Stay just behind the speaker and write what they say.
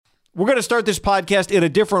We're going to start this podcast in a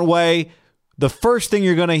different way. The first thing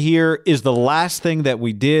you're going to hear is the last thing that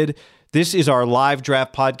we did. This is our live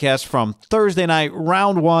draft podcast from Thursday night,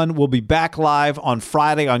 round one. We'll be back live on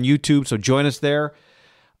Friday on YouTube, so join us there.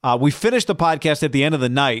 We finished the podcast at the end of the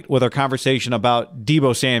night with our conversation about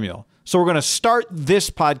Deebo Samuel. So we're going to start this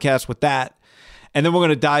podcast with that, and then we're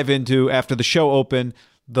going to dive into, after the show open,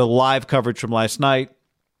 the live coverage from last night.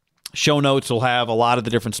 Show notes will have a lot of the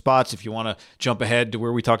different spots if you want to jump ahead to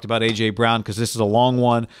where we talked about A.J. Brown, because this is a long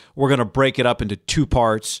one. We're going to break it up into two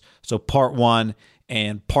parts, so part one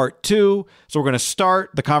and part two. So we're going to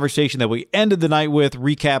start the conversation that we ended the night with,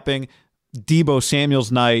 recapping Deebo Samuel's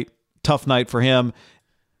night, tough night for him,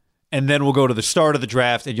 and then we'll go to the start of the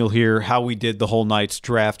draft, and you'll hear how we did the whole night's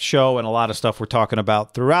draft show and a lot of stuff we're talking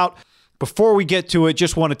about throughout. Before we get to it,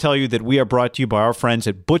 just want to tell you that we are brought to you by our friends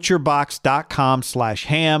at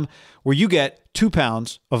butcherbox.com/ham, where you get 2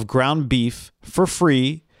 pounds of ground beef for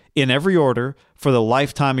free in every order for the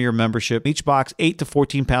lifetime of your membership. Each box, 8 to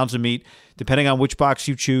 14 pounds of meat. Depending on which box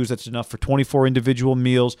you choose, that's enough for 24 individual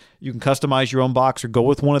meals. You can customize your own box or go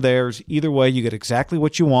with one of theirs. Either way, you get exactly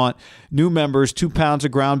what you want. New members, 2 pounds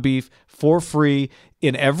of ground beef for free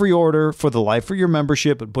in every order for the life of your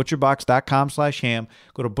membership at butcherbox.com/ham.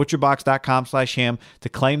 Go to butcherbox.com/ham to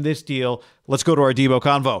claim this deal. Let's go to our Deebo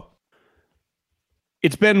convo.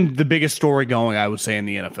 It's been the biggest story going, I would say, in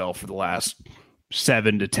the NFL for the last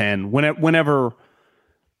 7 to 10. Whenever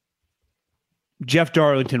Jeff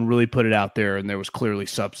Darlington really put it out there and there was clearly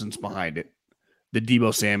substance behind it, that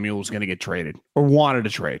Deebo Samuel was going to get traded or wanted to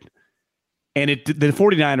trade. And the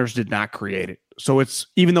 49ers did not create it. So it's,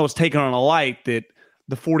 even though it's taken on a light that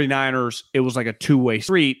the 49ers, it was like a two-way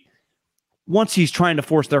street. Once he's trying to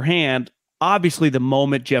force their hand, obviously the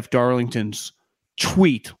moment Jeff Darlington's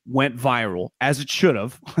tweet went viral, as it should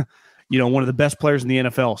have, one of the best players in the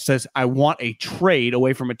NFL says, I want a trade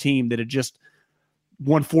away from a team that had just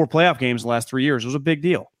won 4 playoff games the last 3 years. It was a big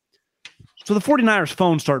deal. So the 49ers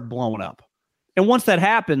phone started blowing up. And once that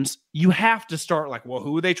happens, you have to start like, well,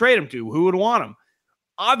 who would they trade him to? Who would want him?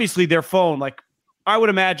 Obviously their phone, like I would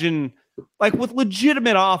imagine, like with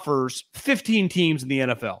legitimate offers, 15 teams in the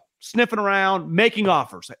NFL sniffing around, making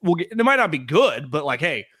offers. They might not be good, but like,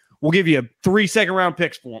 hey, we'll give you 3 second-round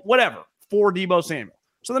picks for him, whatever, for Deebo Samuel.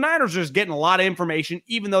 So the Niners are just getting a lot of information,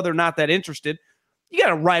 even though they're not that interested. You got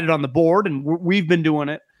to write it on the board, and we've been doing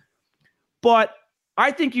it. But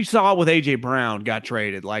I think you saw with A.J. Brown got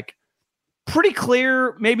traded, like pretty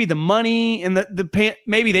clear. Maybe the money and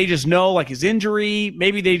maybe they just know like his injury.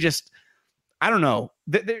 Maybe they just, I don't know,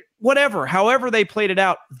 whatever. However they played it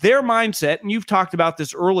out, their mindset, and you've talked about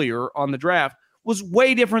this earlier on the draft, was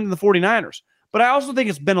way different than the 49ers. But I also think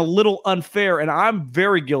it's been a little unfair, and I'm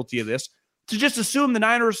very guilty of this, to just assume the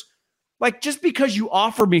Niners, like just because you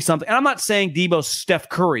offer me something, and I'm not saying Deebo's Steph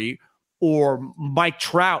Curry or Mike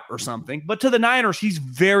Trout or something, but to the Niners, he's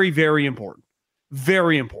very, very important.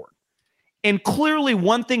 Very important. And clearly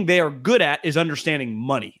one thing they are good at is understanding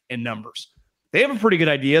money and numbers. They have a pretty good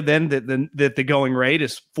idea then that the going rate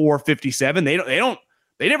is $457.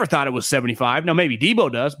 They never thought it was 75. Now maybe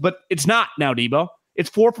Deebo does, but it's not now Deebo. It's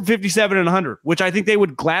 4 for 57 and 100, which I think they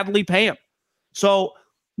would gladly pay him. So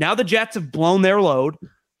now the Jets have blown their load.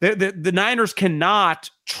 The Niners cannot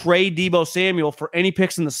trade Deebo Samuel for any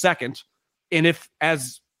picks in the second. And if,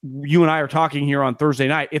 as you and I are talking here on Thursday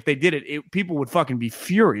night, if they did it, people would fucking be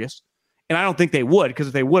furious. And I don't think they would, because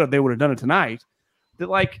if they would have done it tonight. That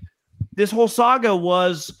like this whole saga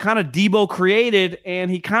was kind of Deebo created, and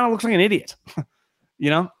he kind of looks like an idiot.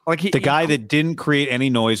 Like the guy that didn't create any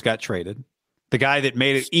noise got traded. The guy that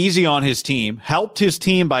made it easy on his team, helped his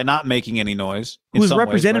team by not making any noise. Who was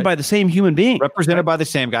represented by the same human being. Represented by the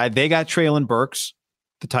same guy. They got Treylon Burks,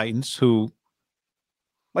 the Titans, who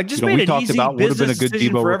like just made an easy business would have been a good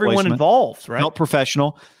Deebo for everyone involved, right? Felt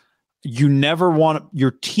professional. You never want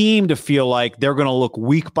your team to feel like they're going to look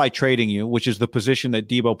weak by trading you, which is the position that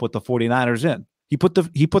Deebo put the 49ers in. He put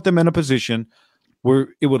them in a position where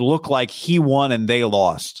it would look like he won and they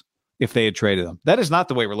lost if they had traded him. That is not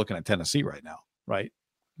the way we're looking at Tennessee right now, right?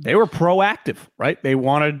 They were proactive, right? I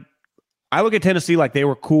look at Tennessee like they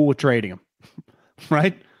were cool with trading him,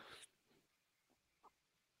 right?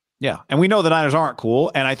 Yeah, and we know the Niners aren't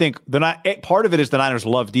cool, and I think part of it is the Niners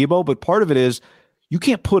love Deebo, but part of it is you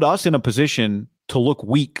can't put us in a position to look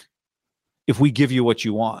weak if we give you what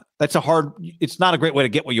you want. It's not a great way to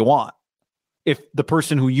get what you want. If the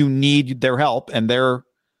person who you need their help and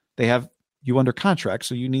they have you under contract,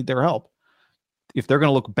 so you need their help. If they're going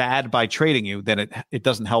to look bad by trading you, then it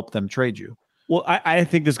doesn't help them trade you. Well, I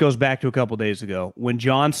think this goes back to a couple of days ago when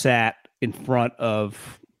John sat in front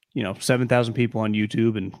of 7,000 people on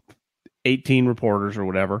YouTube and 18 reporters or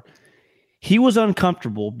whatever. He was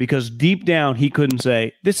uncomfortable because deep down he couldn't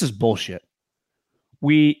say, this is bullshit.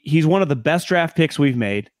 He's one of the best draft picks we've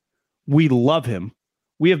made. We love him.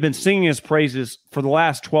 We have been singing his praises for the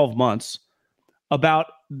last 12 months about,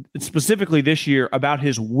 specifically this year, about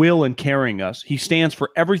his will in carrying us. He stands for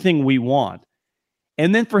everything we want.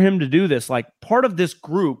 And then for him to do this, like part of this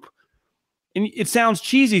group, and it sounds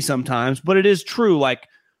cheesy sometimes, but it is true. Like,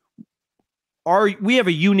 we have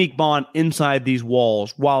a unique bond inside these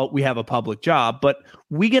walls while we have a public job, but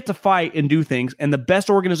we get to fight and do things. And the best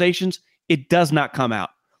organizations, it does not come out.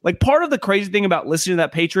 Like, part of the crazy thing about listening to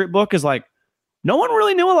that Patriot book is like, no one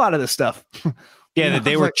really knew a lot of this stuff. Yeah, that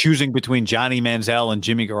they were choosing between Johnny Manziel and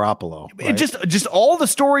Jimmy Garoppolo. Right? Just all the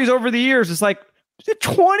stories over the years. It's like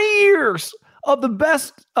 20 years of the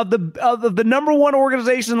best of the number one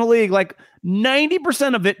organization in the league. Like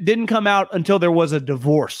 90% of it didn't come out until there was a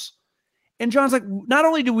divorce. And John's like, not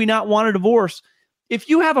only do we not want a divorce, if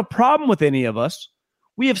you have a problem with any of us,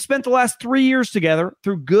 we have spent the last 3 years together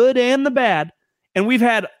through good and the bad. And we've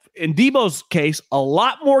had, in Debo's case, a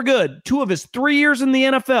lot more good. 2 of his 3 years in the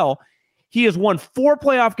NFL, he has won 4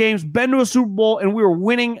 playoff games, been to a Super Bowl, and we were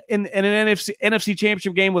winning in an NFC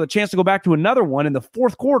championship game with a chance to go back to another one in the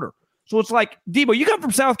fourth quarter. So it's like, Debo, you come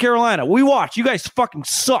from South Carolina. We watch. You guys fucking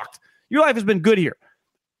sucked. Your life has been good here.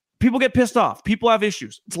 People get pissed off. People have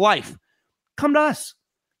issues. It's life. Come to us.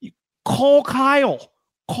 Call Kyle.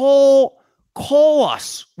 Call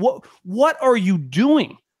us. What are you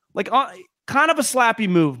doing? Like, kind of a slappy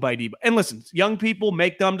move by Debo. And listen, young people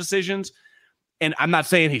make dumb decisions. And I'm not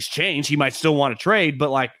saying he's changed. He might still want to trade, but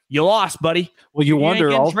like, you lost, buddy. Well, you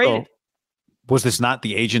wonder also, traded. Was this not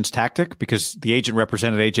the agent's tactic? Because the agent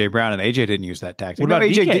represented A.J. Brown, and A.J. didn't use that tactic. What about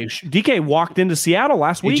DK? DK walked into Seattle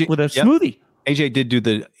last week with a smoothie. A.J. did do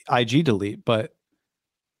the IG delete, but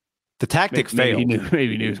the tactic failed.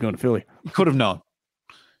 Maybe he knew he was going to Philly. Could have known.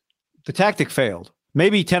 The tactic failed.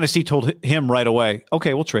 Maybe Tennessee told him right away,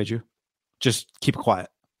 okay, we'll trade you. Just keep quiet,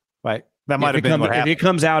 right? That might have been what happened. If it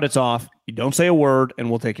comes out, it's off. You don't say a word, and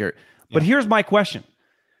we'll take care of it. But here's my question.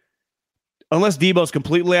 Unless Debo's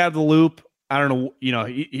completely out of the loop, I don't know,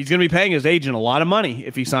 he's going to be paying his agent a lot of money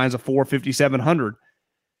if he signs a $450,700.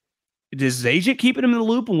 Does his agent keeping him in the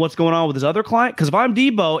loop on what's going on with his other client? Because if I'm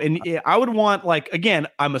Debo, and I would want, like, again,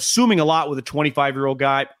 I'm assuming a lot with a 25-year-old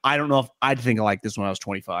guy. I don't know if I'd think like this when I was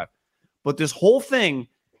 25. But this whole thing,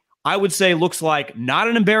 I would say, looks like not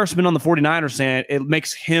an embarrassment on the 49ers stand. It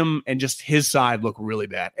makes him and just his side look really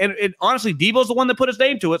bad. And honestly, Debo's the one that put his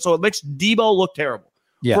name to it, so it makes Debo look terrible.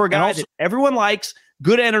 Yeah. For a guy that everyone likes,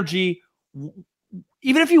 good energy.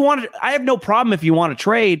 Even if you wanted, I have no problem if you want to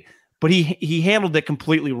trade, but he handled it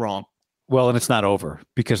completely wrong. Well, and it's not over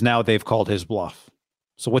because now they've called his bluff.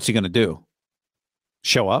 So what's he going to do?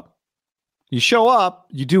 Show up? You show up,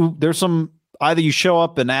 either you show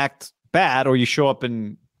up and act bad or you show up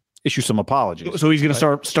and issue some apologies. So he's going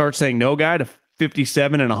to start saying no guy to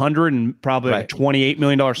 57 and 100 and probably a $28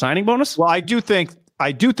 million signing bonus? Well, I do think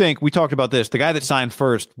we talked about this. The guy that signed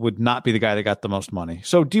first would not be the guy that got the most money.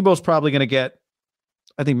 So Debo's probably going to get,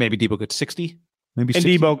 I think maybe Debo gets 60. Maybe and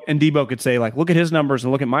 60. Debo could say, like, look at his numbers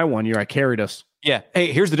and look at my 1 year. I carried us. Yeah.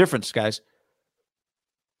 Hey, here's the difference, guys.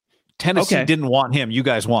 Tennessee didn't want him. You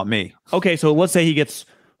guys want me. Okay, so let's say he gets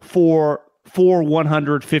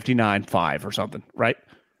 159.5 or something, right?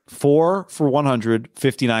 4 for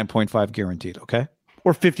 159.5 guaranteed. Okay,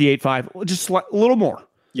 or 58.5, just a little more.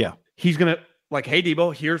 Yeah, he's gonna like, hey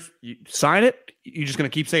Debo, you sign it. You're just gonna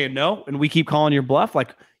keep saying no, and we keep calling your bluff.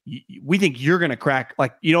 Like, we think you're gonna crack.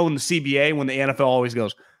 Like, in the CBA when the NFL always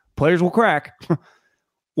goes, players will crack.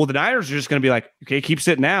 Well, the Niners are just gonna be like, okay, keep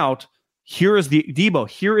sitting out. Here is the Debo.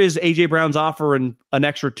 Here is A.J. Brown's offer and an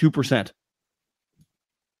extra 2%.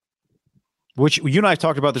 Which you and I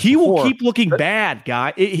talked about this. He before. Will keep looking bad,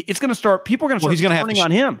 guy. It's going to start. People are going to start turning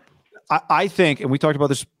on him. I think, and we talked about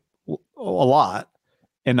this a lot,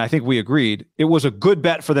 and I think we agreed, it was a good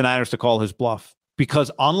bet for the Niners to call his bluff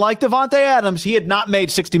because, unlike Devontae Adams, he had not made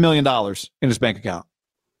 $60 million in his bank account.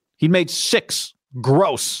 He made $6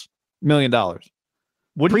 gross million.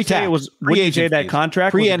 Would you say that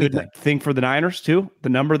contract was a good thing for the Niners too? The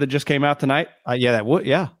number that just came out tonight. Yeah, that would.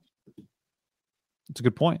 Yeah, it's a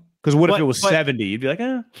good point. Because what if it was 70? You'd be like,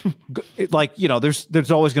 like,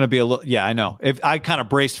 there's always going to be a little. Yeah, I know. If I kind of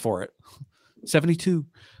braced for it, 72,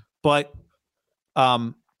 but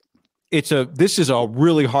this is a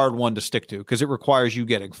really hard one to stick to because it requires you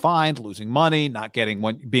getting fined, losing money,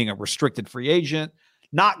 being a restricted free agent,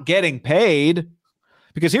 not getting paid.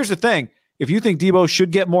 Because here's the thing: if you think Debo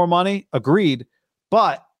should get more money, agreed,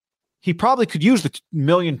 but he probably could use the $1.2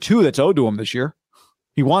 million that's owed to him this year.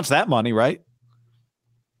 He wants that money, right?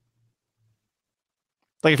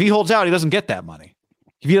 Like if he holds out, he doesn't get that money.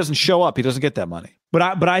 If he doesn't show up, he doesn't get that money. But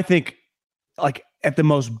I think like at the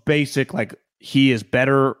most basic, like he is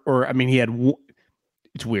better, or I mean,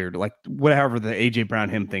 it's weird. Like whatever the AJ Brown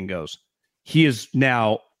him thing goes, he is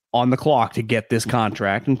now on the clock to get this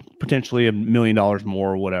contract and potentially $1 million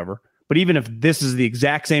more or whatever. But even if this is the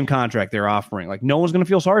exact same contract they're offering, like no one's going to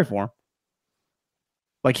feel sorry for him.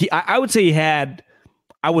 Like I would say he had,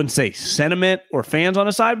 I wouldn't say sentiment or fans on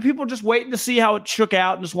his side, but people just waiting to see how it shook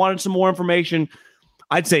out and just wanted some more information.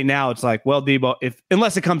 I'd say now it's like, well, Debo,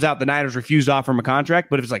 unless it comes out the Niners refused to offer him a contract,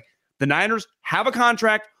 but if it's like the Niners have a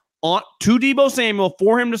contract to Debo Samuel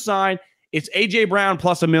for him to sign, it's AJ Brown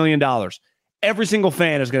plus $1 million. Every single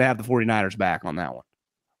fan is going to have the 49ers back on that one.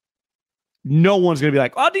 No one's going to be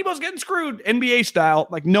like, oh, Debo's getting screwed, NBA style.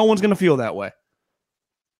 Like, no one's going to feel that way.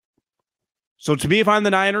 So to me, if I'm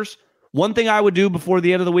the Niners, one thing I would do before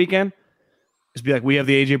the end of the weekend is be like, we have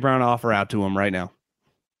the AJ Brown offer out to him right now.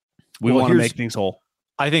 We want to make things whole.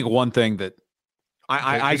 I think one thing that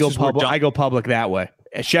I go public that way.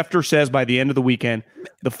 As Schefter says, by the end of the weekend,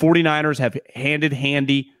 the 49ers have handed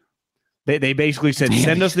Handy. They basically said,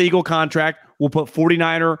 send us the Eagle contract. We'll put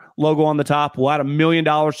 49er logo on the top. We'll add $1 million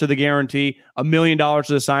to the guarantee, $1 million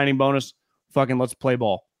to the signing bonus. Fucking let's play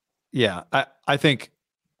ball. Yeah, I think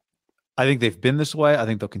they've been this way. I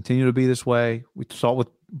think they'll continue to be this way. We saw it with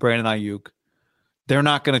Brandon Ayuk. They're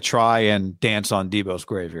not going to try and dance on Debo's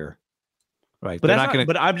grave here, right? But they're not going to.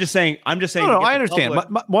 But I'm just saying. No, I understand.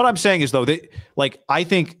 What I'm saying is though, I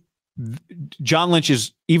think John Lynch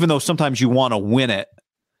is, even though sometimes you want to win it,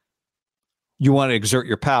 you want to exert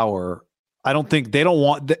your power. I think they're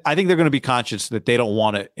going to be conscious that they don't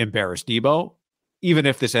want to embarrass Debo, even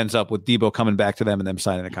if this ends up with Debo coming back to them and them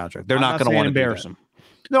signing a contract. They're not going to want to embarrass him.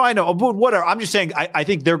 No, I know, but whatever. I'm just saying, I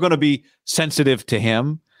think they're going to be sensitive to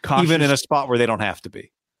him, cautious, even in a spot where they don't have to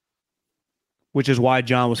be. Which is why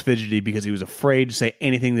John was fidgety, because he was afraid to say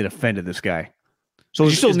anything that offended this guy. So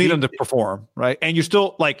you still need him to perform, right? And you're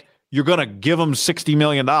still you're going to give him $60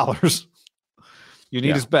 million. You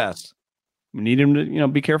need his best. We need him to,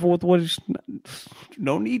 be careful with what he's.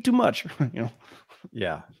 Don't need too much,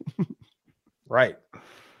 Yeah. Right.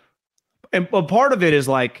 And but part of it is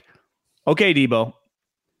like, okay, Debo,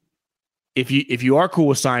 if you are cool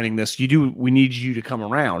with signing this, we need you to come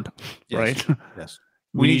around, right? Yes.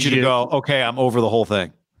 We need you to go, okay, I'm over the whole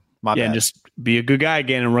thing. My bad. And just be a good guy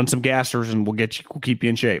again and run some gassers, and we'll keep you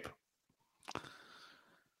in shape. Do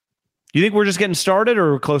you think we're just getting started,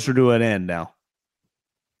 or closer to an end now?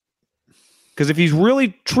 Because if he's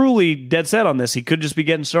really, truly dead set on this, he could just be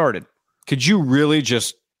getting started. Could you really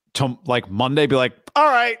just, Monday, be like, all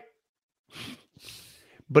right.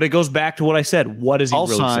 But it goes back to what I said. What has he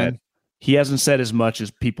really said? He hasn't said as much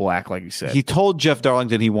as people act like he said. He told Jeff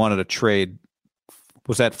Darlington he wanted a trade.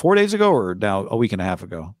 Was that 4 days ago or now a week and a half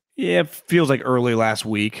ago? Yeah, it feels like early last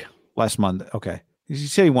week. Last Monday. Okay. He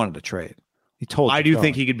said he wanted a trade. He told I do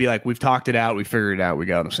think he could be like, we've talked it out. We figured it out. We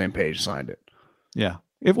got on the same page, signed it. Yeah.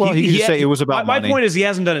 He could just say it was about money. My point is he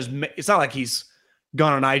hasn't done it's not like he's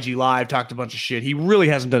gone on IG Live, talked a bunch of shit. He really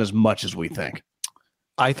hasn't done as much as we think.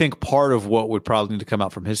 I think part of what would probably need to come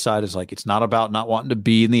out from his side is it's not about not wanting to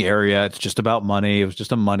be in the area. It's just about money. It was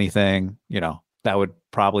just a money thing. That would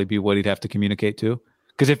probably be what he'd have to communicate to.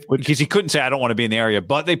 Because he couldn't say, I don't want to be in the area,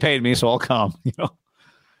 but they paid me, so I'll come.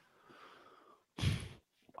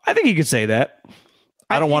 I think he could say that.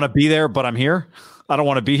 I don't want to be there, but I'm here. I don't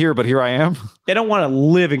want to be here, but here I am. I don't want to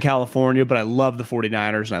live in California, but I love the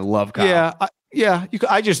 49ers and I love Kyle. Yeah.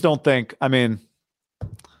 I just don't think,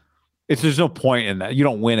 there's no point in that. You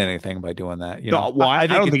don't win anything by doing that. No, well, I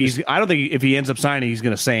don't think if he ends up signing, he's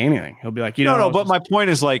going to say anything. He'll be like, no. But my point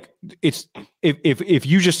is it's if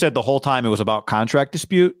you just said the whole time it was about contract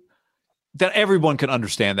dispute, then everyone can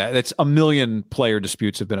understand that. It's a million player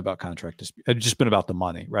disputes have been about contract dispute. It's just been about the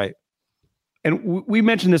money, right? And we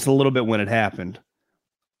mentioned this a little bit when it happened.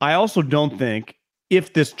 I also don't think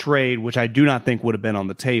if this trade, which I do not think would have been on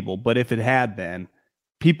the table, but if it had been,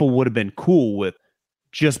 people would have been cool with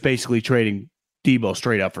just basically trading Debo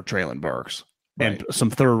straight up for Treylon Burks and some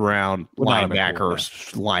third round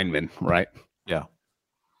linebackers, linemen, right? Yeah.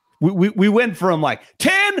 We went from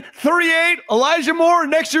 10, 38, Elijah Moore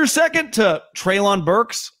next year second to Treylon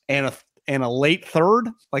Burks and a late third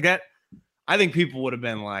like that. I think people would have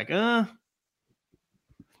been like,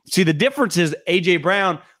 See, the difference is AJ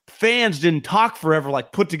Brown fans didn't talk forever,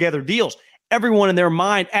 put together deals. Everyone in their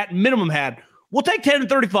mind at minimum had, we'll take 10 and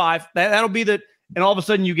 35. That'll be and all of a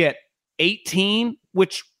sudden you get 18,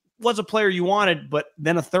 which was a player you wanted, but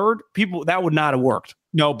then a third, people, that would not have worked.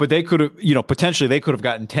 No, but they could have, potentially they could have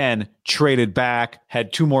gotten 10, traded back,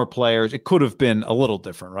 had two more players. It could have been a little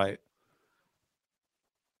different, right?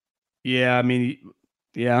 Yeah, I mean,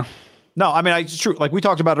 yeah. No, I mean, it's true. Like we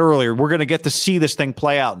talked about earlier, we're going to get to see this thing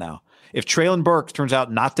play out now. If Treylon Burks turns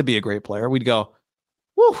out not to be a great player, we'd go,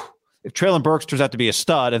 whew. If Treylon Burks turns out to be a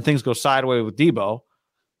stud and things go sideways with Debo,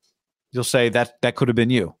 you'll say that could have been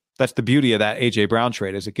you. That's the beauty of that A.J. Brown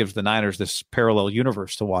trade, is it gives the Niners this parallel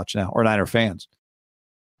universe to watch now, or Niner fans.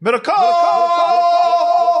 Middle call!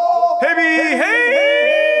 Hey!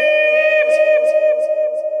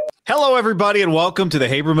 Hello, everybody, and welcome to the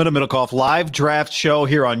Haberman and Middlecoff live draft show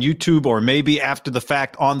here on YouTube, or maybe after the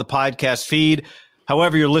fact on the podcast feed.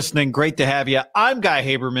 However you're listening, great to have you. I'm Guy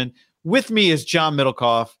Haberman. With me is John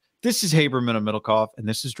Middlecoff. This is Haberman and Middlecoff, and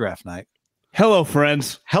this is Draft Night. Hello,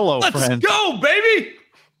 friends. Hello, friends. Let's go, baby!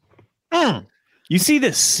 You see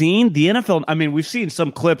this scene? The NFL, I mean, we've seen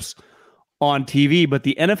some clips on TV, but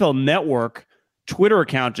the NFL Network Twitter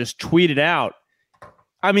account just tweeted out.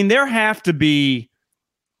 I mean, there have to be,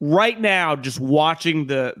 right now, just watching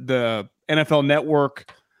the NFL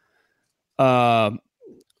Network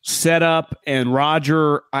setup and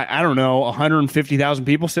Roger, I don't know, 150,000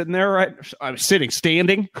 people sitting there, right? I'm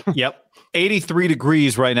standing. Yep. 83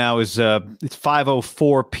 degrees right now is it's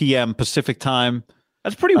 5:04 p.m. Pacific time.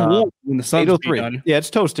 That's pretty warm when the sun's done. Yeah, it's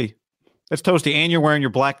toasty. It's toasty, and you're wearing your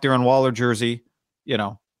black Darren Waller jersey. You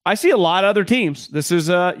know, I see a lot of other teams. This is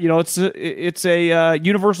it's a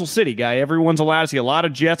universal city, Guy. Everyone's allowed to see a lot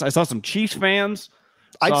of Jets. I saw some Chiefs fans.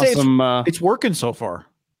 I'd say it's working so far.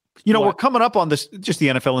 You know, we're coming up on this, just the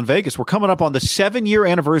NFL in Vegas. We're coming up on the 7-year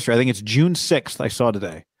anniversary. I think it's June 6th, I saw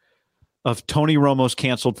today, of Tony Romo's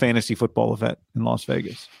canceled fantasy football event in Las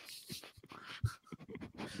Vegas.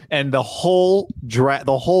 And the whole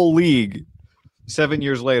league 7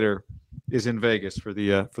 years later is in Vegas for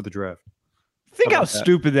the draft. Think how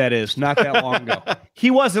stupid that is. Not that long ago.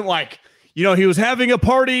 He wasn't like, he was having a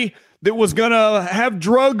party that was going to have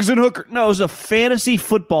drugs and hooker. No, it was a fantasy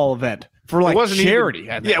football event for charity.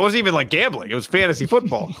 It wasn't even like gambling. It was fantasy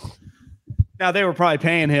football. Now, they were probably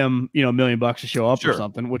paying him, $1 million to show up or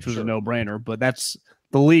something, which was a no-brainer. But that's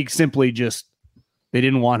the league simply just, they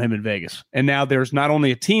didn't want him in Vegas. And now there's not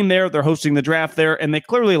only a team there, they're hosting the draft there, and they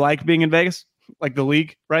clearly like being in Vegas, like the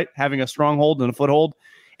league, right? Having a stronghold and a foothold.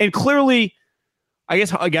 And clearly, I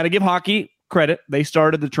guess I got to give hockey credit. They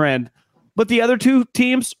started the trend. But the other two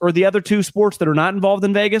teams, or the other two sports that are not involved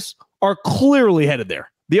in Vegas, are clearly headed there.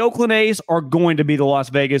 The Oakland A's are going to be the Las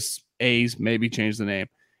Vegas A's, maybe change the name.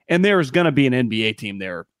 And there is going to be an NBA team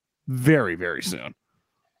there very, very soon.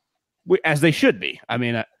 As they should be. I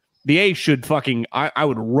mean, the A's should I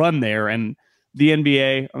would run there. And the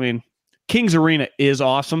NBA, I mean, Kings Arena is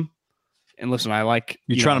awesome. And listen, I like...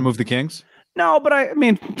 You trying to move the Kings? No, but I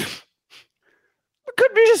mean... It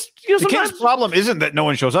could be just... the Kings' problem isn't that no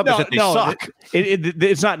one shows up, it's that they suck.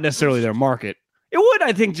 It's not necessarily their market. It would,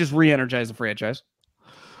 I think, just re-energize the franchise.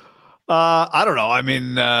 I don't know. I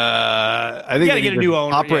mean, I think you got to get a new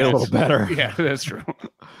owner. Operate a little better. Yeah, that's true.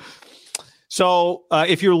 So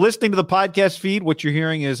if you're listening to the podcast feed, what you're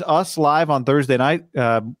hearing is us live on Thursday night.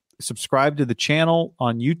 Subscribe to the channel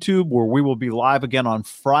on YouTube, where we will be live again on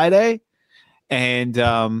Friday. And,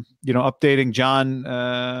 updating John,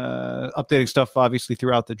 updating stuff, obviously,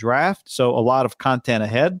 throughout the draft. So a lot of content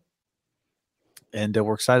ahead. And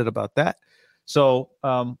we're excited about that. So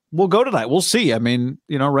we'll go tonight. We'll see. I mean,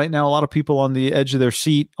 right now, a lot of people on the edge of their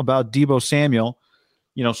seat about Deebo Samuel.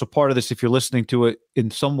 So part of this, if you're listening to it,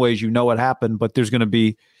 in some ways, what happened, but there's going to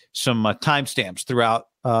be some timestamps throughout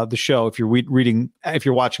the show if you're if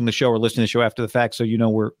you're watching the show or listening to the show after the fact, so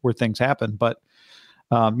where things happen. But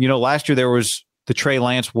last year there was the Trey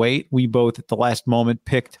Lance wait. We both at the last moment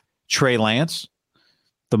picked Trey Lance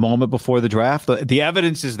the moment before the draft. The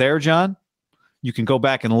evidence is there, John. You can go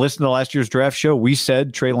back and listen to last year's draft show. We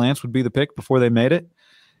said Trey Lance would be the pick before they made it.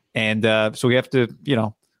 And so we have to,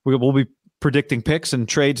 we'll be predicting picks and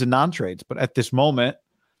trades and non-trades. But at this moment,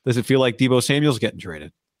 does it feel like Deebo Samuel's getting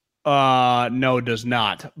traded? No, it does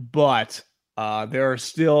not. But there are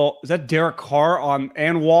still, is that Derek Carr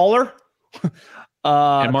and Waller?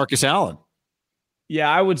 And Marcus Allen. Yeah,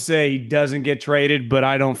 I would say he doesn't get traded, but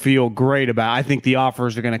I don't feel great about it. I think the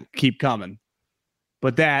offers are going to keep coming.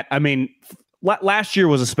 But last year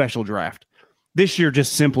was a special draft. This year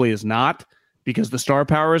just simply is not, because the star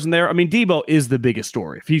power isn't there. I mean, Deebo is the biggest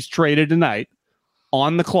story. If he's traded tonight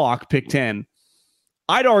on the clock, pick 10,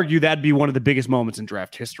 I'd argue that'd be one of the biggest moments in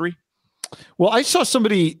draft history. Well, I saw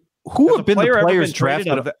somebody who have been the players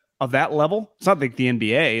drafted of that level. It's not like the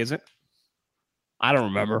NBA, is it? I don't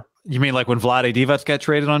remember. You mean like when Vlade Divac got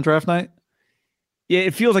traded on draft night? Yeah,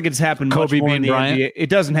 it feels like it's happened Kobe much more in the Bryant. NBA. It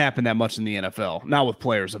doesn't happen that much in the NFL. Not with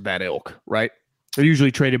players of that ilk, right? They're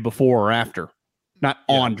usually traded before or after, not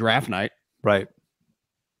on draft night. Right.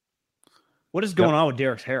 What is going on with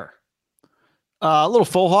Derek's hair? A little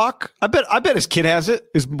faux hawk. I bet his kid has it.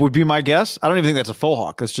 Would be my guess. I don't even think that's a faux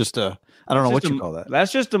hawk. That's just I don't know what you call that.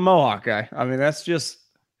 That's just a mohawk guy. I mean, it's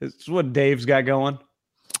what Dave's got going.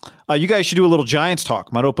 You guys should do a little Giants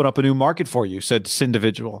talk. Might open up a new market for you, said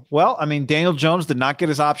Sindividual. Well, I mean, Daniel Jones did not get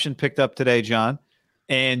his option picked up today, John.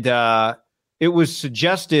 And it was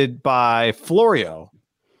suggested by Florio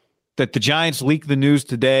that the Giants leaked the news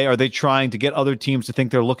today. Are they trying to get other teams to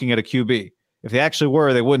think they're looking at a QB? If they actually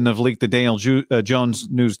were, they wouldn't have leaked the Daniel Jones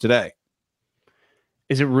news today.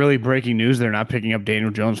 Is it really breaking news? They're not picking up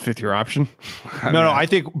Daniel Jones' fifth-year option. I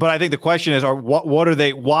think the question is, what are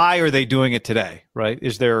they? Why are they doing it today? Right?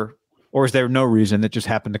 Is there no reason that just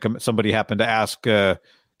happened to come? Somebody happened to ask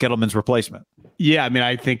Gettleman's replacement. Yeah, I mean,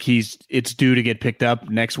 I think it's due to get picked up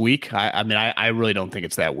next week. I really don't think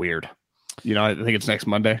it's that weird. I think it's next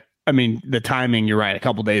Monday. I mean, the timing, you're right, a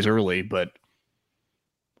couple days early, but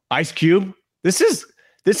Ice Cube, this is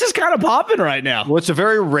kind of popping right now. Well, it's a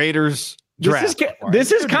very Raiders draft.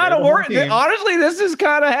 This is kind of working. Honestly, this is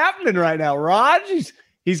kind of happening right now. Raj,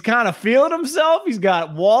 he's kind of feeling himself. He's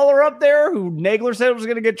got Waller up there, who Nagler said was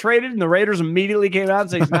going to get traded, and the Raiders immediately came out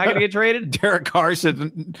and said he's not going to get traded. Derek Carr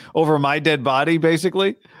said, over my dead body,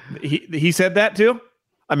 basically. He said that too?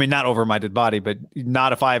 I mean, not over my dead body, but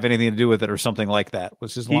not if I have anything to do with it or something like that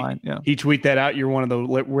was his line. Yeah. He tweeted that out. You're one of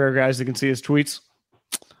the rare guys that can see his tweets.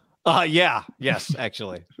 Yeah. Yes,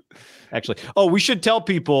 actually. Oh, we should tell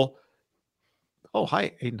people. Oh,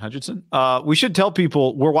 hi, Aiden Hutchinson. We should tell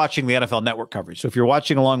people we're watching the NFL Network coverage. So if you're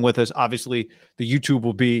watching along with us, obviously the YouTube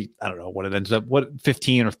will be, I don't know what it ends up,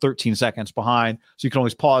 15 or 13 seconds behind. So you can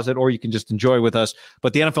always pause it or you can just enjoy with us.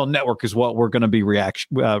 But the NFL Network is what we're going to be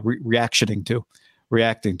reacting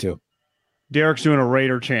to. Derek's doing a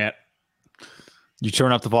Raider chant. You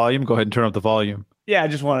turn up the volume? Go ahead and turn up the volume. Yeah, I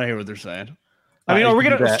just want to hear what they're saying. I mean, we're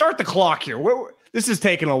going to start the clock here. This is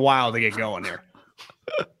taking a while to get going here.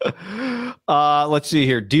 Let's see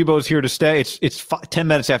here. Debo's here to stay. It's 10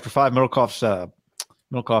 minutes after 5.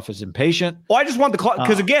 Middlecoff is impatient. Well, I just want the clock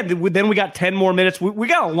because again, then we got 10 more minutes. We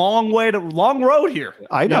got a long road here.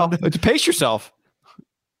 I know. Pace yourself.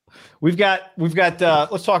 We've got.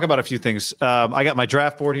 Let's talk about a few things. I got my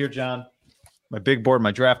draft board here, John. My big board,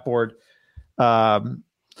 my draft board, and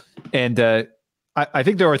I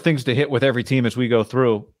think there are things to hit with every team as we go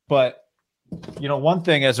through. But one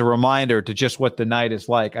thing as a reminder to just what the night is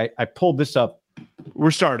like. I pulled this up.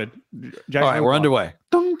 We're started. All right, we're underway.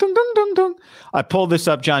 Dun, dun, dun, dun, dun. I pulled this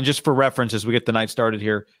up, John, just for reference as we get the night started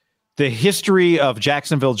here. The history of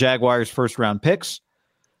Jacksonville Jaguars first round picks.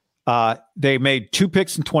 They made 2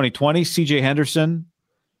 picks in 2020, CJ Henderson,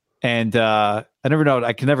 and I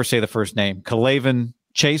can never say the first name, Kalavin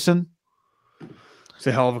Chasen. It's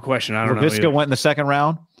a hell of a question. I don't know. Laviska went in the second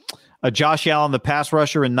round. Josh Allen, the pass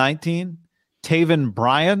rusher in 19. Taven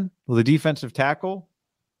Bryan, the defensive tackle,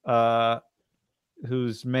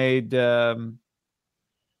 who's made not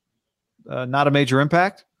a major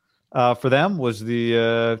impact for them, was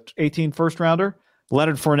the 18 first rounder.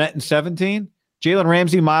 Leonard Fournette in 17. Jalen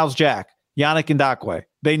Ramsey, Miles Jack, Yannick Ngakoue.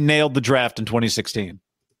 They nailed the draft in 2016.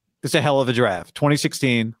 It's a hell of a draft.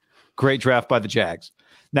 2016, great draft by the Jags.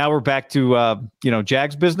 Now we're back to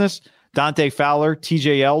Jags business. Dante Fowler,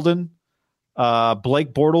 TJ Eldon,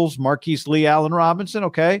 Blake Bortles, Marquise Lee, Allen Robinson.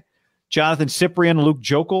 Okay. Jonathan Cyprien, Luke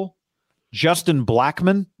Jokel, Justin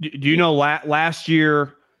Blackman. Do you know last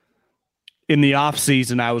year in the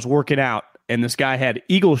offseason, I was working out and this guy had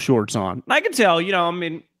Eagle shorts on. And I can tell,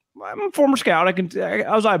 I'm a former scout. I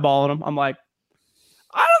was eyeballing him. I'm like,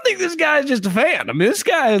 I don't think this guy is just a fan. I mean, this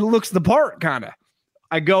guy looks the part, kind of.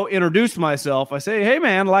 I go introduce myself. I say, hey,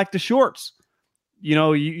 man, I like the shorts.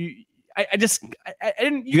 I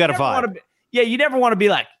didn't. You got to vibe. You never want to be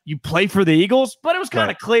like, you play for the Eagles, but it was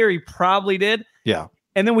kind of clear he probably did. Yeah.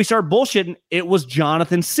 And then we started bullshitting. It was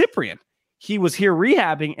Jonathan Cyprien. He was here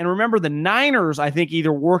rehabbing. And remember, the Niners, I think,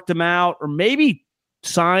 either worked him out or maybe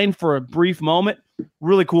signed for a brief moment.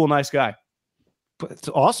 Really cool, nice guy. But it's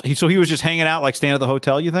awesome. So he was just hanging out, like staying at the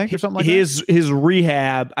hotel, you think, or something like that? His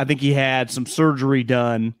rehab, I think he had some surgery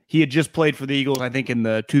done. He had just played for the Eagles, I think, in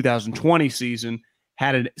the 2020 season.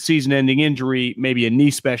 Had a season-ending injury. Maybe a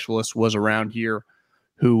knee specialist was around here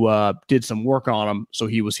who did some work on him. So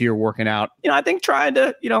he was here working out. I think trying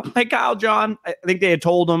to, hey, Kyle John. I think they had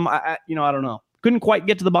told him. I don't know. Couldn't quite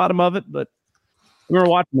get to the bottom of it, but we were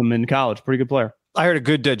watching him in college. Pretty good player. I heard a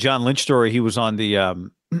good John Lynch story. He was on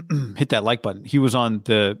the hit that like button. He was on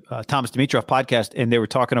the Thomas Dimitroff podcast, and they were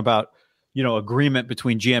talking about agreement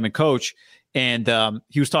between GM and coach. And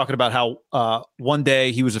he was talking about how one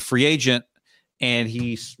day he was a free agent. And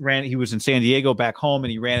he was in San Diego back home, and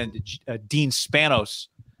he ran into Dean Spanos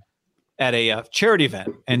at a charity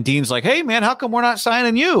event. And Dean's like, hey, man, how come we're not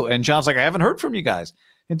signing you? And John's like, I haven't heard from you guys.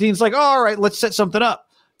 And Dean's like, oh, all right, let's set something up.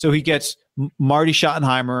 So he gets Marty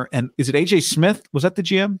Schottenheimer. And is it AJ Smith? Was that the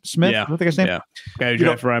GM? Smith? Yeah. What the guy's name? Yeah. Guy who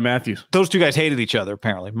drafted Ryan Matthews. Those two guys hated each other,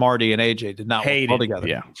 apparently. Marty and AJ did not work well together.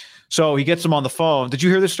 Yeah. So he gets them on the phone. Did you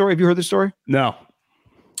hear this story? Have you heard this story? No.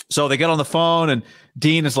 So they get on the phone, and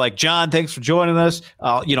Dean is like, John, thanks for joining us.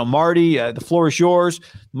 Marty, the floor is yours.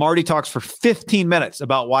 Marty talks for 15 minutes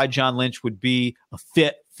about why John Lynch would be a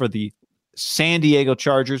fit for the San Diego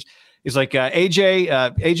Chargers. He's like, AJ,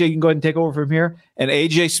 you can go ahead and take over from here. And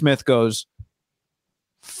AJ Smith goes,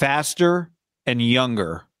 faster and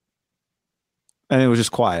younger. And it was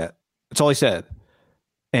just quiet. That's all he said.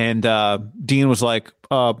 And Dean was like,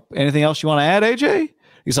 anything else you want to add, AJ?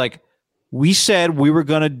 He's like, we said we were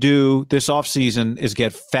going to do this offseason is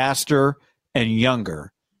get faster and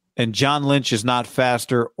younger. And John Lynch is not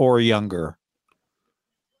faster or younger.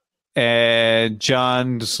 And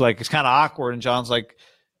John's like, it's kind of awkward. And John's like,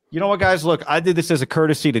 you know what, guys? Look, I did this as a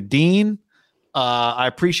courtesy to Dean. I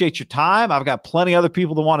appreciate your time. I've got plenty of other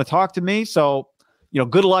people that want to talk to me. So,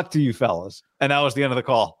 good luck to you fellas. And that was the end of the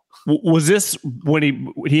call. Was this when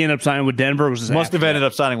he ended up signing with Denver? Was this Must have ended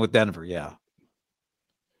up signing with Denver, yeah.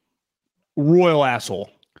 Royal asshole.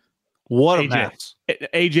 What a mess.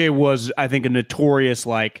 AJ was, I think, a notorious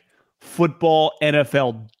football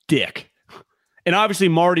NFL dick. And obviously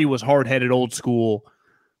Marty was hard-headed, old school,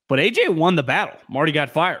 but AJ won the battle. Marty got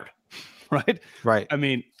fired, right? Right. I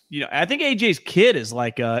mean, I think AJ's kid is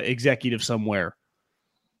executive somewhere.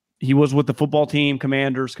 He was with the football team,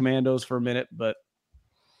 Commandos for a minute, but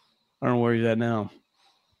I don't know where he's at now.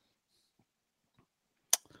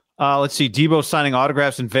 Let's see. Debo signing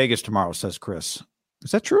autographs in Vegas tomorrow, says Chris.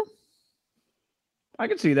 Is that true? I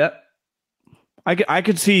could see that. I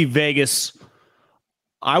could see Vegas.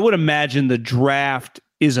 I would imagine the draft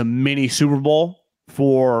is a mini Super Bowl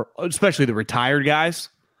for especially the retired guys,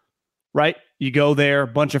 right? You go there,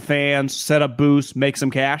 bunch of fans, set up booths, make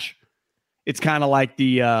some cash. It's kind of like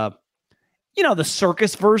the, the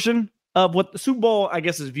circus version of what the Super Bowl, I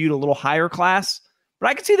guess, is viewed a little higher class.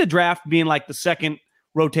 But I could see the draft being like the second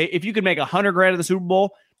rotate. If you could make $100,000 at the Super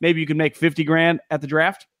Bowl, maybe you could make $50,000 at the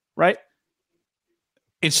draft, right?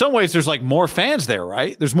 In some ways, there's more fans there,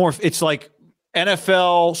 right? There's more. It's like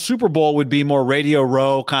NFL Super Bowl would be more Radio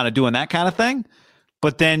Row, kind of doing that kind of thing.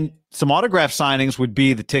 But then some autograph signings would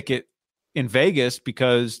be the ticket in Vegas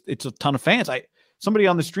because it's a ton of fans. Somebody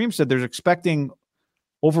on the stream said they're expecting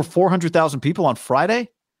over 400,000 people on Friday.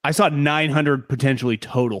 I saw 900 potentially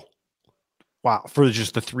total. Wow, for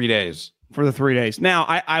just the 3 days. For the 3 days. Now,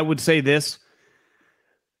 I would say this.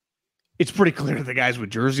 It's pretty clear the guys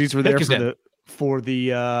with jerseys were there for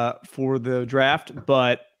the draft,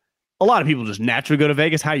 but a lot of people just naturally go to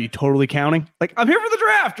Vegas. How are you totally counting? Like, I'm here for the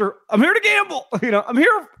draft, or I'm here to gamble. I'm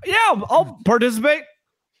here. Yeah, I'll participate.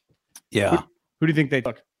 Yeah. Who do you think they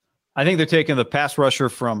took? I think they're taking the pass rusher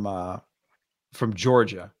from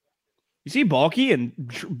Georgia. You see Balky and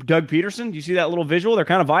Doug Peterson? Do you see that little visual? They're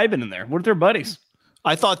kind of vibing in there. What are their buddies?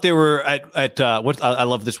 I thought they were at what I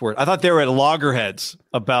love this word. I thought they were at loggerheads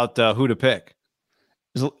about who to pick.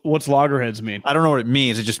 What's loggerheads mean? I don't know what it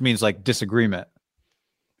means. It just means disagreement.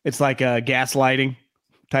 It's like a gaslighting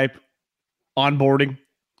type onboarding.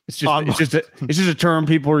 It's just a term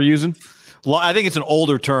people are using. I think it's an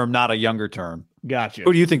older term, not a younger term. Gotcha.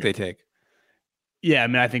 Who do you think they take? Yeah, I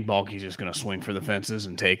mean, I think Balky's just going to swing for the fences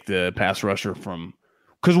and take the pass rusher from.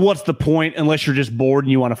 Because what's the point unless you're just bored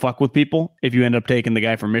and you want to fuck with people? If you end up taking the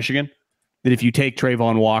guy from Michigan, that if you take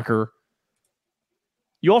Trayvon Walker,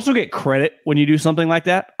 you also get credit when you do something like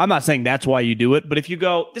that. I'm not saying that's why you do it, but if you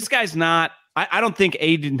go, this guy's not. I don't think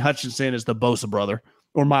Aiden Hutchinson is the Bosa brother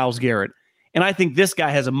or Myles Garrett, and I think this guy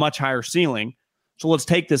has a much higher ceiling. So let's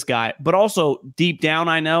take this guy. But also deep down,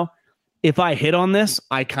 I know if I hit on this,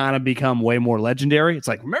 I kind of become way more legendary. It's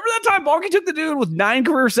like, remember that time Balky took the dude with 9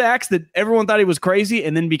 career sacks that everyone thought he was crazy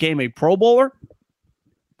and then became a Pro Bowler?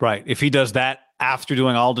 Right. If he does that after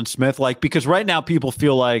doing Aldon Smith, because right now people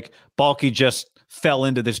feel like Balky just fell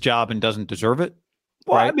into this job and doesn't deserve it.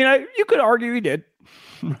 Well, right? I mean, you could argue he did.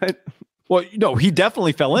 Right. Well, no, he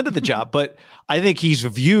definitely fell into the job, but I think he's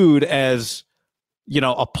viewed as,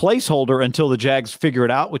 a placeholder until the Jags figure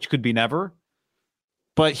it out, which could be never.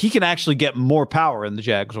 But he can actually get more power in the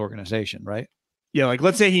Jags organization, right? Yeah,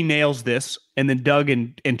 let's say he nails this, and then Doug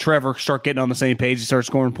and Trevor start getting on the same page and start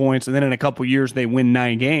scoring points, and then in a couple years they win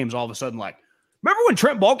 9 games. All of a sudden, remember when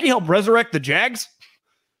Trent Baalke helped resurrect the Jags?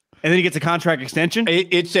 And then he gets a contract extension?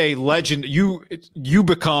 It's a legend. You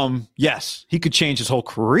become, yes, he could change his whole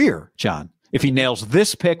career, John, if he nails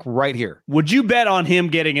this pick right here. Would you bet on him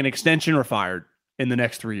getting an extension or fired in the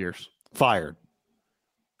next 3 years? fired.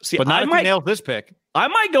 See, But not if he nails this pick. I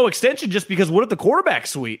might go extension just because what if the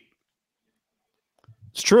quarterback's sweet?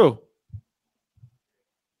 It's true.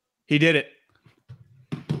 He did it.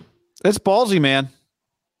 It's ballsy, man.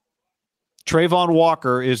 Trayvon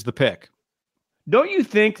Walker is the pick. Don't you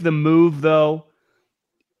think the move, though,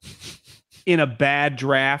 in a bad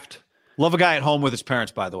draft? Love a guy at home with his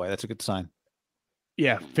parents, by the way. That's a good sign.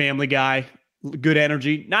 Yeah, family guy, good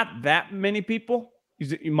energy. Not that many people.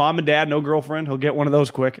 He's mom and dad, no girlfriend. He'll get one of those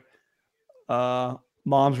quick.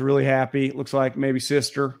 Mom's really happy. Looks like maybe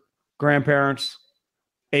sister, grandparents,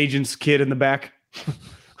 agent's kid in the back.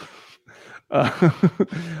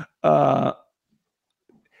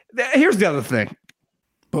 Here's the other thing.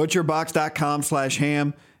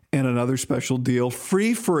 ButcherBox.com/ham and another special deal.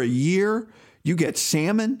 Free for a year. You get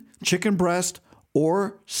salmon, chicken breast,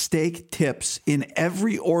 or steak tips in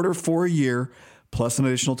every order for a year, plus an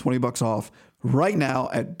additional $20 off right now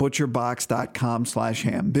at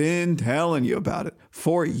ButcherBox.com/ham. Been telling you about it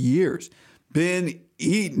for years. Been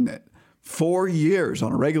eating it for years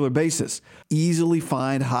on a regular basis. Easily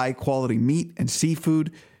find high-quality meat and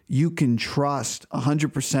seafood you can trust.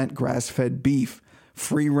 100% grass-fed beef,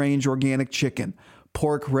 free-range organic chicken,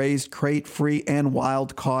 pork raised crate-free and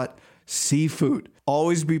wild-caught seafood.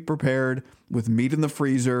 Always be prepared with meat in the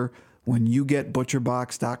freezer when you get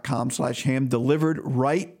ButcherBox.com/ham delivered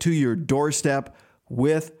right to your doorstep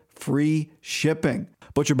with free shipping.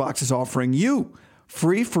 ButcherBox is offering you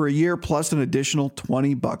free for a year plus an additional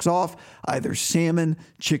 $20 off either salmon,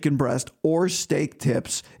 chicken breast, or steak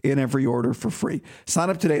tips in every order for free. Sign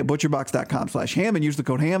up today at ButcherBox.com/ham and use the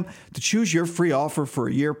code HAM to choose your free offer for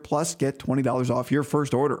a year plus get $20 off your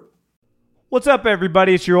first order. What's up,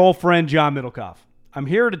 everybody? It's your old friend, John Middlecoff. I'm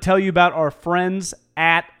here to tell you about our friends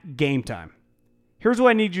at Game Time. Here's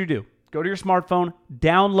what I need you to do. Go to your smartphone,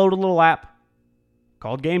 download a little app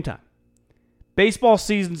called Game Time. Baseball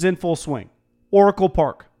season's in full swing. Oracle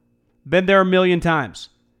Park. Been there a million times.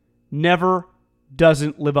 Never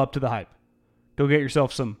doesn't live up to the hype. Go get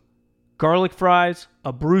yourself some garlic fries,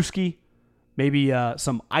 a brewski, maybe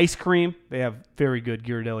some ice cream. They have very good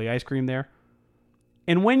Ghirardelli ice cream there.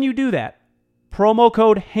 And when you do that, promo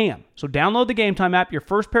code HAM. So download the Game Time app. Your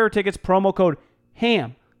first pair of tickets, promo code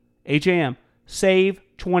HAM, H-A-M, save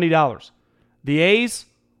 $20. The A's,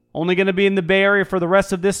 only going to be in the Bay Area for the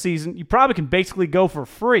rest of this season. You probably can basically go for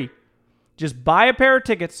free. Just buy a pair of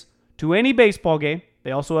tickets to any baseball game.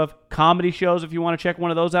 They also have comedy shows if you want to check one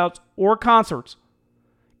of those out, or concerts.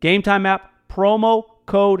 Game Time app, promo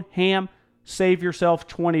code HAM, save yourself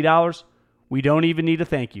 $20. We don't even need a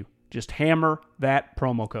thank you. Just hammer that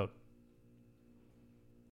promo code.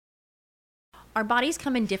 Our bodies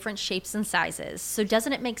come in different shapes and sizes, so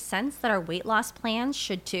doesn't it make sense that our weight loss plans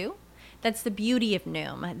should too? That's the beauty of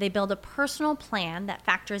Noom. They build a personal plan that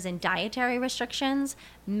factors in dietary restrictions,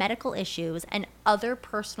 medical issues, and other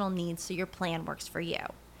personal needs so your plan works for you.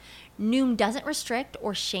 Noom doesn't restrict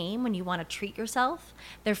or shame when you want to treat yourself.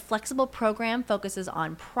 Their flexible program focuses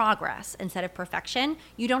on progress instead of perfection.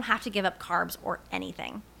 You don't have to give up carbs or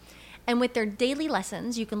anything. And with their daily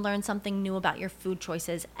lessons, you can learn something new about your food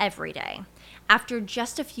choices every day. After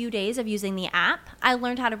just a few days of using the app, I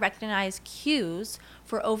learned how to recognize cues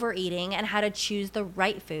for overeating and how to choose the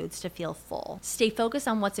right foods to feel full. Stay focused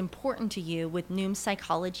on what's important to you with Noom's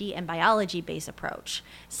psychology and biology-based approach.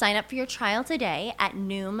 Sign up for your trial today at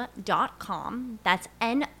Noom.com. That's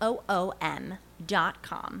Noom.com.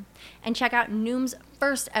 And check out Noom's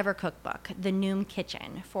first ever cookbook, The Noom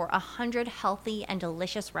Kitchen, for 100 healthy and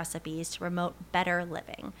delicious recipes to promote better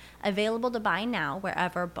living. Available to buy now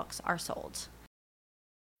wherever books are sold.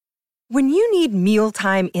 When you need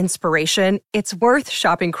mealtime inspiration, it's worth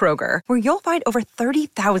shopping Kroger, where you'll find over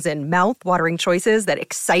 30,000 mouth-watering choices that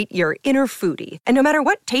excite your inner foodie. And no matter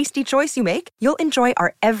what tasty choice you make, you'll enjoy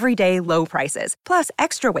our everyday low prices, plus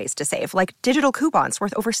extra ways to save, like digital coupons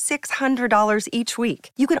worth over $600 each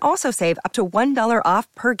week. You can also save up to $1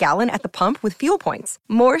 off per gallon at the pump with fuel points.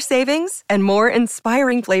 More savings and more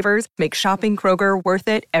inspiring flavors make shopping Kroger worth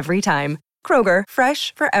it every time. Kroger,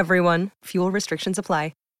 fresh for everyone. Fuel restrictions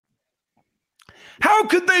apply. How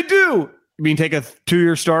could they do? You mean take a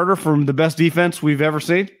 2-year starter from the best defense we've ever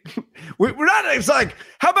seen? We're not. It's like,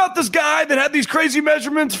 how about this guy that had these crazy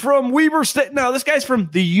measurements from Weber State? No, this guy's from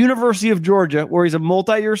the University of Georgia, where he's a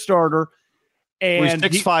multi-year starter. And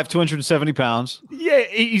he's 6'5", 270 pounds. Yeah,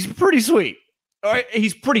 he's pretty sweet. All right,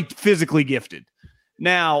 he's pretty physically gifted.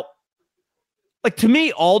 Now, like, to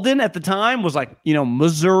me, Alden at the time was like,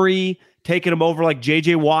 Missouri taking him over, like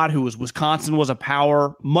J.J. Watt, who was Wisconsin, was a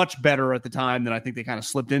power, much better at the time than I think they kind of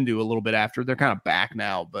slipped into a little bit after. They're kind of back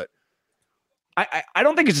now, but I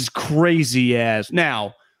don't think it's as crazy as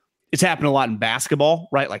now. it's happened a lot in basketball,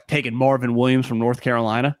 right? Like taking Marvin Williams from North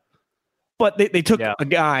Carolina. But they took a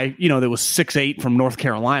guy, that was 6'8" from North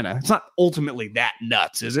Carolina. It's not ultimately that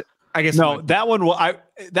nuts, is it? I guess no. That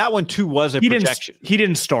one too was a projection. He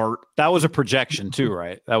didn't start. That was a projection too,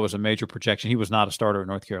 right? That was a major projection. He was not a starter in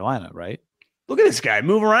North Carolina, right? Look at this guy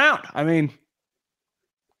move around. I mean,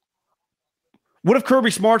 what if Kirby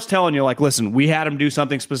Smart's telling you, like, listen, we had him do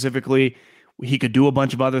something specifically. He could do a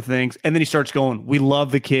bunch of other things. And then he starts going, we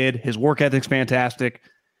love the kid. His work ethic's fantastic.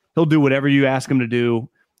 He'll do whatever you ask him to do.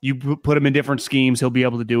 You put him in different schemes. He'll be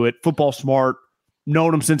able to do it. Football smart.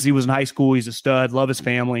 Known him since he was in high school. He's a stud. Love his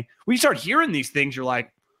family. When you start hearing these things, you're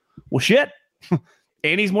like, well, shit.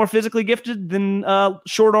 And he's more physically gifted than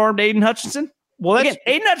short-armed Aiden Hutchinson. Well, again,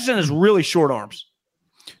 Aiden Hutchinson is really short arms.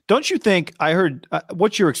 Don't you think? I heard.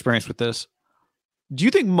 What's your experience with this? Do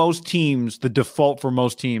you think most teams, the default for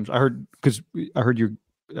most teams? I heard you.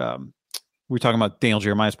 We were talking about Daniel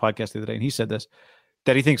Jeremiah's podcast the other day, and he said this,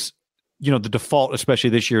 that he thinks, the default,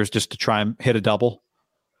 especially this year, is just to try and hit a double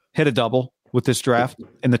with this draft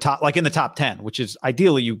in the top 10, which is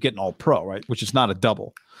ideally you get an all pro, right? Which is not a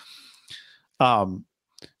double.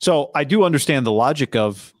 So I do understand the logic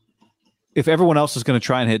of, if everyone else is going to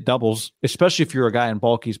try and hit doubles, especially if you're a guy in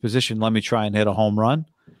Balky's position, let me try and hit a home run.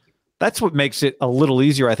 That's what makes it a little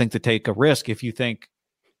easier, I think, to take a risk if you think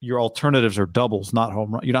your alternatives are doubles, not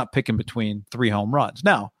home run. You're not picking between 3 home runs.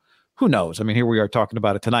 Now, who knows? I mean, here we are talking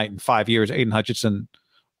about it tonight. In 5 years, Aiden Hutchinson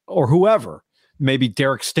or whoever, maybe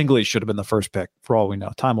Derek Stingley should have been the first pick for all we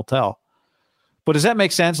know. Time will tell. But does that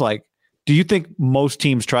make sense? Like, do you think most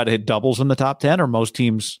teams try to hit doubles in the top 10 or most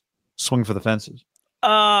teams swing for the fences?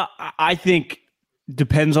 I think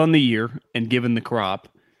depends on the year and given the crop.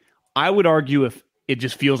 I would argue if it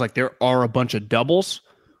just feels like there are a bunch of doubles.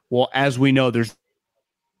 Well, as we know, there's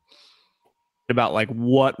about like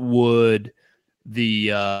what would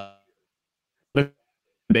the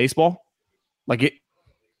baseball, like it,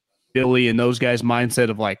 Billy and those guys' mindset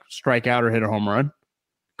of like strike out or hit a home run,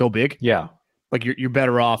 go big. Yeah. Like you're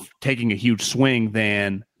better off taking a huge swing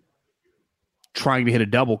than trying to hit a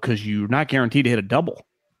double because you're not guaranteed to hit a double.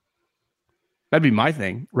 That'd be my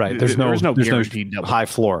thing. Right. There's no guaranteed double. High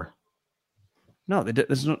floor. No,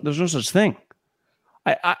 there's no such thing.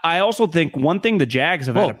 I also think one thing the Jags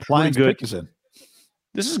have had a pretty good.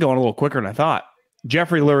 This is going a little quicker than I thought.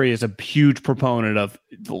 Jeffrey Lurie is a huge proponent of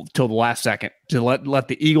till the last second to let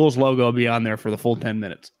the Eagles logo be on there for the full 10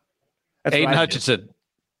 minutes. That's Aiden Hutchinson.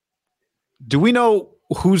 Do we know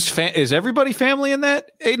is everybody family in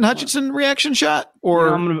that Aiden Hutchinson reaction shot? Or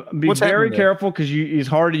I'm going to be very careful because it's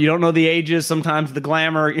hard. You don't know the ages. Sometimes the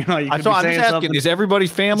glamour. You could be saying something. Is everybody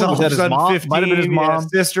family? Was that his mom? 15, might have been his mom,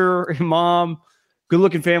 sister, mom. Good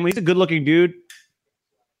looking family. He's a good looking dude.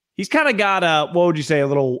 He's kind of got what would you say?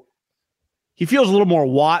 He feels a little more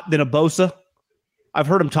Watt than a Bosa. I've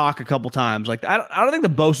heard him talk a couple times. Like I don't think the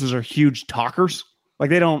Bosas are huge talkers. Like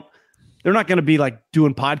they're not going to be like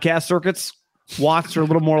doing podcast circuits. Watts are a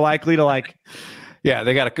little more likely to like. Yeah,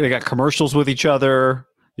 they got commercials with each other.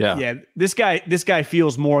 Yeah, yeah. This guy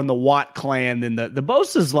feels more in the Watt clan than the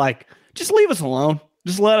Bosa's. Like, just leave us alone.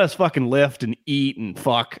 Just let us fucking lift and eat and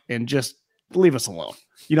fuck and just leave us alone.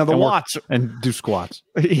 The Watts and do squats.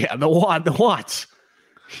 Yeah, the Watts.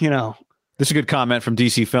 This is a good comment from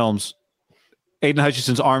DC Films. Aiden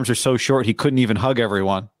Hutchinson's arms are so short he couldn't even hug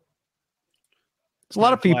everyone. It's a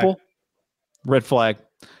lot of people. Red flag.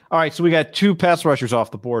 All right, so we got 2 pass rushers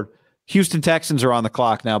off the board. Houston Texans are on the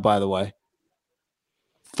clock now, by the way.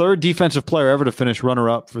 3rd defensive player ever to finish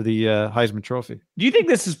runner-up for the Heisman Trophy. Do you think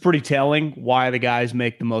this is pretty telling why the guys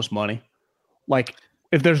make the most money? Like,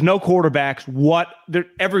 if there's no quarterbacks,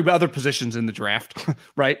 every other position's in the draft,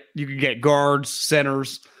 right? You can get guards,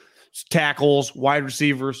 centers, tackles, wide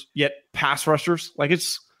receivers, yet pass rushers. Like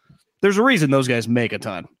there's a reason those guys make a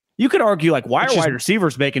ton. You could argue like, why are wide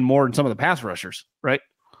receivers making more than some of the pass rushers, right?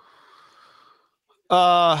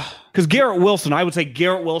 Because Garrett Wilson, I would say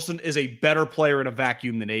Garrett Wilson is a better player in a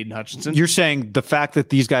vacuum than Aiden Hutchinson. You're saying the fact that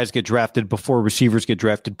these guys get drafted before receivers get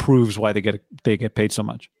drafted proves why they get paid so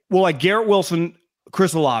much. Well, like Garrett Wilson,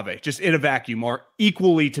 Chris Olave, just in a vacuum, are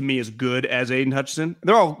equally to me as good as Aiden Hutchinson.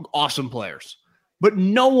 They're all awesome players. But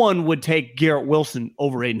no one would take Garrett Wilson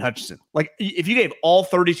over Aiden Hutchinson. Like, if you gave all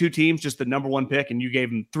 32 teams just the number 1 pick and you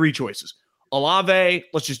gave them 3 choices, Olave,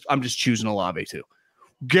 I'm just choosing Olave too.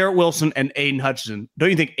 Garrett Wilson and Aiden Hutchinson.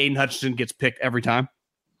 Don't you think Aiden Hutchinson gets picked every time?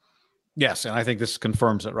 Yes, and I think this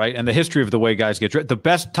confirms it, right? And the history of the way guys get drafted,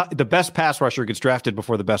 the best pass rusher gets drafted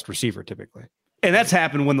before the best receiver typically. And that's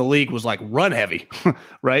happened when the league was like run heavy,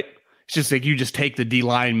 right? It's just like you just take the D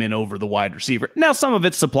lineman over the wide receiver. Now, some of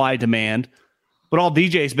it's supply demand. But all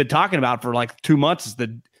DJ's been talking about for like 2 months is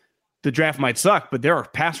the the draft might suck, but there are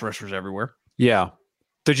pass rushers everywhere. Yeah.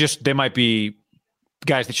 They might be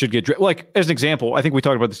guys that should get drafted. Like, as an example, I think we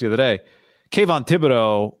talked about this the other day. Kayvon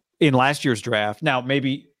Thibodeau in last year's draft. Now,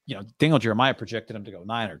 maybe, Daniel Jeremiah projected him to go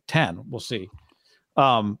 9 or 10. We'll see.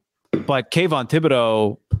 But Kayvon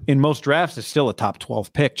Thibodeau in most drafts is still a top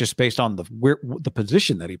 12 pick just based on the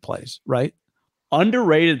position that he plays, right?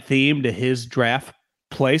 Underrated theme to his draft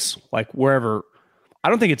place, like wherever. I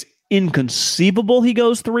don't think it's inconceivable he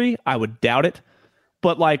goes 3. I would doubt it.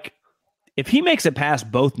 But like, if he makes it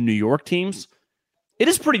past both New York teams, it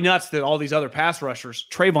is pretty nuts that all these other pass rushers,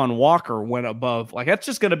 Trayvon Walker went above. Like, that's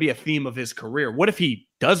just going to be a theme of his career. What if he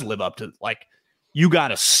does live up to, like, you got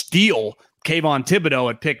to steal Kayvon Thibodeau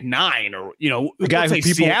at pick 9, or, the guy who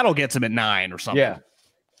Seattle gets him at 9 or something. Yeah.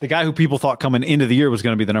 The guy who people thought coming into the year was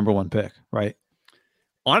going to be the number 1 pick, right?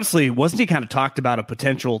 Honestly, wasn't he kind of talked about a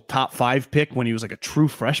potential top 5 pick when he was like a true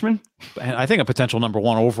freshman? And I think a potential number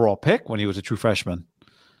 1 overall pick when he was a true freshman.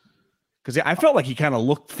 Because I felt like he kind of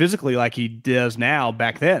looked physically like he does now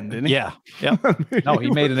back then, didn't he? Yeah. Yeah. No,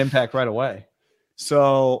 he made an impact right away.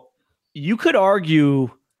 So you could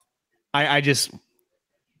argue, I just,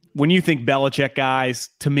 when you think Belichick guys,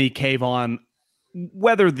 to me, Kayvon,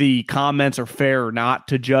 whether the comments are fair or not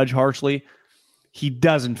to judge harshly, he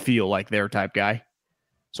doesn't feel like their type guy.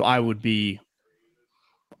 So I would be,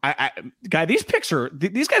 these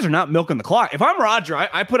guys are not milking the clock. If I'm Roger,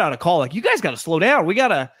 I put out a call like, you guys got to slow down. We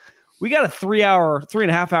got a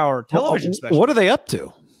 3.5 hour television special. What are they up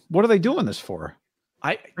to? What are they doing this for?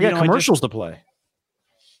 I got commercials to play.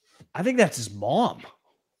 I think that's his mom.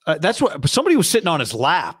 That's what somebody was sitting on his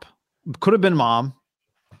lap. Could have been mom.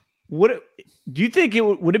 Do you think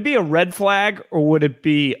would it be a red flag or would it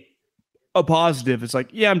be a positive? It's like,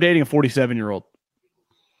 yeah, I'm dating a 47-year-old.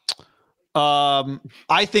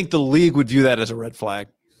 I think the league would view that as a red flag.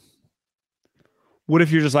 What if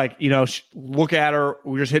you're just like, look at her,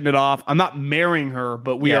 we're just hitting it off. I'm not marrying her,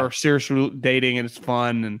 but we are seriously dating and it's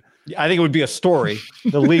fun. And I think it would be a story.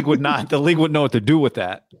 The league would not. The league wouldn't know what to do with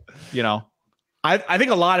that. I think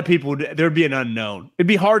a lot of people there'd be an unknown. It'd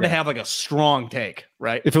be hard to have like a strong take,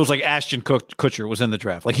 right? If it was like Ashton Kutcher was in the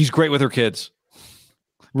draft, like he's great with her kids,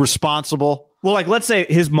 responsible. Well, like let's say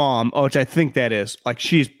his mom, which I think that is, like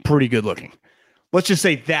she's pretty good looking. Let's just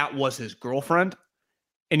say that was his girlfriend.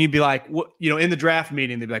 And you'd be like, what, in the draft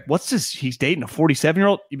meeting, they'd be like, what's this? He's dating a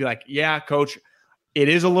 47-year-old? You'd be like, yeah, coach, it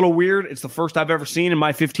is a little weird. It's the first I've ever seen in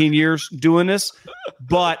my 15 years doing this,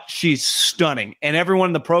 but she's stunning. And everyone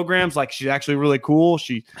in the program's like, she's actually really cool.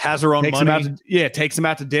 She has her own money. Takes him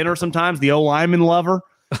out to dinner sometimes. The O-linemen love her.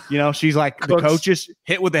 She's like the coaches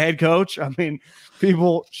hit with the head coach. I mean,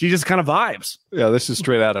 she just kind of vibes. Yeah, this is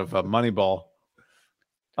straight out of Moneyball.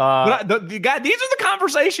 But these are the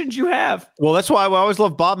conversations you have. Well, that's why I always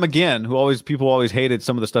love Bob McGinn, people always hated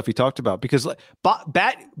some of the stuff he talked about, because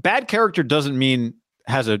bad character doesn't mean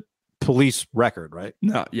has a police record, right?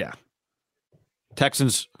 No, yeah.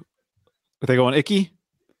 Texans, are they going Icky?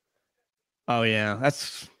 Oh yeah,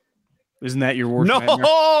 isn't that your worst? No,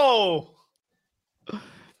 nightmare?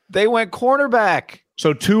 They went cornerback.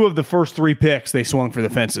 So 2 of the first 3 picks they swung for the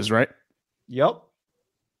fences, right? Yep.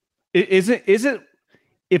 Is it?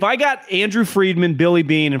 If I got Andrew Friedman, Billy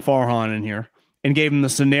Bean, and Farhan in here and gave them the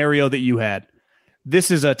scenario that you had, this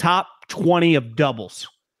is a top 20 of doubles.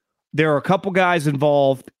 There are a couple guys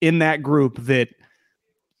involved in that group that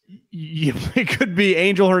it could be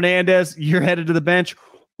Angel Hernandez, you're headed to the bench,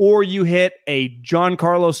 or you hit a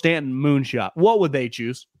Giancarlo Stanton moonshot. What would they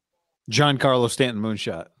choose? Giancarlo Stanton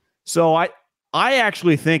moonshot. So I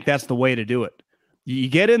actually think that's the way to do it. You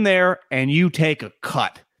get in there and you take a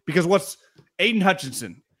cut. Because what's Aiden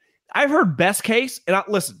Hutchinson, I've heard best case, and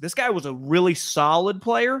listen, this guy was a really solid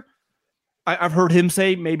player. I've heard him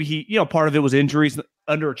say maybe he, part of it was injuries,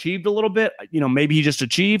 underachieved a little bit. Maybe he just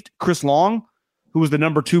achieved. Chris Long, who was the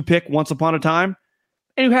number 2 pick once upon a time,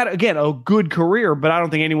 and who had, again, a good career, but I don't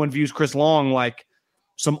think anyone views Chris Long like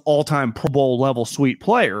some all-time Pro Bowl level sweet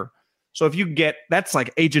player. So if you that's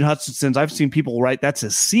like Agent Hutchinson's, I've seen people write that's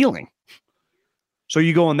his ceiling. So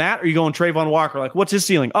you go on that, or you go on Trayvon Walker? Like, what's his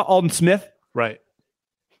ceiling? Alden Smith. Right.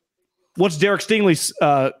 What's Derek Stingley's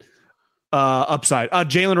upside?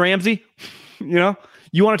 Jalen Ramsey.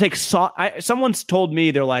 You want to take someone's told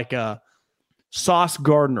me they're like Sauce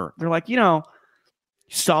Gardner. They're like,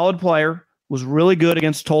 solid player, was really good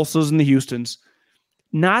against Tulsa's and the Houstons.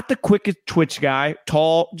 Not the quickest twitch guy,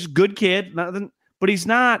 tall, just good kid. But he's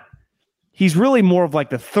not. He's really more of like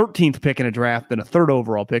the 13th pick in a draft than a 3rd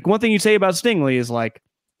overall pick. One thing you say about Stingley is like,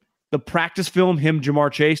 the practice film, him, Jamar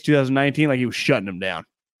Chase, 2019, like he was shutting him down.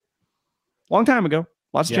 Long time ago.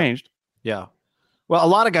 Lots changed. Yeah. Well, a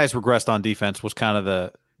lot of guys regressed on defense was kind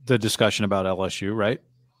of the discussion about LSU, right?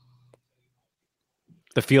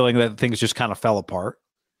 The feeling that things just kind of fell apart.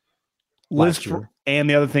 And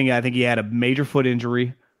the other thing, I think he had a major foot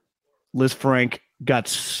injury. Liz Frank got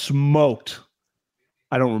smoked.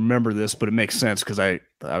 I don't remember this, but it makes sense because I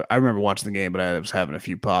remember watching the game, but I was having a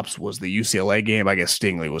few pops. Was the UCLA game? I guess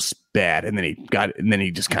Stingley was bad, and then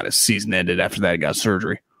he just kind of season ended after that. He got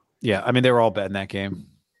surgery. Yeah, I mean they were all bad in that game,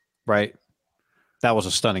 right? That was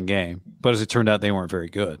a stunning game, but as it turned out, they weren't very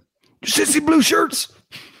good. Sissy blue shirts.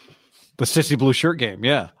 The sissy blue shirt game,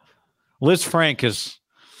 yeah. Liz Frank is.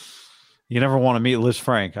 You never want to meet Liz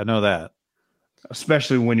Frank. I know that.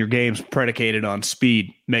 Especially when your game's predicated on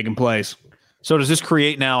speed, making plays. So does this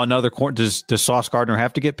create now another corner? Does Sauce Gardner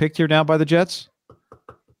have to get picked here now by the Jets?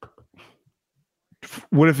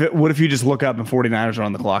 What if you just look up and 49ers are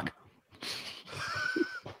on the clock?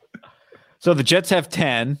 So the Jets have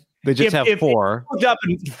 10. The Jets have 4. Looked up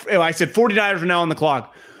and I said 49ers are now on the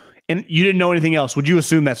clock, and you didn't know anything else. Would you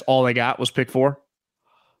assume that's all they got was pick 4?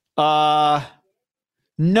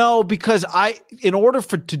 No, because in order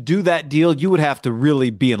to do that deal, you would have to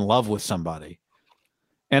really be in love with somebody.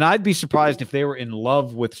 And I'd be surprised if they were in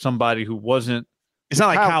love with somebody who wasn't. It's not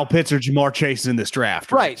like Kyle Pitts or Jamar Chase in this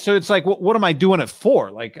draft. Right. So it's like, what am I doing it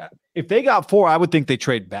for? Like, if they got 4, I would think they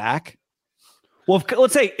trade back. Well,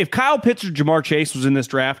 let's say if Kyle Pitts or Jamar Chase was in this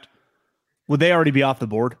draft, would they already be off the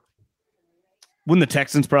board? Wouldn't the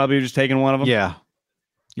Texans probably have just taken one of them? Yeah.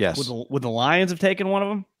 Yes. Would the Lions have taken one of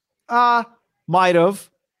them? Might have.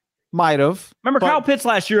 Remember Kyle Pitts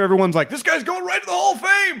last year? Everyone's like, this guy's going right to the Hall of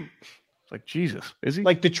Fame. It's like, Jesus, is he?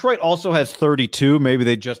 Like Detroit also has 32. Maybe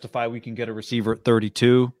they justify we can get a receiver at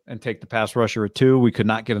 32 and take the pass rusher at 2. We could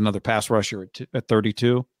not get another pass rusher at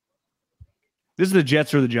 32. This is the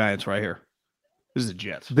Jets or the Giants right here. This is the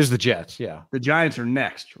Jets. This is the Jets, yeah. The Giants are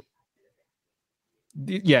next.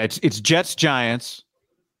 Yeah, it's Jets, Giants,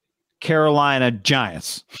 Carolina,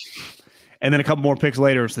 Giants. And then a couple more picks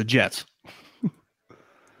later, it's the Jets.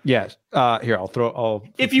 Yes. Here,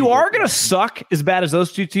 if you are going to suck as bad as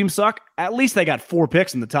those two teams suck, at least they got 4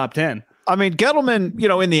 picks in the top 10. I mean, Gettleman,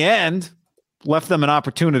 in the end, left them an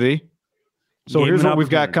opportunity. So here's what we've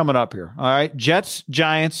got coming up here. All right. Jets,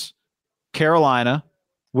 Giants, Carolina,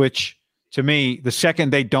 which to me, the second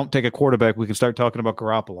they don't take a quarterback, we can start talking about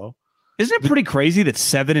Garoppolo. Isn't it pretty crazy that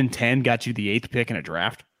 7 and 10 got you the 8th pick in a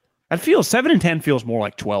draft? That feels 7 and 10 feels more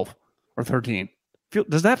like 12 or 13.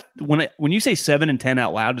 Does that when you say 7 and 10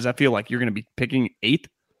 out loud, does that feel like you're going to be picking 8th?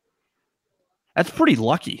 That's pretty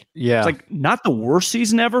lucky. Yeah, it's like not the worst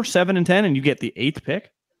season ever, 7 and 10, and you get the 8th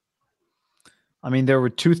pick. I mean, there were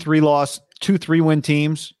 2 3-win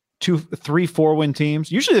teams, 2 3-4-win teams.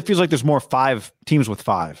 Usually, it feels like there's more 5 teams with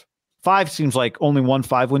 5. 5 seems like only 1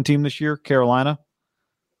 5-win team this year. Carolina.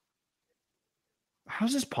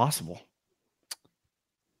 How's this possible?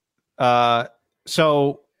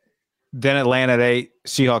 So. Then Atlanta at 8,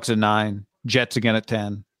 Seahawks at 9, Jets again at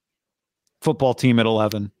 10, football team at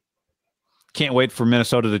 11. Can't wait for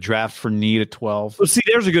Minnesota to draft for need at 12. Well, see,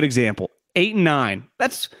 there's a good example. 8 and 9.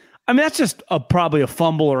 That's just probably a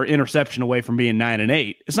fumble or interception away from being 9 and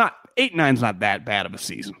 8. It's not 8 and 9 is not that bad of a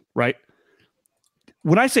season, right?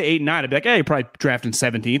 When I say 8 and 9, I'd be like, hey, you're probably drafting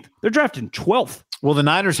 17th. They're drafting 12th. Well, the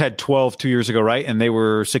Niners had 12 2 years ago, right? And they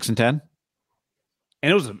were 6 and 10.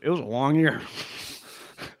 And it was a long year.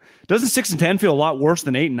 Doesn't 6 and 10 feel a lot worse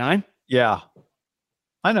than 8 and 9? Yeah.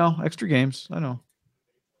 I know. Extra games. I know.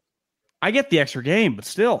 I get the extra game, but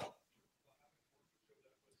still.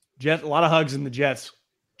 A lot of hugs in the Jets.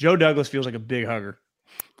 Joe Douglas feels like a big hugger.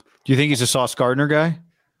 Do you think he's a Sauce Gardner guy?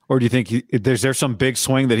 Or do you think there's some big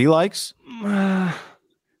swing that he likes? I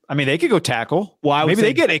mean, they could go tackle. Well, maybe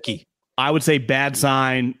they get icky. I would say bad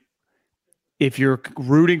sign if you're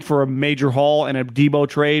rooting for a major haul and a Debo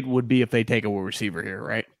trade would be if they take a receiver here,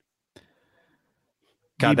 right?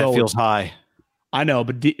 God, that feels high. I know,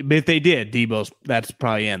 but if they did, that's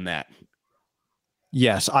probably in that.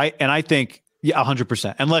 Yes, I think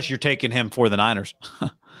 100%. Unless you're taking him for the Niners,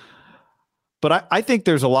 but I think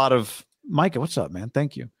there's a lot of Micah. What's up, man?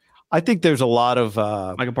 Thank you. I think there's a lot of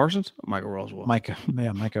Micah Parsons, Micah Roswell, Micah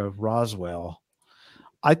Roswell.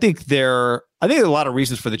 I think there are a lot of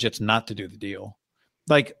reasons for the Jets not to do the deal.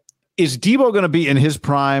 Like, is Debo going to be in his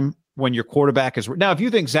prime when your quarterback is now? If you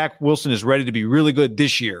think Zach Wilson is ready to be really good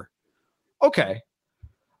this year, okay.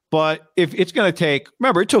 But if it's going to take,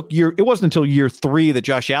 remember, it wasn't until year 3 that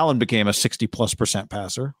Josh Allen became a 60+%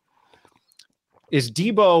 passer. Is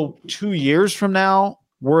Debo 2 years from now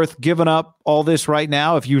worth giving up all this right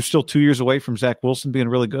now if you're still 2 years away from Zach Wilson being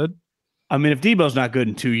really good? I mean, if Debo's not good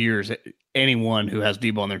in 2 years, anyone who has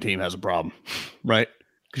Debo on their team has a problem, right?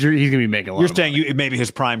 Because he's going to be making a lot. You're of saying money. maybe his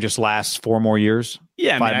prime just lasts 4 more years?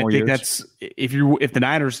 Yeah, I 5 mean, more I think years? that's if the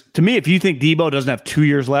Niners, to me, if you think Debo doesn't have 2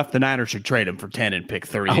 years left, the Niners should trade him for 10 and pick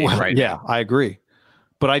 38 right yeah, now. I agree.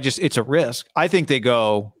 But it's a risk. I think they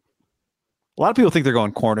go. A lot of people think they're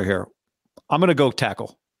going corner here. I'm going to go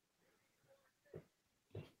tackle.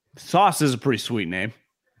 Sauce is a pretty sweet name.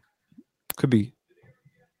 Could be.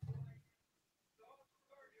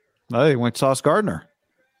 Oh, they went Sauce Gardner,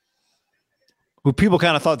 who people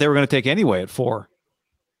kind of thought they were going to take anyway at 4.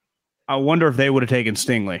 I wonder if they would have taken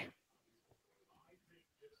Stingley.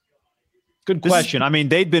 Good question. I mean,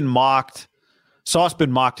 they'd been mocked. Sauce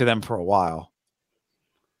been mocked to them for a while.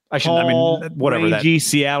 Whatever rangy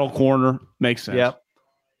Seattle corner makes sense. Yep.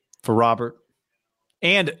 For Robert.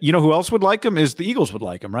 And you know who else would like him is the Eagles would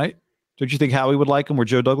like him, right? Don't you think Howie would like him where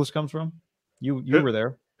Joe Douglas comes from? You were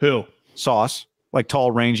there. Who? Sauce, like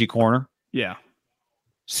tall, rangy corner. Yeah.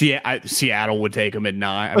 Seattle would take him at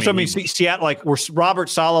 9. I mean, Seattle, like where Robert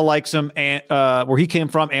Saleh likes him, and where he came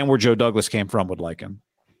from, and where Joe Douglas came from, would like him.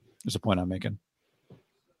 Is the point I'm making.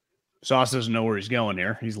 Sauce doesn't know where he's going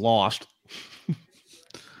here. He's lost.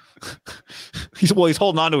 He's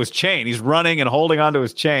holding on to his chain. He's running and holding on to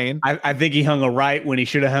his chain. I think he hung a right when he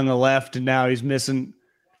should have hung a left, and now he's missing.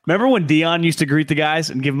 Remember when Dion used to greet the guys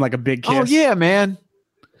and give him like a big kiss? Oh yeah, man.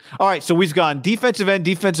 All right, so we've gone defensive end,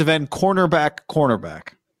 cornerback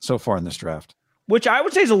so far in this draft. Which I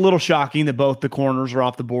would say is a little shocking that both the corners are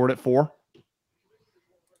off the board at 4.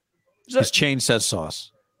 His chain says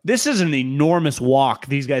Sauce. This is an enormous walk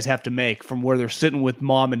these guys have to make from where they're sitting with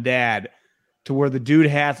mom and dad to where the dude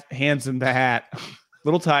hands him the hat.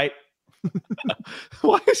 Little tight.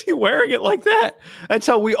 Why is he wearing it like that? That's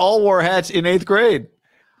how we all wore hats in 8th grade.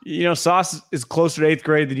 You know, Sauce is closer to 8th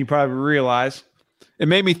grade than you probably realize. It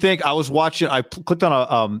made me think. I clicked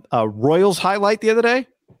on a Royals highlight the other day,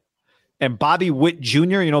 and Bobby Witt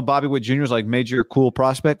Jr., Bobby Witt Jr. is like major cool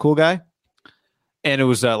prospect, cool guy. And it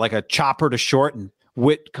was like a chopper to short, and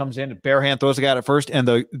Witt comes in and bare hand throws the guy at first, and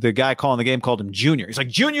the guy calling the game called him Junior. He's like,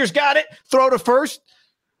 Junior's got it, throw to first.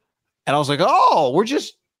 And I was like, oh,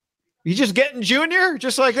 you just getting Junior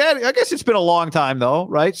just like that? I guess it's been a long time though,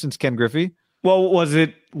 right? Since Ken Griffey. Well, was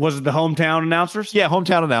it the hometown announcers? Yeah,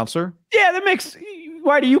 hometown announcer. Yeah, that makes.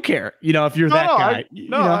 Why do you care? If you're that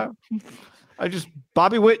guy. I just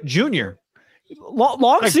Bobby Witt Jr.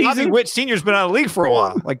 Long season. Bobby Witt Sr.'s been out of the league for a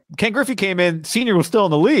while. Like Ken Griffey came in, Senior was still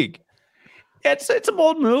in the league. It's a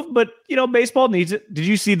bold move, but baseball needs it. Did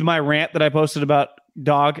you see my rant that I posted about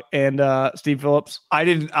Dog and Steve Phillips? I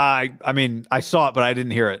didn't. I mean, I saw it, but I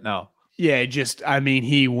didn't hear it. No. Yeah,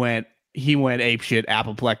 he went apeshit,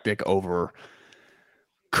 apoplectic over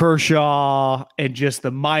Kershaw and just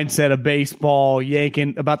the mindset of baseball,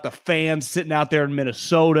 yanking about the fans sitting out there in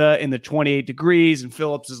Minnesota in the 28 degrees. And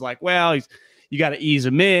Phillips is like, well, you got to ease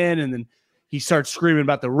him in. And then he starts screaming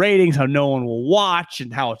about the ratings, how no one will watch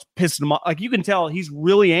and how it's pissing him off. Like you can tell he's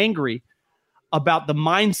really angry about the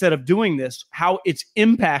mindset of doing this, how it's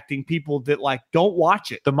impacting people that like don't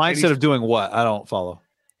watch it. The mindset of doing what? I don't follow.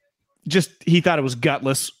 Just he thought it was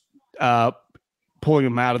gutless. Pulling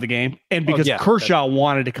him out of the game, and because Kershaw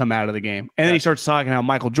wanted to come out of the game, and then he starts talking how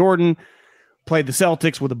Michael Jordan played the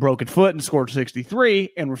Celtics with a broken foot and scored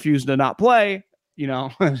 63 and refused to not play.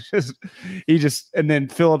 And then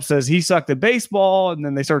Phillips says he sucked at baseball, and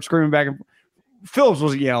then they start screaming back. And Phillips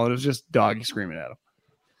wasn't yelling; it was just Doggy screaming at him.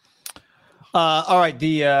 All right,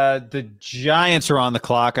 the Giants are on the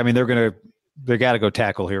clock. I mean, they got to go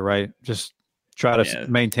tackle here, right? Just try to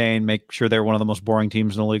make sure they're one of the most boring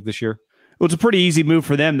teams in the league this year. Well, it's a pretty easy move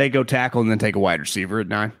for them. They go tackle and then take a wide receiver at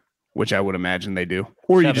 9, which I would imagine they do.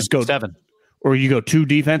 Or you just go 7. Or you go 2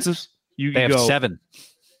 defenses. They have 7.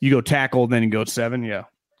 You go tackle, then you go 7. Yeah.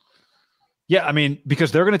 Yeah, I mean,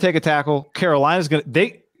 because they're going to take a tackle. Carolina's going to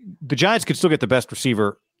the Giants could still get the best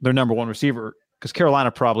receiver, their number 1 receiver, because Carolina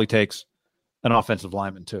probably takes an offensive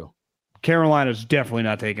lineman too. Carolina's definitely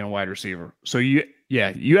not taking a wide receiver. So you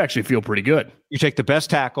actually feel pretty good. You take the best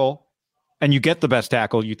tackle. And you get the best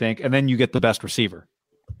tackle, you think, and then you get the best receiver.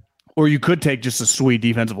 Or you could take just a sweet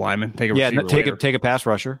defensive lineman. Take a receiver later. Take a pass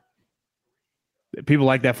rusher. People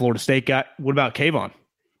like that Florida State guy. What about Kayvon?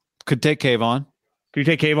 Could take Kayvon. Could you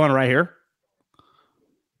take Kayvon right here?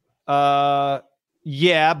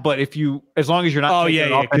 Yeah, but as long as you're not taking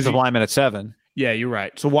an offensive lineman at 7. Yeah, you're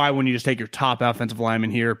right. So why wouldn't you just take your top offensive lineman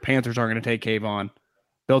here? Panthers aren't going to take Kayvon.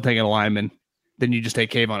 They'll take a lineman. Then you just take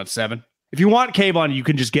Kayvon at 7. If you want Kayvon, you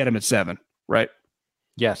can just get him at 7. Right?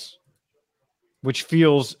 Yes. Which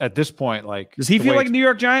feels at this point like... Does he feel like a New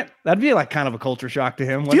York Giant? That'd be like kind of a culture shock to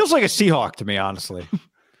him. Feels like a Seahawk to me, honestly.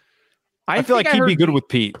 I feel like he'd be good with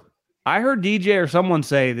Pete. I heard DJ or someone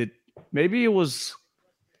say that maybe it was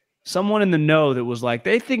someone in the know that was like,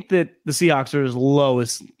 they think that the Seahawks are as low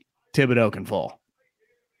as Thibodeau can fall.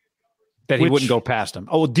 That he wouldn't go past him.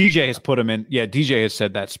 Oh, well, DJ has put him in. Yeah, DJ has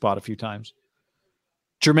said that spot a few times.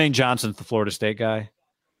 Jermaine Johnson's the Florida State guy.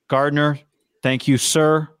 Gardner, thank you,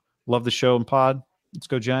 sir. Love the show and pod. Let's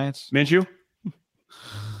go Giants. Minshew?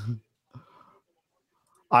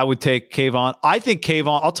 I would take Kayvon. I think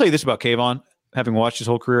Kayvon. I'll tell you this about Kayvon, having watched his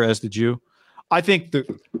whole career, as did you. I think the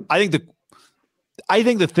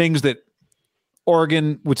things that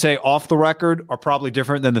Oregon would say off the record are probably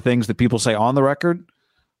different than the things that people say on the record.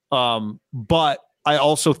 But I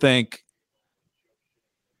also think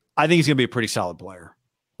he's going to be a pretty solid player.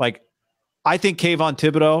 Like, I think Kayvon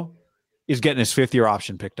Thibodeau is getting his 5th-year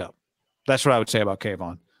option picked up. That's what I would say about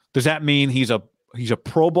Kayvon. Does that mean he's a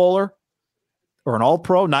Pro Bowler or an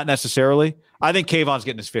All-Pro? Not necessarily. I think Kayvon's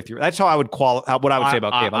getting his 5th year. That's how I would what I would say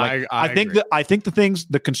about Kayvon. I think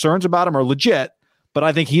the concerns about him are legit, but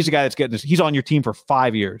I think he's a guy that's getting he's on your team for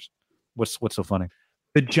 5 years. What's so funny?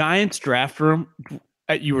 The Giants draft room,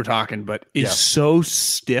 you were talking, but is so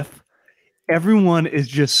stiff. Everyone is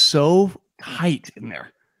just so tight in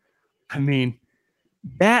there. I mean,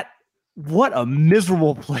 what a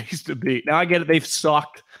miserable place to be. Now I get it, they've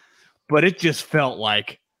sucked, but it just felt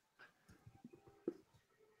like,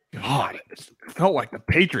 God, it felt like the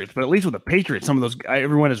Patriots. But at least with the Patriots, some of those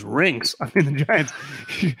everyone has rings. I mean, the Giants.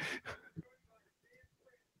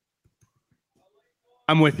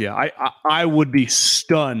 I'm with you. I would be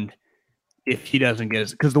stunned if he doesn't get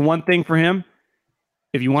it, because the one thing for him,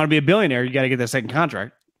 if you want to be a billionaire, you got to get that second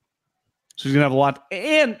contract. So he's gonna have a lot.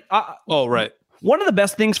 And right. One of the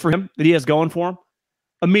best things for him that he has going for him,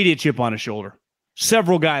 immediate chip on his shoulder.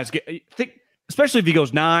 Several guys especially if he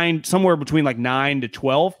goes somewhere between like 9 to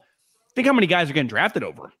 12. Think how many guys are getting drafted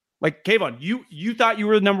over. Like Kayvon, you thought you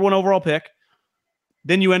were the number 1 overall pick,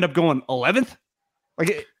 then you end up going 11th.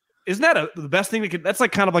 Like, isn't that the best thing that's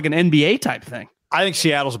like kind of like an NBA type thing? I think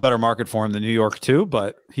Seattle's a better market for him than New York too,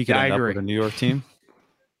 but he could end up with a New York team.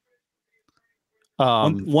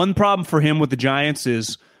 One problem for him with the Giants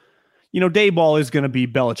is, Dayball is going to be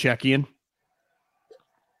Belichickian.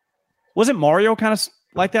 Wasn't Mario kind of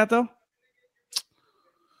like that though?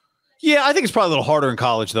 Yeah, I think it's probably a little harder in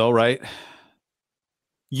college though, right?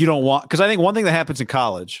 You don't want, because I think one thing that happens in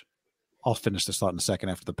college, I'll finish this thought in a second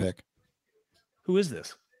after the pick. Who is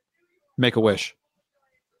this? Make-A-Wish.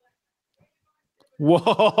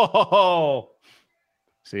 Whoa.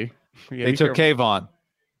 See? They took Kayvon.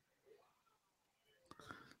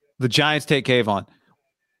 The Giants take Kayvon.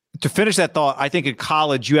 To finish that thought, I think in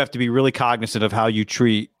college you have to be really cognizant of how you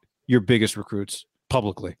treat your biggest recruits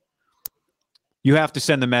publicly. You have to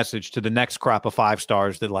send the message to the next crop of 5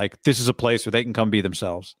 stars that, like, this is a place where they can come be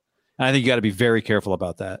themselves. And I think you got to be very careful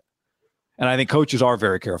about that. And I think coaches are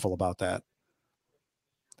very careful about that.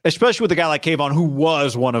 Especially with a guy like Kayvon, who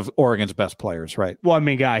was one of Oregon's best players, right? Well, I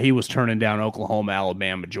mean, he was turning down Oklahoma,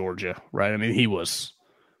 Alabama, Georgia, right? I mean, it was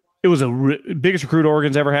biggest recruit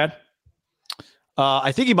Oregon's ever had.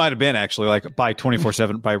 I think he might have been actually, like, by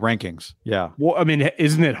 24/7 by rankings. Yeah. Well, I mean,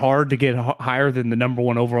 isn't it hard to get higher than the number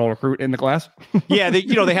 1 overall recruit in the class? Yeah,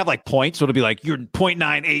 they have like points, so it'll be like you're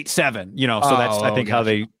 0.987. So that's I think how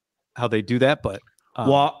they do that. But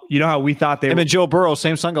well, you know how we thought him and Joe Burrow,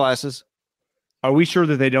 same sunglasses. Are we sure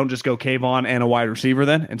that they don't just go Kayvon and a wide receiver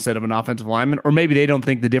then instead of an offensive lineman? Or maybe they don't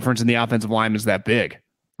think the difference in the offensive lineman is that big,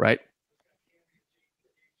 right?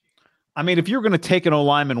 I mean, if you're going to take an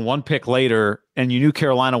O-lineman 1 pick later and you knew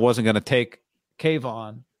Carolina wasn't going to take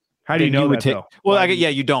Kayvon, how do you know that, though? Well,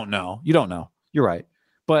 you don't know. You don't know. You're right.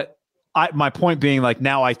 But my point being, like,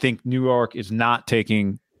 now I think New York is not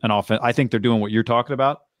taking an offense. I think they're doing what you're talking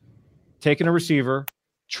about. Taking a receiver,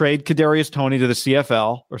 trade Kadarius Toney to the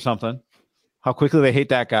CFL or something. How quickly they hate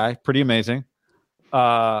that guy. Pretty amazing.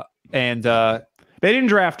 They didn't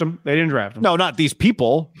draft him. No, not these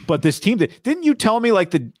people, but this team. Didn't you tell me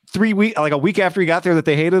like a week after he got there that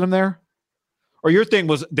they hated him there? Or your thing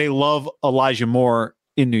was they love Elijah Moore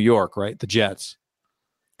in New York, right? The Jets.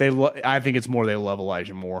 I think it's more they love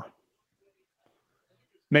Elijah Moore.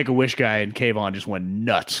 Make-A-Wish guy and Kayvon just went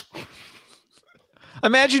nuts.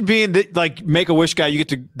 Imagine being like Make-A-Wish guy. You get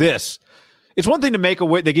to this. It's one thing to make a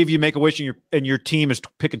wish. They give you Make-A-Wish and your team is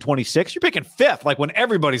picking 26. You're picking 5th, like when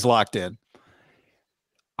everybody's locked in.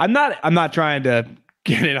 I'm not trying to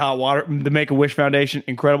get in hot water. The Make-A-Wish Foundation,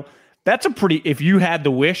 incredible. That's if you had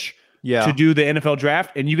the wish to do the NFL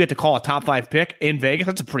draft and you get to call a top 5 pick in Vegas,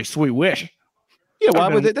 that's a pretty sweet wish. Yeah, why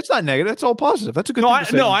would that's not negative. That's all positive. That's a good thing to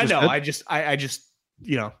say. No, I know. I just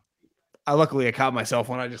I luckily caught myself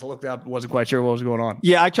when I just looked up, wasn't quite sure what was going on.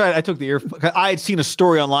 Yeah, I took the ear. I had seen a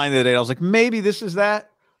story online the other day. I was like, maybe this is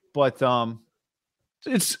that, but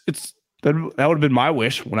That would have been my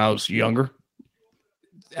wish when I was younger.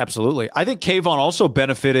 Absolutely. I think Kayvon also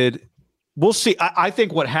benefited. We'll see. I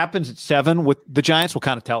think what happens at 7 with the Giants will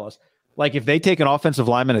kind of tell us. Like if they take an offensive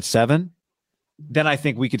lineman at 7, then I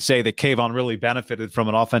think we could say that Kayvon really benefited from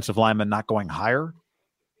an offensive lineman not going higher.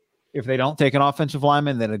 If they don't take an offensive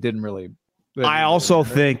lineman, then it didn't really. I also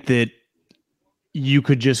think that you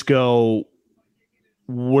could just go,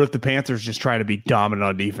 what if the Panthers just try to be dominant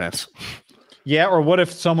on defense? Yeah, or what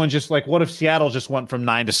if someone what if Seattle just went from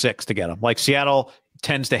 9 to 6 to get him? Like Seattle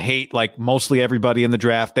tends to hate like mostly everybody in the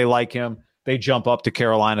draft. They like him. They jump up to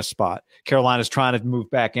Carolina's spot. Carolina's trying to move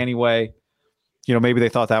back anyway. Maybe they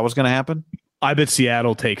thought that was going to happen. I bet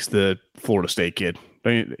Seattle takes the Florida State kid.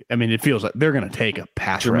 I mean, it feels like they're going to take a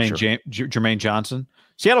pass rusher. Jermaine Johnson.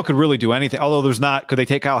 Seattle could really do anything. Although there's not. Could they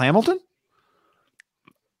take Kyle Hamilton?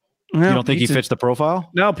 No, you don't think he fits the profile?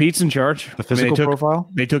 No, Pete's in charge. The physical profile?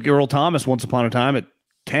 They took Earl Thomas once upon a time at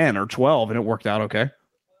 10 or 12, and it worked out okay.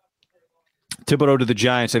 Thibodeau to the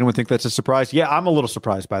Giants. Anyone think that's a surprise? Yeah, I'm a little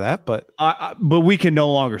surprised by that, but we can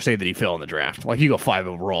no longer say that he fell in the draft. Like you go 5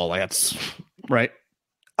 overall, like that's right.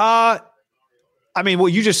 I mean,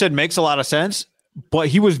 what you just said makes a lot of sense, but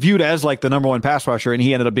he was viewed as like the number 1 pass rusher, and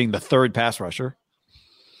he ended up being the 3rd pass rusher.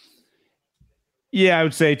 Yeah, I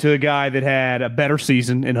would say to a guy that had a better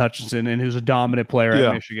season in Hutchinson and who's a dominant player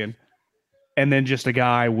at Michigan, and then just a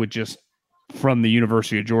guy with just from the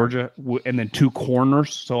University of Georgia, and then 2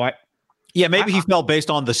 corners. So maybe he fell based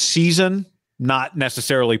on the season, not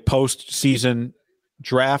necessarily post-season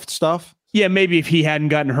draft stuff. Yeah, maybe if he hadn't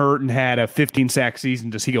gotten hurt and had a 15-sack season,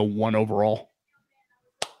 does he go 1 overall?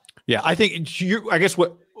 Yeah, I think I guess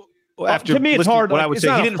what after to me it's hard. What I would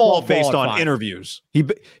say, he didn't fall based on interviews. He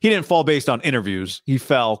didn't fall based on interviews. He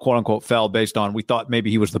fell, quote unquote, fell based on we thought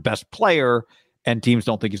maybe he was the best player, and teams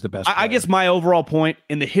don't think he's the best. I guess my overall point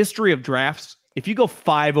in the history of drafts, if you go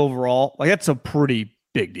 5 overall, like that's a pretty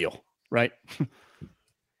big deal, right?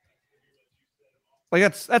 Like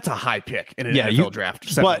that's a high pick in an NFL draft,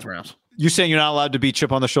 7th round. You're saying you're not allowed to be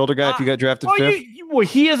chip on the shoulder guy if you got drafted 5th?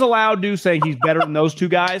 He is allowed to, saying he's better than those 2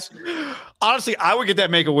 guys. Honestly, I would get that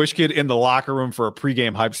Make-A-Wish kid in the locker room for a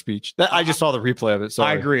pregame hype speech. I just saw the replay of it.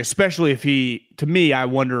 Sorry. I agree, especially if I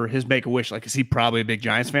wonder his Make-A-Wish, like, is he probably a big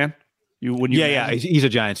Giants fan? He's a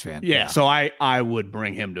Giants fan. Yeah, so I would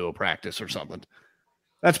bring him to a practice or something.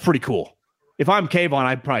 That's pretty cool. If I'm Kayvon,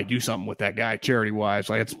 I'd probably do something with that guy charity-wise.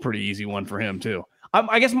 Like, it's a pretty easy one for him, too.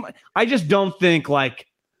 I guess I just don't think, like,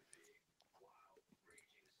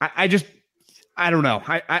 I don't know.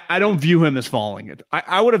 I don't view him as falling.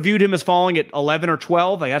 I would have viewed him as falling at 11 or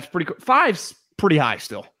 12. Like that's pretty cool. 5's pretty high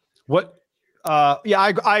still. What?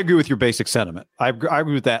 I agree with your basic sentiment. I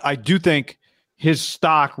agree with that. I do think his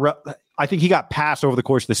stock. I think he got passed over the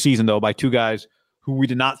course of the season though by 2 guys who we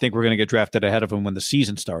did not think were going to get drafted ahead of him when the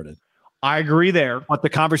season started. I agree there. But the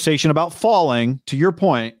conversation about falling, to your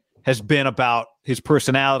point, has been about his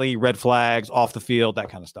personality, red flags, off the field, that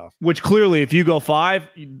kind of stuff. Which clearly, if you go 5,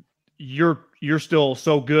 you're still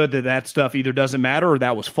so good that stuff either doesn't matter or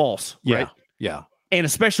that was false. Right? Yeah. And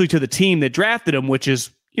especially to the team that drafted him, which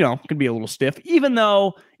is, can be a little stiff, even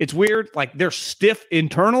though it's weird. Like they're stiff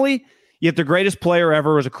internally, yet their greatest player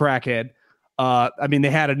ever was a crackhead. They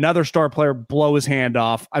had another star player blow his hand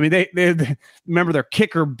off. I mean, they remember their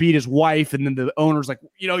kicker beat his wife, and then the owner's like,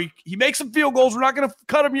 he makes some field goals. We're not going to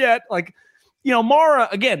cut him yet. Like, Mara,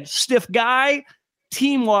 again, stiff guy,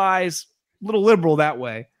 team-wise, a little liberal that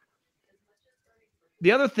way.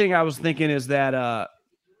 The other thing I was thinking is that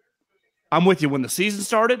I'm with you when the season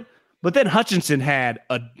started, but then Hutchinson had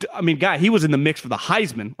he was in the mix for the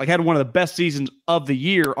Heisman, like had one of the best seasons of the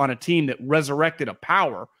year on a team that resurrected a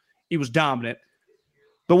power. He was dominant.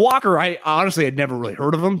 The Walker, I honestly had never really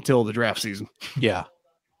heard of him till the draft season. Yeah.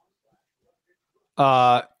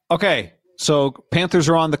 Okay. So Panthers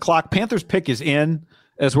are on the clock. Panthers pick is in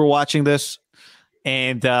as we're watching this.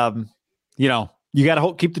 And, you got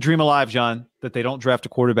to keep the dream alive, John, that they don't draft a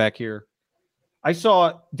quarterback here. I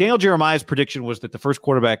saw Daniel Jeremiah's prediction was that the first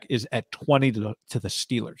quarterback is at 20 to the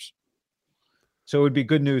Steelers. So it would be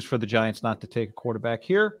good news for the Giants not to take a quarterback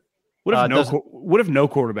here. What if no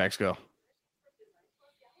quarterbacks go?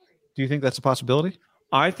 Do you think that's a possibility?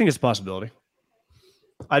 I think it's a possibility.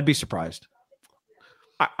 I'd be surprised.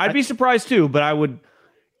 I'd be surprised too, but I would.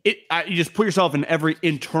 You just put yourself in every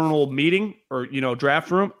internal meeting or draft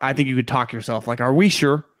room. I think you could talk yourself like, are we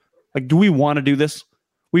sure? Like, do we want to do this?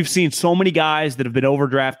 We've seen so many guys that have been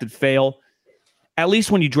overdrafted fail. At least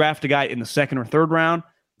when you draft a guy in the 2nd or 3rd round,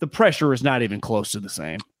 the pressure is not even close to the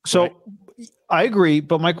same. So right? I agree,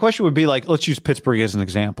 but my question would be like, let's use Pittsburgh as an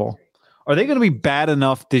example. Are they going to be bad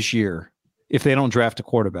enough this year if they don't draft a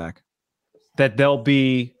quarterback? that they'll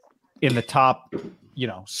be in the top,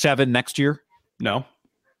 7 next year? No.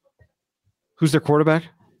 Who's their quarterback?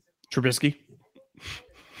 Trubisky.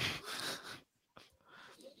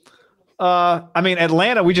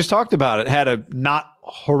 Atlanta, we just talked about it, had a not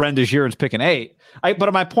horrendous year and picking 8.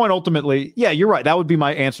 But my point ultimately, yeah, you're right. That would be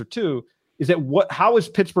my answer too, is that how is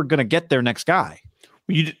Pittsburgh going to get their next guy?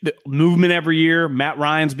 The movement every year. Matt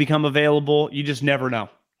Ryan's become available. You just never know.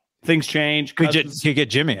 Things change. Could get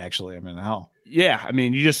Jimmy, actually. Hell. Yeah.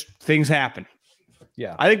 Things happen.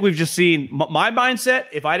 Yeah. I think we've just seen my mindset.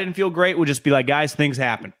 If I didn't feel great, would just be like, guys, things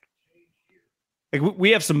happen. Like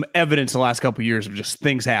we have some evidence in the last couple of years of just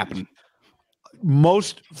things happen.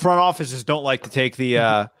 Most front offices don't like to take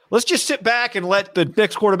the let's just sit back and let the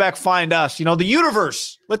next quarterback find us. The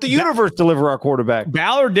universe. Let the universe deliver our quarterback.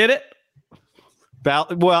 Ballard did it.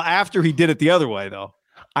 Well, after he did it the other way, though.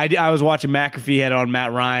 I was watching McAfee had on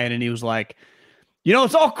Matt Ryan, and he was like,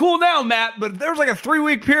 it's all cool now, Matt, but there was like a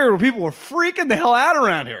 3-week period where people were freaking the hell out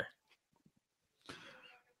around here.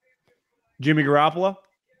 Jimmy Garoppolo?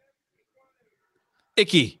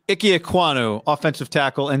 Ike Ekwonu, offensive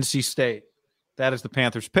tackle, NC State. That is the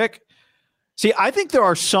Panthers pick. See, I think there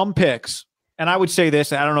are some picks, and I would say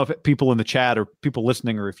this, and I don't know if people in the chat or people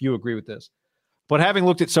listening or if you agree with this, but having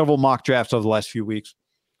looked at several mock drafts over the last few weeks,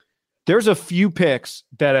 there's a few picks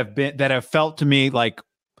that have felt to me like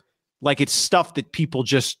it's stuff that people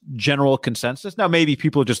just general consensus. Now, maybe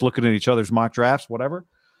people are just looking at each other's mock drafts, whatever.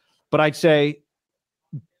 But I'd say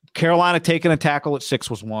Carolina taking a tackle at 6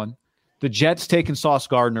 was one. The Jets taking Sauce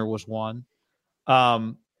Gardner was one.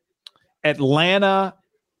 Atlanta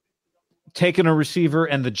taking a receiver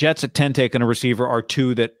and the Jets at 10 taking a receiver are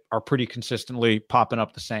two that are pretty consistently popping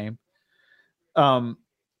up the same. You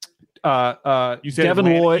said Devin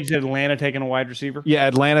Atlanta, Lloyd. You said Atlanta taking a wide receiver? Yeah,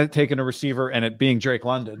 Atlanta taking a receiver and it being Drake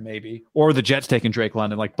London, maybe. Or the Jets taking Drake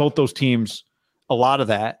London. Like both those teams, a lot of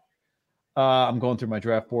that. I'm going through my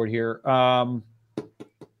draft board here.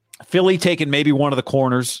 Philly taking maybe one of the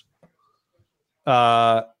corners.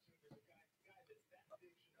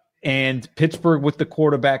 And Pittsburgh with the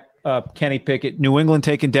quarterback, Kenny Pickett. New England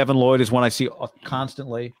taking Devin Lloyd is one I see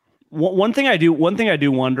constantly. One thing I do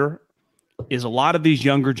wonder is a lot of these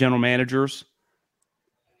younger general managers,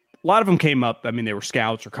 a lot of them came up. They were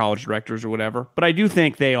scouts or college directors or whatever, but I do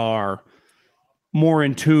think they are more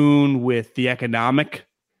in tune with the economic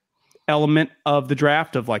element of the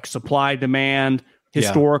draft of like supply, demand,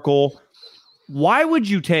 historical. Yeah. Why would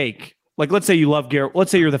you take, like, let's say you love Garrett. Let's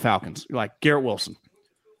say you're the Falcons. You're like Garrett Wilson.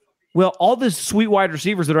 Well, all these sweet wide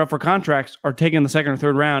receivers that are up for contracts are taken in the 2nd or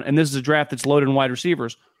 3rd round, and this is a draft that's loaded in wide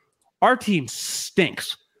receivers. Our team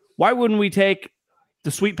stinks. Why wouldn't we take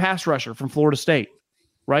the sweet pass rusher from Florida State,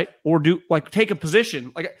 right? Or take a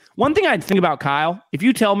position. Like one thing I'd think about Kyle, if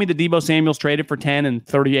you tell me that Deebo Samuel's traded for 10 and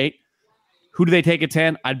 38, who do they take at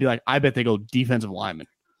 10? I'd be like, I bet they go defensive lineman.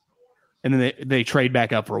 And then they trade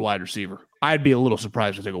back up for a wide receiver. I'd be a little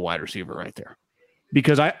surprised if they take a wide receiver right there.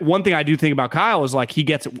 Because one thing I do think about Kyle is like he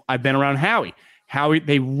gets it. I've been around Howie.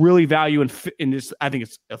 They really value in this. I think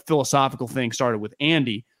it's a philosophical thing started with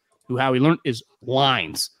Andy, who Howie learned is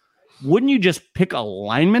lines. Wouldn't you just pick a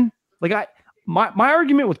lineman? Like my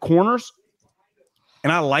argument with corners,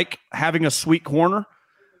 and I like having a sweet corner,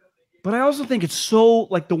 but I also think it's so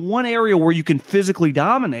like the one area where you can physically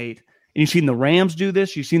dominate. And you've seen the Rams do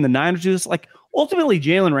this. You've seen the Niners do this. Like ultimately,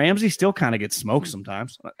 Jalen Ramsey still kind of gets smoked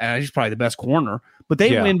sometimes. And he's probably the best corner, but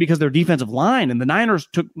they win because their defensive line. And the Niners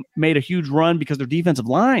made a huge run because their defensive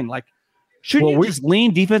line. Like, shouldn't you just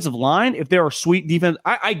lean defensive line if there are sweet defense?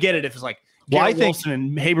 I get it if it's like Garrett Wilson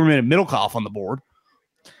and Haberman and Middlecoff on the board.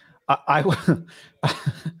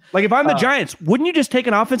 Like if I'm the Giants, wouldn't you just take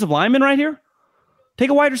an offensive lineman right here? Take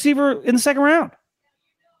a wide receiver in the 2nd round.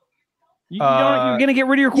 You're going to get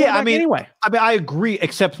rid of your quarterback anyway. I agree,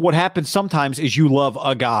 except what happens sometimes is you love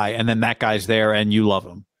a guy, and then that guy's there, and you love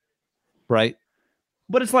him, right?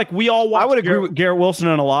 But it's like we all watch. I would agree with Garrett Wilson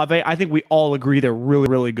and Olave. I think we all agree they're really,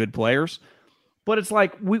 really good players. But it's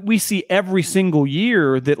like we see every single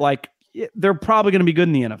year that like they're probably going to be good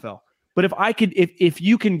in the NFL. But if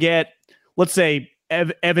you can get, let's say,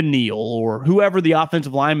 Evan Neal or whoever the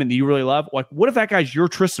offensive lineman that you really love, like what if that guy's your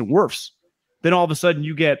Tristan Wirfs? Then all of a sudden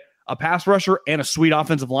you get a pass rusher and a sweet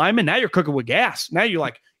offensive lineman. Now you're cooking with gas. Now you're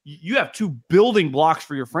like, you have 2 building blocks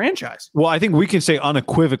for your franchise. Well, I think we can say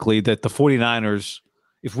unequivocally that the 49ers,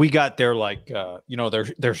 if we got their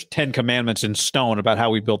there's 10 commandments in stone about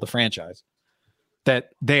how we build the franchise,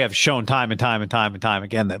 that they have shown time and time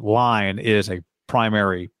again that line is a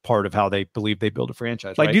primary part of how they believe they build a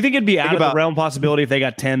franchise. Like, right? do you think it'd be out of the realm possibility if they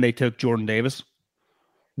got 10, they took Jordan Davis?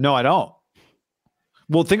 No, I don't.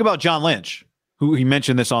 Well, think about John Lynch, who he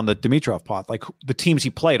mentioned this on the Dimitrov pod, like the teams he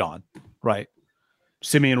played on, right?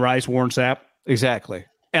 Simeon Rice, Warren Sapp. Exactly.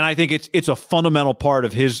 And I think it's a fundamental part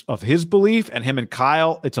of his belief, and him and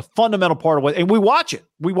Kyle. It's a fundamental part of what, and we watch it.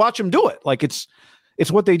 We watch him do it. Like it's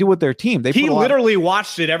what they do with their team. He literally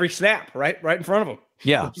watched it every snap, right in front of him.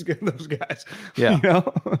 Yeah, those guys. Yeah, you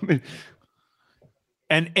know? I mean,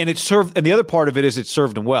 and it served. And the other part of it is it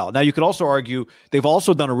served him well. Now you could also argue they've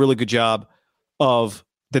also done a really good job of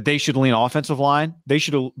that. They should lean offensive line. They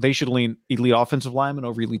should lean elite offensive linemen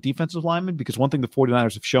over elite defensive linemen, because one thing the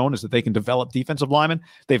 49ers have shown is that they can develop defensive linemen.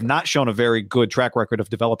 They've not shown a very good track record of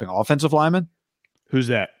developing offensive linemen. Who's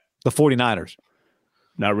that? The 49ers.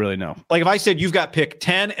 Not really, no. Like if I said you've got pick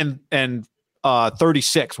 10 and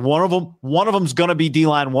 36, one of them's going to be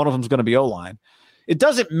D-line, one of them's going to be O-line. It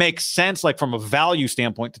doesn't make sense, like from a value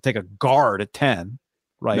standpoint, to take a guard at 10,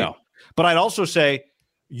 right? No. But I'd also say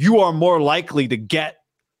you are more likely to get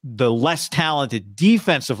the less talented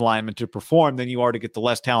defensive lineman to perform than you are to get the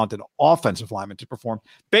less talented offensive lineman to perform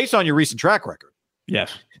based on your recent track record.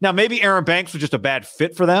 Yes. Now, maybe Aaron Banks was just a bad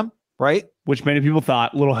fit for them, right? Which many people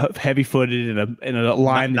thought, a little heavy-footed in a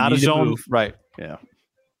line. Not a zone. Right. Yeah.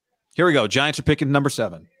 Here we go. Giants are picking number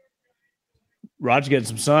 7. Rod's getting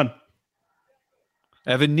some sun.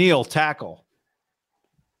 Evan Neal, tackle.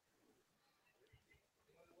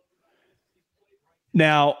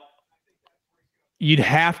 Now, you'd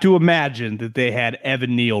have to imagine that they had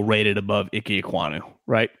Evan Neal rated above Ike Ekwonu,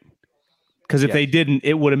 right? Because if they didn't,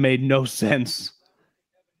 it would have made no sense.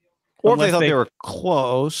 Or if they thought they were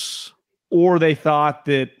close. Or they thought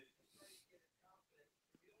that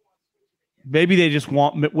maybe they just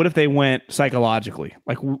want, what if they went psychologically?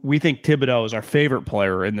 Like, we think Thibodeau is our favorite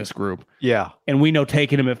player in this group. Yeah. And we know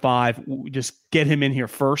taking him at 5, we just get him in here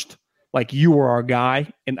first. Like, you were our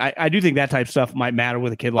guy. And I do think that type of stuff might matter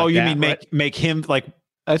with a kid like that. Oh, you mean right? make him like,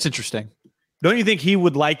 that's interesting. Don't you think he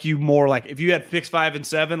would like you more? Like, if you had picks 5 and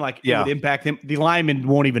 7, like, it would impact him. The linemen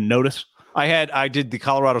won't even notice. I did the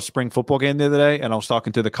Colorado spring football game the other day, and I was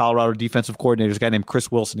talking to the Colorado defensive coordinator, a guy named Chris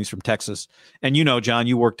Wilson. He's from Texas. And you know, John,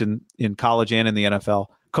 you worked in college and in the NFL.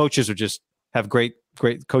 Coaches are just have great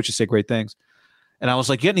coaches say great things. And I was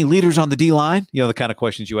like, you got any leaders on the D line? You know, the kind of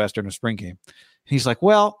questions you asked during a spring game. And he's like,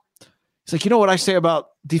 you know what I say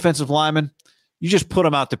about defensive linemen? You just put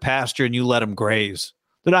them out to pasture and you let them graze.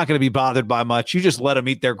 They're not going to be bothered by much. You just let them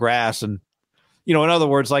eat their grass. And, you know, in other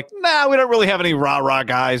words, like, nah, we don't really have any rah-rah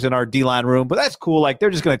guys in our D-line room, but that's cool. Like,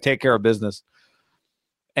 they're just going to take care of business.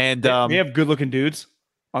 And they have good-looking dudes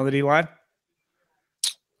on the D-line.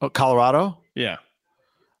 Colorado? Yeah.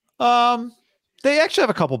 They actually have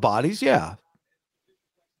a couple bodies, yeah.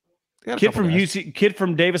 Kid from UC, kid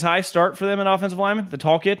from Davis High start for them in offensive lineman, the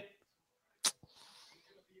tall kid.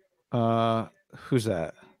 Who's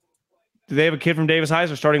that? Do they have a kid from Davis High as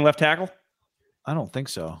their starting left tackle? I don't think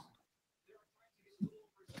so.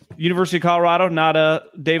 University of Colorado, not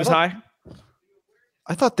Davis High.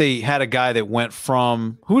 I thought they had a guy that went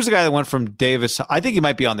from – who's the guy that went from Davis? I think he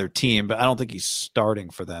might be on their team, but I don't think he's starting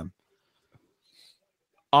for them.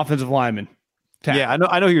 Offensive lineman. Tackle. Yeah,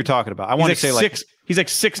 I know who you're talking about. I want to say he's like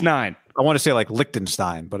 6'9". I want to say like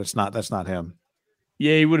Lichtenstein, but it's not. That's not him.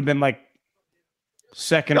 Yeah, he would have been like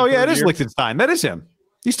second. Oh yeah, it is Lichtenstein. That is him.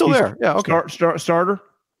 He's still there. Yeah, okay. Starter.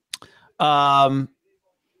 That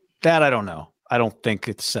I don't know. I don't think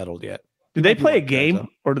it's settled yet. Did they play a game,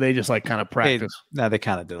 or do they just like kind of practice? They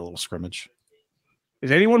kind of did a little scrimmage. Is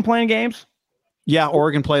anyone playing games? Yeah,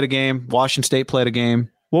 Oregon played a game. Washington State played a game.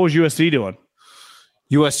 What was USC doing?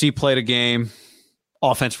 USC played a game.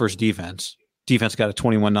 Offense versus defense. Defense got a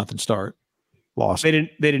 21-0 start. Lost. They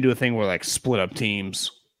didn't do a thing where like split up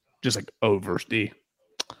teams, just like O versus D.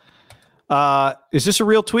 Is this a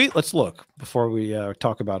real tweet? Let's look before we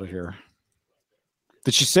talk about it here.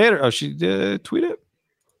 Did she say it or she tweet it?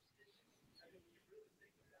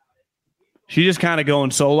 She just kind of going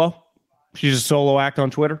solo. She's a solo act on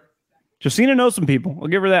Twitter. Josina knows some people. I'll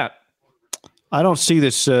give her that. I don't see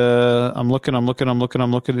this. I'm looking.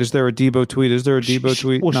 Is there a Debo tweet? Is there a Debo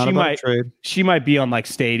tweet? Well, Not about trade. She might be on like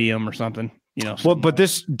Stadium or something. You know. Well, but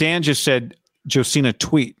this Dan just said Josina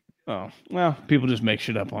tweet. Oh, well, people just make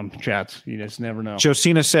shit up on chats. You just never know.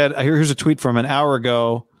 Josina said, here's a tweet from an hour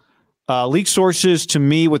ago. Leak sources to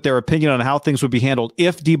me with their opinion on how things would be handled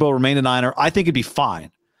if Debo remained a Niner. I think it'd be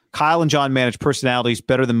fine. Kyle and John manage personalities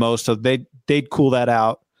better than most, so they'd cool that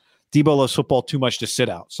out. Debo loves football too much to sit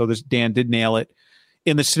out. So this Dan did nail it.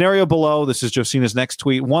 In the scenario below, this is Josina's next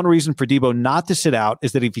tweet. One reason for Debo not to sit out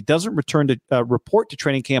is that if he doesn't return to report to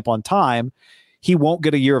training camp on time, he won't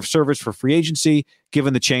get a year of service for free agency.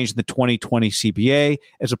 Given the change in the 2020 CBA,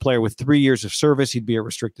 as a player with 3 years of service, he'd be a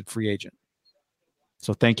restricted free agent.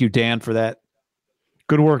 So thank you, Dan, for that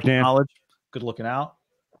Good work, Dan. Knowledge. Good looking out.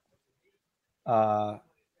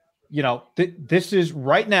 This is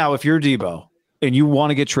right now, if you're Debo and you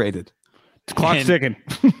want to get traded, The clock's ticking.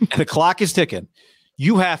 and the clock is ticking,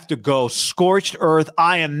 you have to go scorched earth.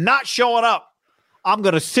 I am not showing up. I'm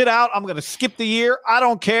going to sit out. I'm going to skip the year. I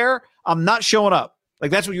don't care. I'm not showing up.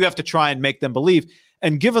 Like, that's what you have to try and make them believe.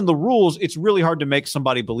 And given the rules, it's really hard to make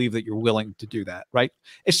somebody believe that you're willing to do that, right?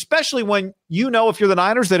 Especially when you know, if you're the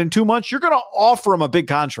Niners, that in 2 months, you're going to offer them a big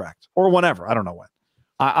contract or whenever. I don't know when.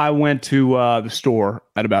 I went to the store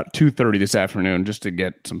at about 2:30 this afternoon just to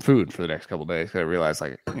get some food for the next couple of days. I realized,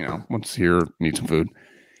 once here, need some food.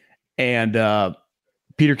 And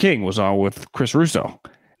Peter King was on with Chris Russo.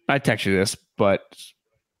 I text you this, but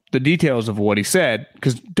the details of what he said,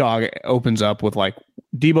 because Dog opens up with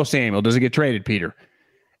Debo Samuel doesn't get traded, Peter.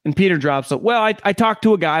 And Peter drops it. Well, I talked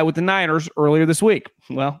to a guy with the Niners earlier this week.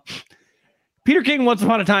 Well, Peter King once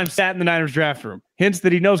upon a time sat in the Niners draft room. Hints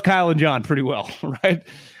that he knows Kyle and John pretty well, right?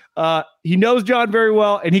 He knows John very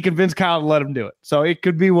well, and he convinced Kyle to let him do it. So it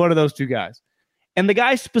could be one of those two guys. And the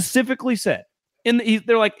guy specifically said,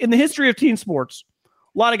 they're like, in the history of team sports,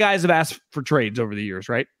 a lot of guys have asked for trades over the years,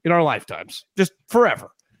 right? In our lifetimes, just forever.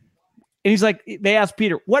 And he's like, they asked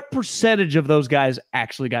Peter, what percentage of those guys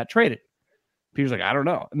actually got traded? Peter's like, I don't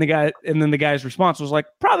know. And then the guy's response was like,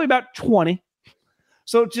 probably about 20.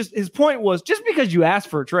 So just his point was, just because you ask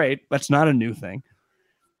for a trade, that's not a new thing.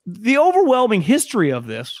 The overwhelming history of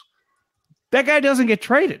this, that guy doesn't get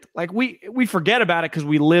traded. Like we forget about it because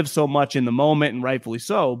we live so much in the moment, and rightfully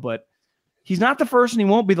so, but he's not the first and he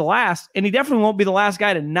won't be the last. And he definitely won't be the last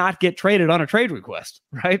guy to not get traded on a trade request,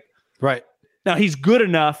 right? Right. Now he's good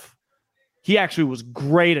enough. He actually was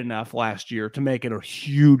great enough last year to make it a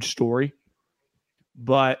huge story.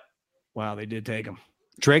 But, wow, they did take him.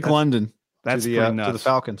 Drake London That's to pretty nuts. the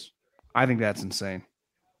Falcons. I think that's insane.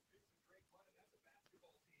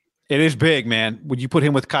 It is big, man. Would you put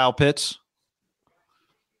him with Kyle Pitts?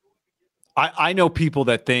 I know people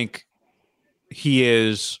that think he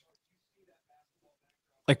is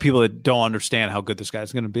like people that don't understand how good this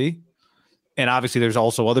guy's going to be. And obviously there's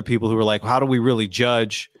also other people who are like, how do we really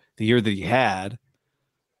judge the year that he had?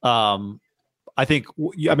 I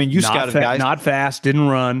mean, you scouted guys. Not fast, didn't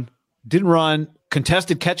run.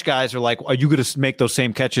 Contested catch guys are like, are you going to make those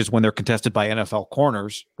same catches when they're contested by NFL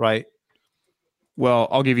corners, right? Well,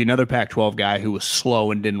 I'll give you another Pac-12 guy who was slow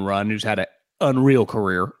and didn't run, who's had an unreal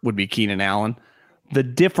career, would be Keenan Allen. The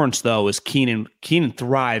difference, though, is Keenan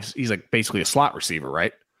thrives. He's like basically a slot receiver,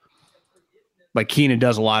 right? Like Keenan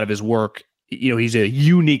does a lot of his work. He's a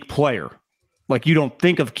unique player. Like you don't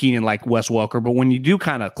think of Keenan like Wes Welker, but when you do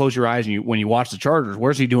kind of close your eyes and when you watch the Chargers,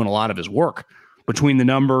 where's he doing a lot of his work? Between the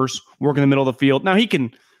numbers, work in the middle of the field. Now he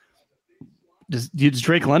can. Does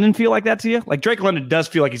Drake London feel like that to you? Like Drake London does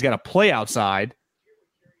feel like he's got to play outside,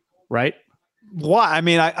 right? Why? I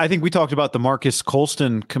mean, I think we talked about the Marcus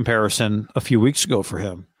Colston comparison a few weeks ago for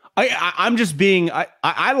him. I'm just being.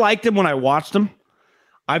 I liked him when I watched him.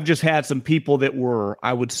 I've just had some people that were,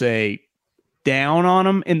 I would say, down on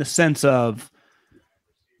him in the sense of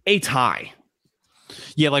it's high.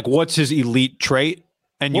 Yeah, like what's his elite trait?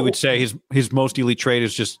 And you would say his most elite trait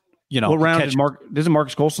is just, what round isn't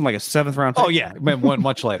Marcus Colston like a 7th round pick? Oh yeah, went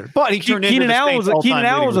much later. But he turned Keenan into Allen was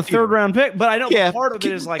a 3rd round pick, but I know part of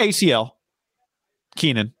it is like ACL.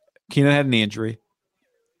 Keenan had a knee injury.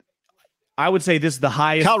 I would say this is the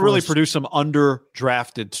highest. Cal really produced some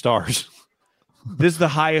underdrafted stars. This is the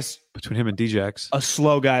highest between him and Djax. A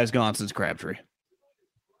slow guy has gone since Crabtree.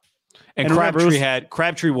 And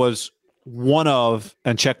Crabtree was one of,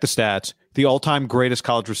 and check the stats, the all-time greatest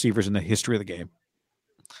college receivers in the history of the game.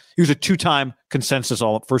 He was a 2-time consensus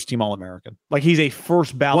first-team All-American. Like he's a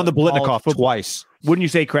first ballot. Won the Biletnikoff twice. Wouldn't you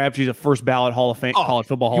say Crabtree's a first ballot Hall of Fame college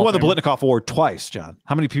football Hall of Fame? He won the Biletnikoff Award twice, John.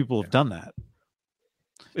 How many people have done that?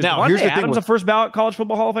 Now, here's the thing. Adams a first ballot college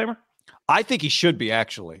football Hall of Famer? I think he should be,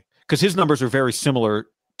 actually, because his numbers are very similar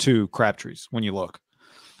to Crabtree's when you look.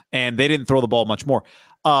 And they didn't throw the ball much more.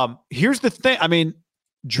 Here's the thing. I mean,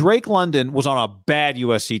 Drake London was on a bad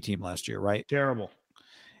USC team last year, right? Terrible.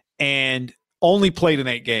 And only played in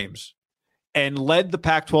 8 games and led the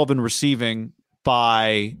Pac-12 in receiving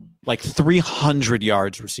by like 300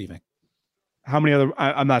 yards receiving. How many other,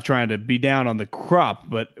 I'm not trying to be down on the crop,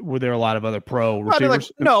 but were there a lot of other pro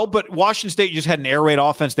receivers? No, but Washington State just had an air raid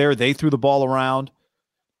offense there. They threw the ball around,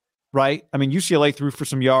 right? I mean, UCLA threw for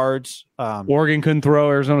some yards. Oregon couldn't throw.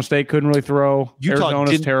 Arizona State couldn't really throw.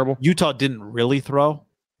 Arizona's terrible. Utah didn't really throw.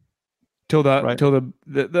 Till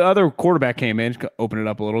the other quarterback came in, opened it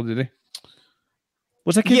up a little, did he?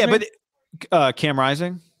 Was that kid's name? But Cam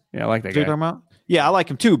Rising. Yeah, I like that guy. Yeah, I like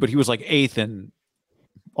him too, but he was like 8th in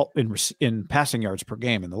in passing yards per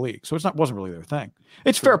game in the league. So wasn't really their thing.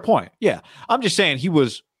 It's a fair point. Yeah. I'm just saying he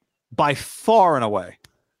was by far and away.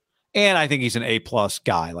 And I think he's an A+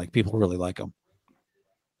 guy. Like, people really like him.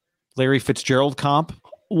 Larry Fitzgerald comp.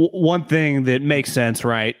 One thing that makes sense,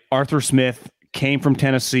 right? Arthur Smith came from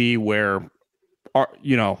Tennessee where,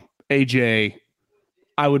 AJ,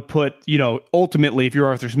 I would put, ultimately, if you're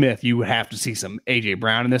Arthur Smith, you would have to see some AJ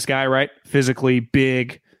Brown in this guy, right? Physically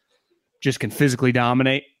big, just can physically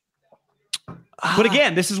dominate. But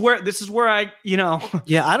again, this is where I,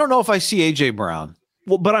 Yeah, I don't know if I see AJ Brown.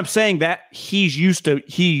 Well, but I'm saying that he used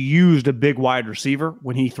a big wide receiver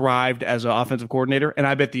when he thrived as an offensive coordinator. And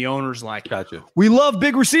I bet the owners Gotcha. We love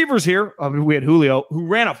big receivers here. I mean, we had Julio who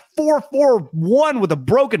ran a 4.41 with a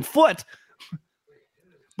broken foot.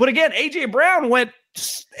 But again, AJ Brown went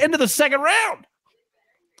into the second round.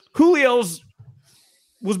 Julio's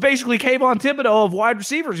was basically Kayvon Thibodeau of wide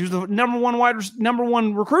receivers. He was the number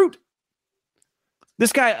one recruit.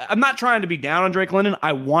 This guy, I'm not trying to be down on Drake London.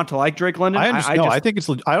 I want to like Drake London. I understand.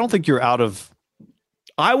 I don't think you're out of.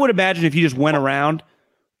 I would imagine if you just went around,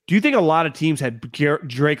 do you think a lot of teams had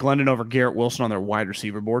Drake London over Garrett Wilson on their wide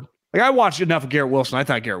receiver board? Like, I watched enough of Garrett Wilson. I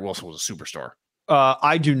thought Garrett Wilson was a superstar.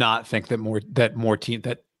 I do not think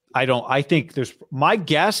I think my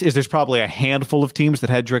guess is there's probably a handful of teams that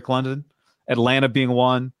had Drake London, Atlanta being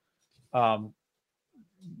one. Do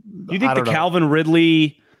you think the Calvin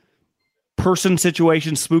Ridley person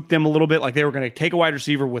situation spooked them a little bit? Like, they were going to take a wide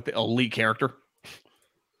receiver with the elite character.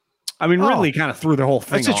 I mean, Ridley kind of threw their whole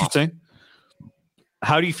thing off. That's interesting.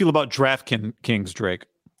 How do you feel about DraftKings, Drake?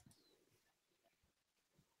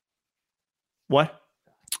 What?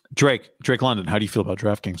 Drake London. How do you feel about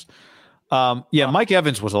DraftKings? Mike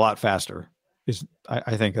Evans was a lot faster.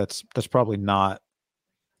 I think that's probably not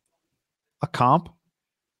a comp.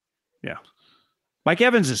 Yeah. Mike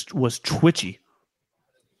Evans was twitchy.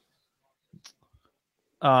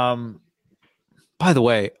 By the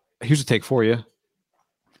way, here's a take for you.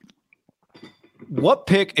 What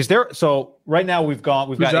pick is there? So right now we've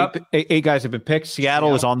got eight guys have been picked.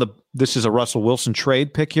 Seattle is on this is a Russell Wilson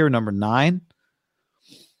trade pick here, number 9.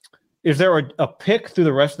 Is there a pick through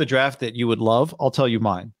the rest of the draft that you would love? I'll tell you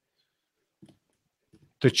mine.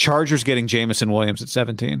 The Chargers getting Jameson Williams at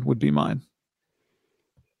 17 would be mine.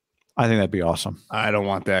 I think that'd be awesome. I don't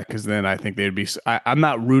want that because then I think they'd be. I'm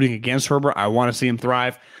not rooting against Herbert. I want to see him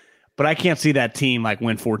thrive, but I can't see that team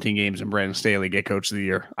win 14 games and Brandon Staley get Coach of the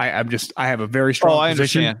Year. I have a very strong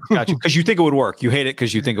position. Understand. Gotcha. Because you think it would work. You hate it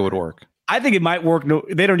because you think it would work. I think it might work. No,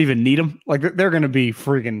 they don't even need him. Like, they're going to be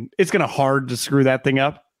freaking. It's going to hard to screw that thing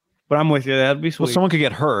up. But I'm with you. That'd be sweet. Well, someone could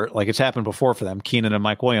get hurt. Like, it's happened before for them. Keenan and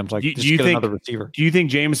Mike Williams. Like, do you get think another receiver? Do you think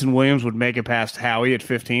Jameson Williams would make it past Howie at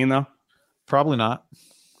 15 though? Probably not.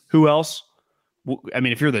 Who else? I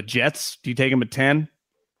mean, if you're the Jets, do you take him at 10?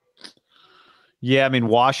 Yeah, I mean,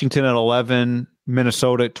 Washington at 11,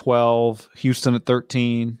 Minnesota at 12, Houston at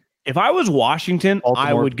 13. If I was Washington, Baltimore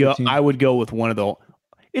I would go. 15. I would go with one of the.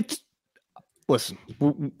 Listen,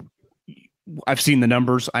 I've seen the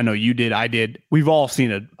numbers. I know you did. I did. We've all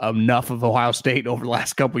seen enough of Ohio State over the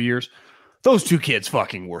last couple of years. Those two kids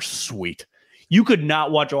fucking were sweet. You could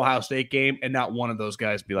not watch Ohio State game and not one of those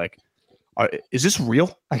guys be like, is this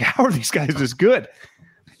real? Like, how are these guys this good?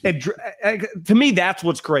 And to me, that's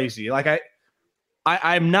what's crazy. Like,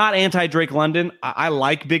 I'm not anti Drake London. I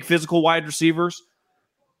like big physical wide receivers,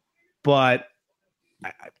 but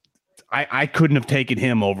I couldn't have taken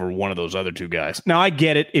him over one of those other two guys. Now, I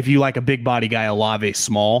get it if you like a big body guy, Olave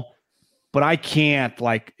small, but I can't.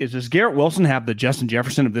 Like, does Garrett Wilson have the Justin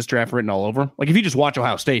Jefferson of this draft written all over him? Like, if you just watch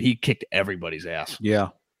Ohio State, he kicked everybody's ass. Yeah,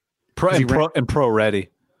 pro ready.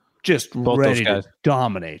 Just both ready those guys to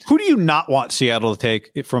dominate. Who do you not want Seattle to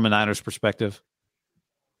take from a Niners perspective?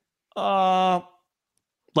 Like,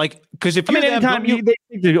 because if anytime they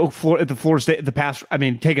at the Florida State, the pass, I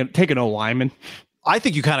mean, take an O lineman. I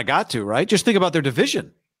think you kind of got to, right? Just think about their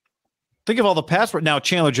division. Think of all the pass. Now,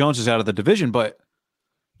 Chandler Jones is out of the division, but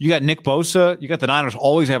you got Nick Bosa. You got the Niners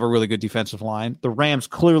always have a really good defensive line. The Rams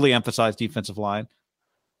clearly emphasize defensive line.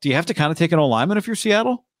 Do you have to kind of take an O lineman if you're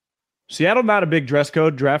Seattle? Seattle not a big dress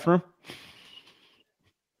code draft room.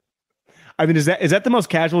 I mean, is that the most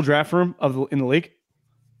casual draft room in the league?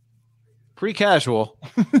 Pretty casual.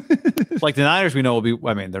 Like the Niners, we know will be.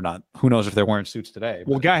 I mean, they're not. Who knows if they're wearing suits today?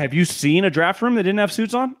 Well, Guy, have you seen a draft room that didn't have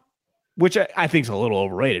suits on? Which I think is a little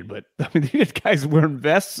overrated. But I mean, these guys wearing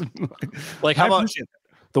vests. Like, how about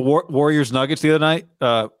the Warriors Nuggets the other night,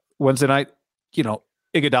 Wednesday night? You know,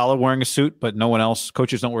 Iguodala wearing a suit, but no one else.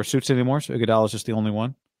 Coaches don't wear suits anymore, so Iguodala is just the only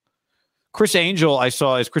one. Chris Angel, I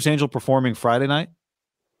saw. Is Chris Angel performing Friday night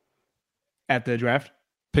at the draft?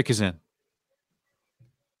 Pick is in.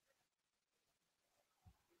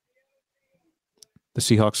 the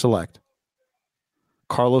Seahawks select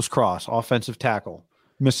Carlos Cross, offensive tackle,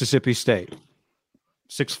 Mississippi State,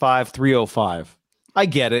 6'5", 305. I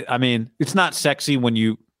get it. I mean, it's not sexy when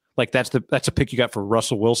you like that's a pick you got for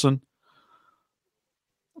Russell Wilson.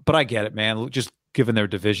 But I get it, man. Just given their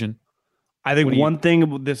division. I think one thing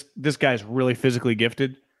about this guy's really physically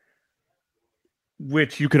gifted,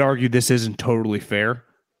 which you could argue this isn't totally fair,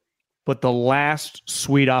 but the last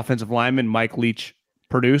sweet offensive lineman Mike Leach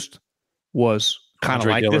produced was kind of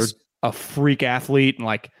like Dillard. this, a freak athlete,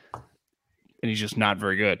 and he's just not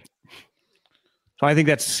very good. So I think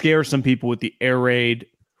that scares some people with the air raid.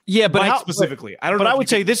 Yeah, but Mike how, specifically, I don't know. But if I you would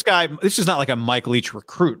say this guy, this is not like a Mike Leach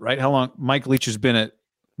recruit, right? How long Mike Leach has been at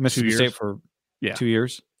Mississippi 2 years. State for 2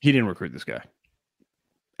 years? He didn't recruit this guy.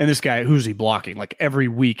 And this guy, who's he blocking? Like every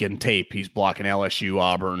week in tape, he's blocking LSU,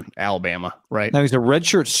 Auburn, Alabama, right? Now he's a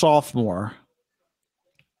redshirt sophomore.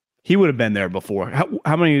 He would have been there before.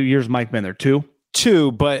 How many years Mike been there? 2?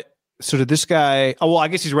 2, but so did this guy? Oh, well, I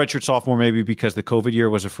guess he's a redshirt sophomore maybe because the COVID year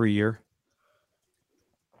was a free year.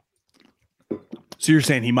 So you're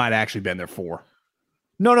saying he might have actually been there 4?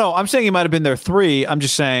 No, I'm saying he might have been there 3. I'm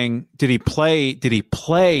just saying, did he play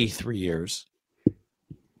 3 years?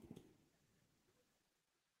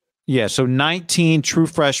 Yeah, so 19 true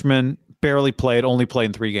freshman, barely played, only played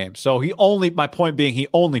in 3 games. So my point being, he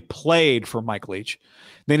only played for Mike Leach.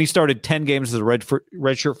 Then he started 10 games as a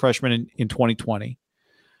redshirt freshman in 2020.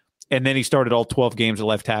 And then he started all 12 games at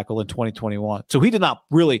left tackle in 2021. So he did not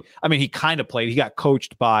really, I mean, he kind of played. He got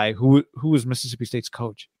coached by, who was Mississippi State's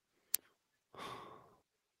coach?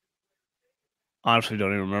 Honestly,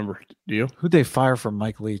 don't even remember. Do you? Who'd they fire from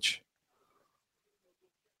Mike Leach?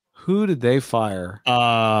 Who did they fire?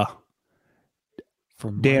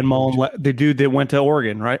 From Dan Mullen, the dude that went to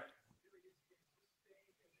Oregon, right?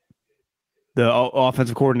 The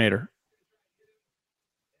offensive coordinator.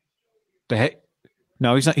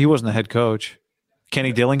 No, he's not. He wasn't the head coach.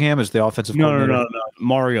 Kenny Dillingham is the offensive coordinator. No.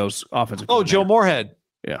 Mario's offensive Oh, coordinator. Joe Moorhead.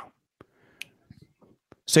 Yeah.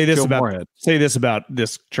 Say this Joe about Moorhead.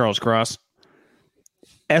 this Charles Cross.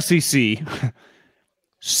 SEC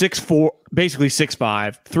 6'4", basically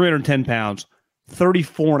 6'5", 310 pounds,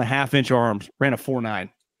 34.5-inch arms, ran a 4.9.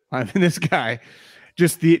 I mean, this guy,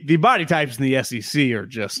 just the body types in the SEC are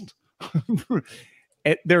just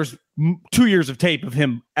there's 2 years of tape of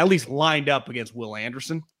him at least lined up against Will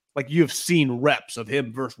Anderson. Like you have seen reps of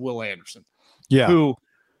him versus Will Anderson. Yeah.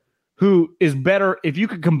 Who is better if you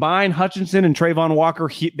could combine Hutchinson and Trayvon Walker,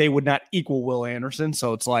 they would not equal Will Anderson.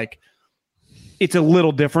 So it's like it's a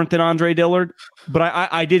little different than Andre Dillard. But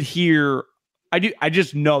I did hear I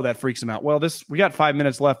just know that freaks him out. Well, we got 5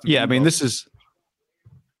 minutes left. Yeah, I mean, this is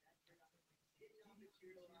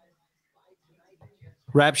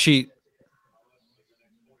rap sheet.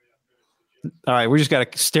 All right, we just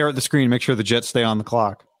got to stare at the screen and make sure the Jets stay on the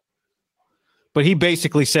clock. But he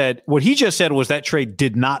basically said, what he just said was that trade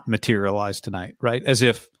did not materialize tonight, right? As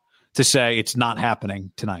if to say it's not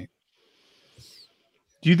happening tonight.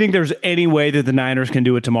 Do you think there's any way that the Niners can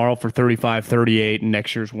do it tomorrow for 35-38 and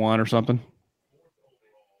next year's 1 or something?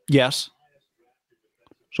 Yes.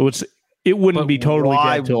 So it wouldn't be totally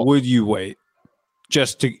why dead till would you wait?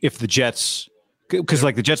 Just to if the Jets, because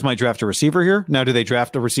like the Jets might draft a receiver here. Now, do they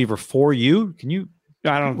draft a receiver for you? Can you?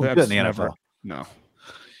 I don't know. That's in the NFL. No.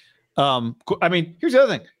 I mean, here's the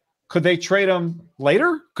other thing. Could they trade him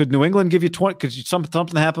later? Could New England give you 20? Could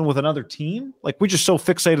something happen with another team? Like we're just so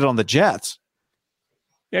fixated on the Jets.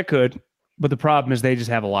 Yeah, it could. But the problem is they just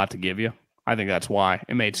have a lot to give you. I think that's why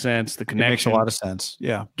it made sense. The connection It makes a lot of sense.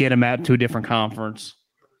 Yeah. Get them out to a different conference.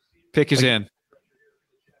 Pick is in.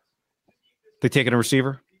 They taking a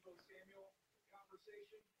receiver?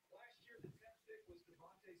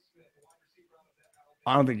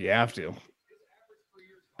 I don't think you have to.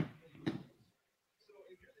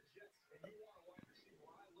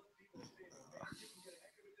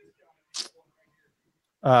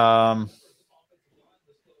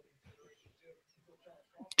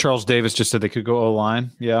 Charles Davis just said they could go O-line.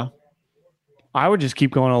 Yeah. I would just keep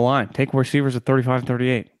going on the line. Take receivers at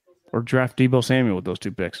 35-38 or draft Deebo Samuel with those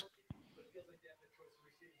 2 picks.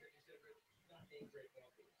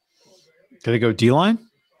 Did they go D-line?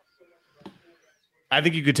 I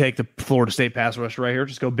think you could take the Florida State pass rusher right here.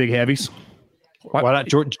 Just go big heavies. Why not?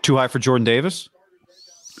 Too high for Jordan Davis?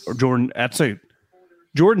 Or Jordan.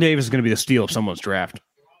 Jordan Davis is going to be the steal of someone's draft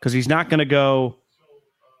because he's not going to go.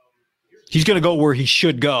 He's going to go where he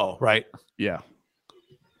should go, right? Yeah.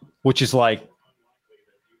 Which is like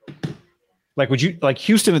would you like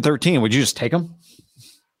Houston at 13? Would you just take him?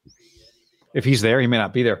 If he's there, he may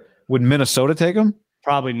not be there. Would Minnesota take him?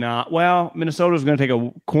 Probably not. Well, Minnesota's going to take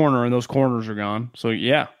a corner, and those corners are gone. So,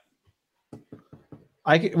 yeah.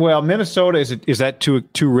 Minnesota is that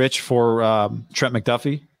too rich for Trent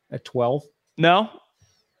McDuffie at 12? No,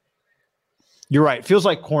 You're right. Feels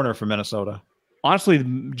like corner for Minnesota. honestly,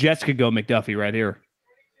 the Jets could go McDuffie right here.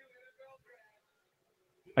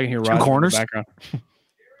 I can hear Roger corners? in the background.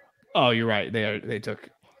 Oh, you're right. They took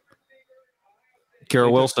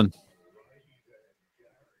Garrett Wilson.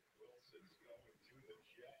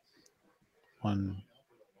 One.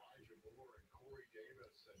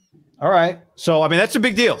 All right. So, I mean, that's a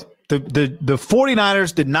big deal. The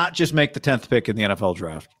 49ers did not just make the 10th pick in the NFL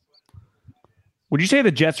draft. Would you say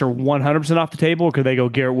the Jets are 100% off the table, or could they go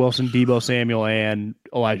Garrett Wilson, Deebo Samuel, and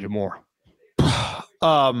Elijah Moore?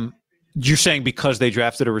 You're saying because they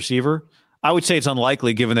drafted a receiver? I would say it's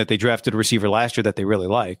unlikely given that they drafted a receiver last year that they really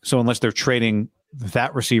like. So unless they're trading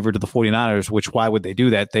that receiver to the 49ers, which why would they do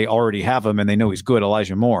that? They already have him and they know he's good,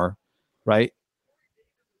 Elijah Moore, right?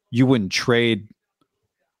 You wouldn't trade.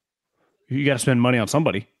 You got to spend money on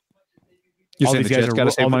somebody. You're All saying these the guys Jets are got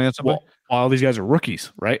to save money on somebody? All these guys are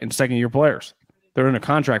rookies, right? And second-year players. They're in a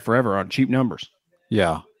contract forever on cheap numbers.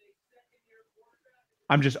 Yeah.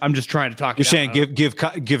 I'm just trying to talk. You're saying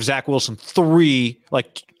give Zach Wilson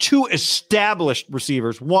two established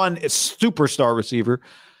receivers, one is superstar receiver,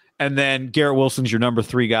 and then Garrett Wilson's your number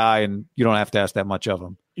 3 guy, and you don't have to ask that much of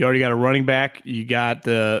him. You already got a running back. You got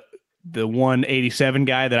the 187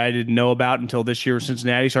 guy that I didn't know about until this year.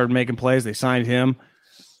 Cincinnati started making plays. They signed him.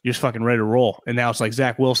 You're just fucking ready to roll. And now it's like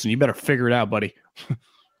Zach Wilson. You better figure it out, buddy.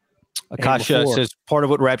 Akasha says part of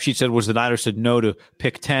what Rap Sheet said was the Niners said no to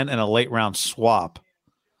pick 10 and a late round swap.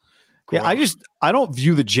 Yeah, I don't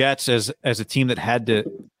view the Jets as a team that had to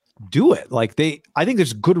do it. I think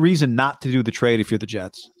there's good reason not to do the trade if you're the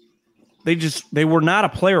Jets. They were not a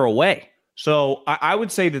player away. So I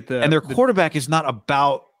would say that their quarterback is not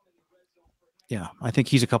about. Yeah, I think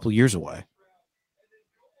he's a couple of years away.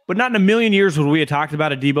 But not in a million years would we have talked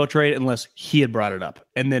about a Deebo trade unless he had brought it up.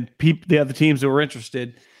 And then the other teams that were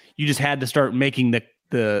interested, you just had to start making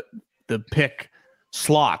the pick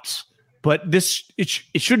slots. But it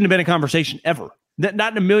shouldn't have been a conversation ever.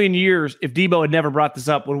 Not in a million years, if Deebo had never brought this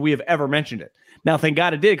up, would we have ever mentioned it? Now, thank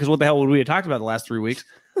God it did, because what the hell would we have talked about the last 3 weeks?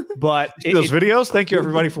 But those videos, thank you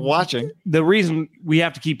everybody for watching. The reason we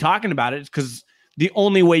have to keep talking about it is because the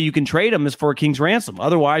only way you can trade him is for a king's ransom.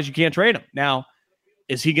 Otherwise, you can't trade him. Now,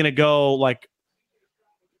 is he going to go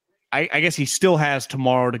I guess he still has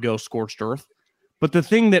tomorrow to go scorched earth. But the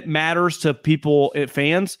thing that matters to people,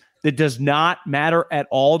 fans, that does not matter at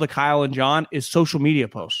all to Kyle and John is social media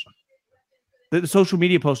posts. The social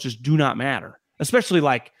media posts just do not matter. Especially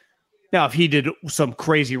now, if he did some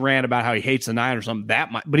crazy rant about how he hates the Niners or something,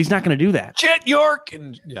 that might, but he's not going to do that. Chet York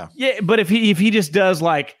and yeah. But if he just does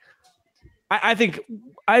I think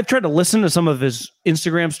I've tried to listen to some of his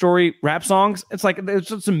Instagram story rap songs. It's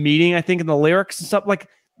there's some meaning, I think, in the lyrics and stuff.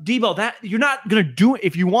 Deebo, that you're not gonna do it.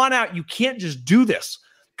 If you want out, you can't just do this.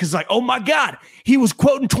 Because oh my God, he was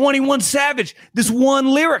quoting 21 Savage, this one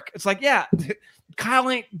lyric. It's yeah, Kyle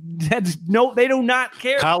they do not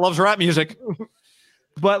care. Kyle loves rap music.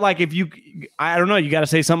 But if I don't know, you got to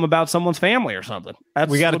say something about someone's family or something. That's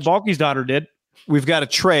what Balky's daughter did. We've got to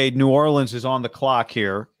trade. New Orleans is on the clock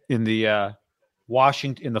here in the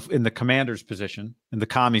Washington in the commander's position, in the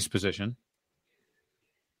commies position.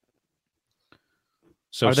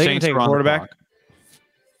 So are they going to take a quarterback?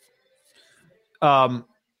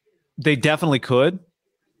 They definitely could.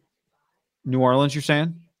 New Orleans, you're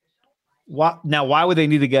saying? Why would they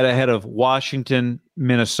need to get ahead of Washington,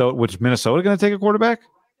 Minnesota? Was Minnesota going to take a quarterback?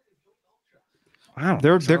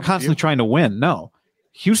 They're constantly trying to win. No,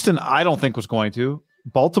 Houston, I don't think was going to.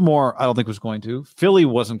 Baltimore, I don't think was going to. Philly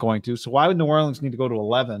wasn't going to. So why would New Orleans need to go to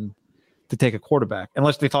 11 to take a quarterback?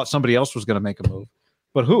 Unless they thought somebody else was going to make a move.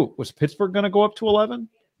 But who? Was Pittsburgh going to go up to 11?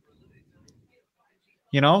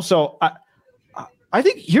 So I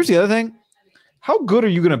think here's the other thing. How good are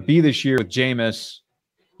you going to be this year with Jameis?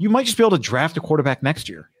 You might just be able to draft a quarterback next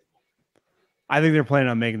year. I think they're planning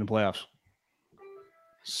on making the playoffs.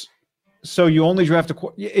 So you only draft a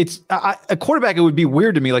quarterback. It would be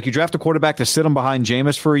weird to me. You draft a quarterback to sit him behind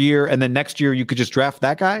Jameis for a year, and then next year you could just draft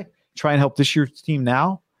that guy, try and help this year's team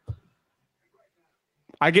now.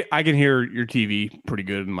 I can hear your TV pretty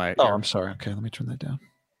good in my. Oh, I'm sorry. Okay, let me turn that down.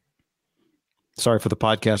 Sorry for the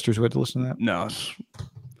podcasters who had to listen to that. No, it's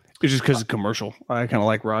just because of commercial. I kind of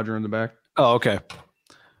like Roger in the back. Oh, okay.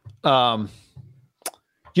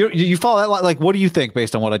 You follow that? What do you think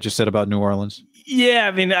based on what I just said about New Orleans? Yeah,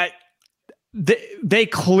 I mean, they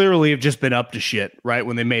clearly have just been up to shit, right?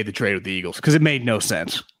 When they made the trade with the Eagles, because it made no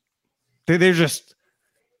sense.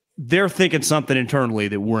 They're thinking something internally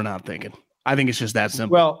that we're not thinking. I think it's just that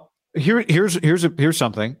simple. Well, here's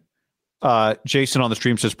something. Jason on the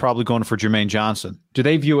stream says probably going for Jermaine Johnson. Do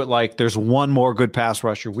they view it like there's one more good pass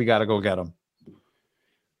rusher? We got to go get him.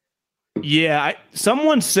 Yeah,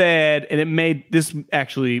 someone said, and it made this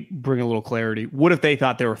actually bring a little clarity. What if they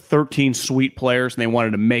thought there were 13 sweet players and they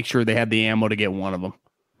wanted to make sure they had the ammo to get one of them?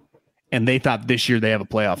 And they thought this year they have a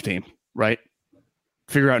playoff team, right?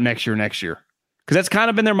 Figure out next year. Because that's kind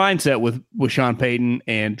of been their mindset with Sean Payton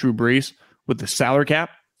and Drew Brees with the salary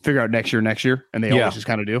cap. Figure out next year. And they always just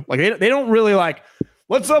kind of do. Like, they don't really like,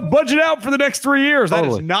 let's budget out for the next 3 years. Totally.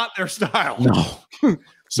 That is not their style. No.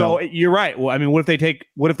 So you're right. Well, I mean, what if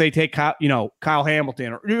they take Kyle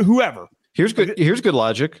Hamilton or whoever? Here's good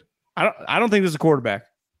logic. I don't think this is a quarterback.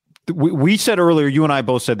 We said earlier, you and I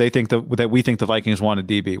both said that we think the Vikings want a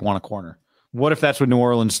DB, want a corner. What if that's what New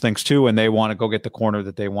Orleans thinks too, and they want to go get the corner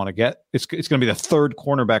that they want to get? It's going to be the third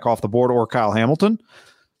cornerback off the board or Kyle Hamilton.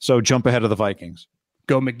 So jump ahead of the Vikings.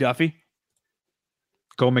 Go McDuffie.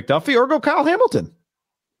 Go McDuffie or go Kyle Hamilton.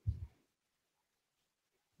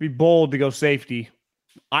 Be bold to go safety.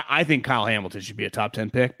 I think Kyle Hamilton should be a top 10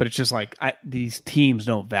 pick, but it's just like these teams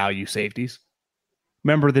don't value safeties.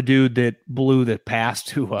 Remember the dude that blew the pass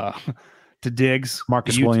to Diggs?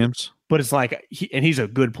 Marcus Williams. But it's like, he's a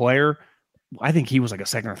good player. I think he was like a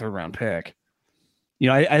second or third round pick. You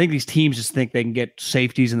know, I think these teams just think they can get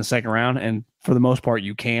safeties in the second round, and for the most part,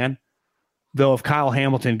 you can. Though if Kyle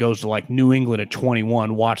Hamilton goes to like New England at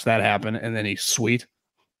 21, watch that happen, and then he's sweet.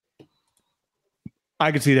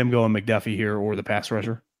 I could see them going McDuffie here or the pass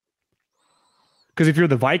rusher. Because if you're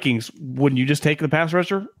the Vikings, wouldn't you just take the pass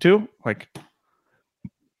rusher too? Like,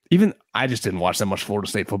 even I just didn't watch that much Florida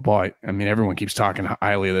State football. I mean, everyone keeps talking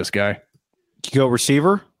highly of this guy. You go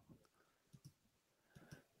receiver?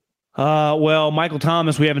 Well, Michael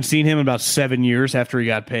Thomas, we haven't seen him in about 7 years after he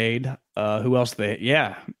got paid. Who else? Could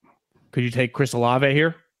you take Chris Olave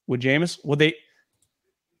here with Jameis? Well, they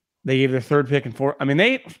gave their third pick and fourth. I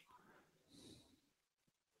mean,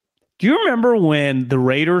 do you remember when the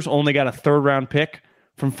Raiders only got a third round pick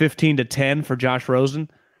from 15 to 10 for Josh Rosen?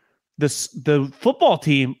 The football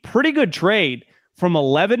team, pretty good trade from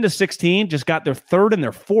 11 to 16, just got their third and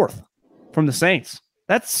their fourth from the Saints.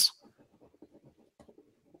 That's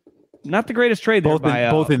not the greatest trade there.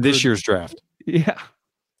 Both in this year's draft. Yeah.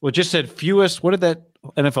 Well, it just said fewest. What did that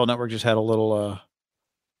NFL Network just had a little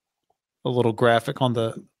graphic on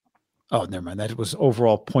the. Oh, never mind. That was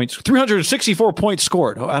overall points. 364 points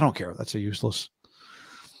scored. Oh, I don't care. That's a useless.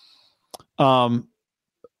 Are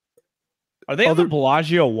they on the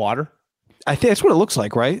Bellagio water? I think that's what it looks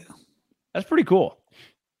like, right? That's pretty cool.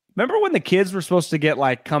 Remember when the kids were supposed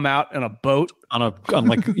to come out in a boat?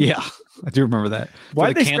 Yeah, I do remember that.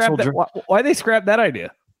 Why'd they scrap that? Why'd they scrap that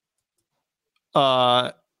idea?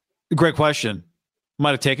 Great question.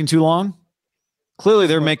 Might have taken too long. Clearly,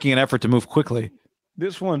 they're making an effort to move quickly.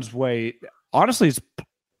 This one's honestly,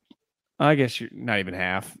 I guess you're not even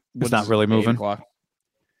half. It's not really moving.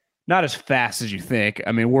 Not as fast as you think.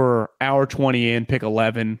 I mean, we're hour 20 in, pick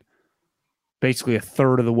 11, basically a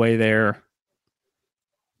third of the way there.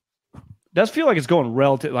 Does feel like it's going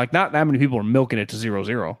relative, like not that many people are milking it to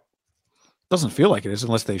 0-0. Doesn't feel like it is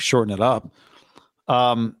unless they shorten it up.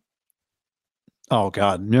 Oh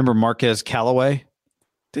God. Remember Marquez Callaway?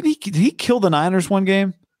 Did he kill the Niners one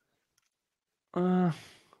game? Tony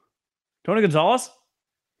Gonzalez?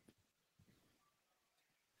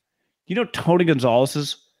 You know Tony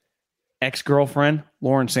Gonzalez's ex-girlfriend,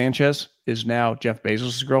 Lauren Sanchez, is now Jeff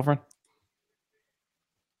Bezos' girlfriend?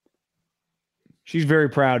 She's very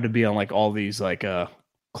proud to be on like all these like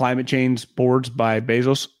climate change boards by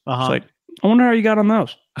Bezos. Uh-huh. It's like, I wonder how you got on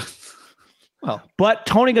those. Well, but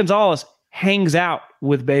Tony Gonzalez hangs out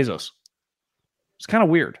with Bezos. It's kind of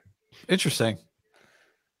weird. Interesting.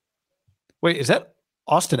 Wait, is that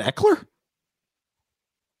Austin Eckler?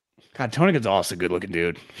 God, Tony Gonzalez is a good-looking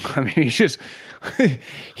dude. I mean, he's just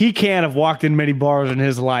he can't have walked in many bars in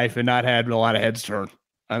his life and not had a lot of heads turned.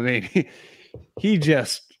 I mean, he's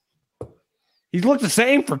looked the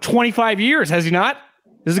same for 25 years, has he not?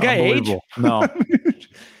 Does the guy age? No.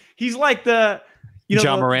 He's like the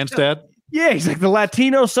John Moran's dad. Yeah, he's like the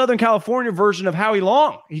Latino Southern California version of Howie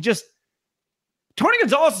Long. Tony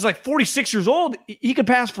Gonzalez is like 46 years old. He could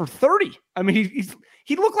pass for 30. I mean,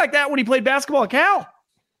 he looked like that when he played basketball at Cal.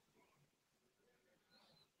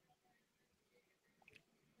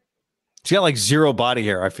 He's got like zero body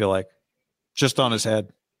hair, I feel like. Just on his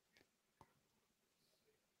head.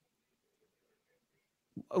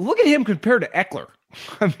 Look at him compared to Eckler.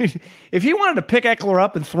 I mean, if he wanted to pick Eckler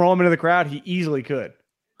up and throw him into the crowd, he easily could.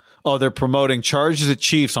 Oh, they're promoting Chargers at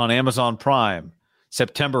Chiefs on Amazon Prime,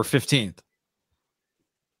 September 15th.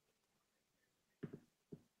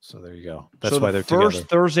 So there you go. That's so why the they're first together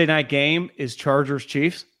Thursday night game is Chargers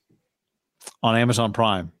Chiefs. on Amazon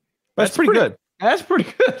Prime. That's pretty good. That's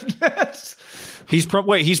pretty good. He's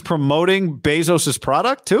promoting Bezos's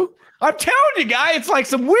product too. I'm telling you, guy, it's like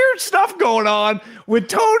some weird stuff going on with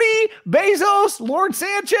Tony, Bezos, Lord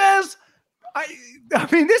Sanchez. I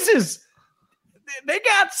mean, they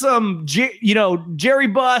got some, Jerry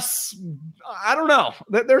Buss. I don't know.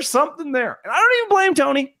 There's something there. And I don't even blame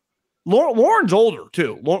Tony. Lauren's older,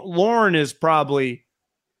 too. Lauren is probably,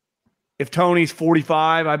 if Tony's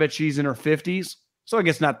 45, I bet she's in her 50s. So I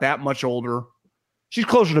guess not that much older. She's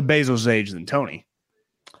closer to Bezos' age than Tony.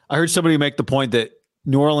 I heard somebody make the point that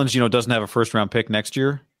New Orleans, doesn't have a first-round pick next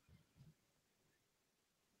year.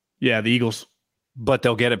 Yeah, the Eagles. But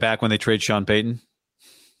they'll get it back when they trade Sean Payton,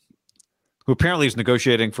 who apparently is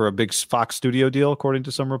negotiating for a big Fox studio deal, according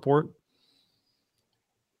to some report.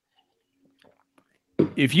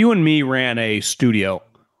 If you and me ran a studio,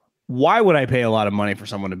 why would I pay a lot of money for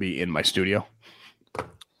someone to be in my studio?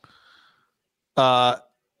 Well,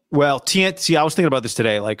 TNT, I was thinking about this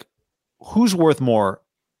today. Like, who's worth more,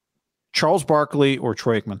 Charles Barkley or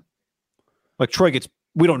Troy Aikman? Like,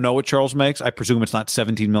 we don't know what Charles makes. I presume it's not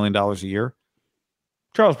 $17 million a year.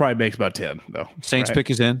 Charles probably makes about 10, though. Saints right? pick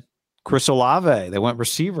is in. Chris Olave, they went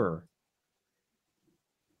receiver.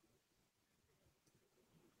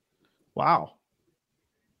 Wow.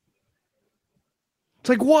 It's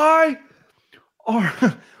like, why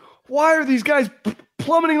are these guys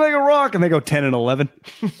plummeting like a rock? And they go 10 and 11.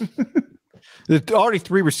 There's already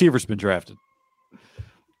 3 receivers been drafted.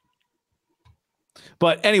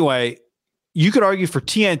 But anyway, you could argue for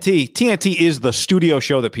TNT. TNT is the studio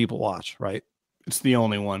show that people watch, right? It's the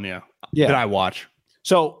only one, that I watch.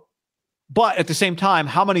 So, but at the same time,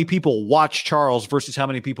 how many people watch Charles versus how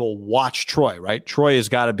many people watch Troy, right? Troy's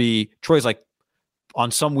like on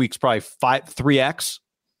some weeks probably 3x.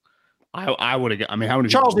 I would have. I mean, how many?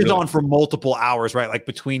 Charles is on for multiple hours, right? Like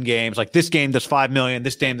between games, like this game does 5 million,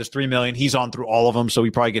 this game does 3 million. He's on through all of them, so he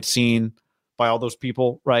probably gets seen by all those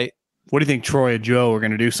people, right? What do you think Troy and Joe are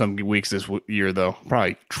going to do some weeks this year, though?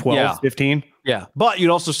 Probably 12, 15? Yeah. But you'd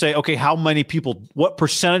also say, okay, how many people, what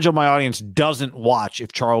percentage of my audience doesn't watch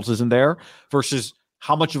if Charles isn't there versus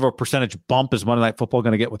how much of a percentage bump is Monday Night Football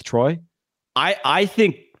going to get with Troy? I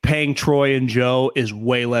think paying Troy and Joe is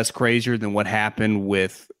way less crazier than what happened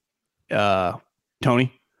with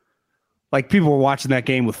Tony. Like, people were watching that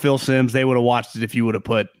game with Phil Simms. They would have watched it if you would have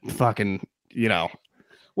put fucking,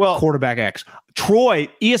 quarterback X. Troy,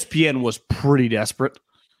 ESPN was pretty desperate.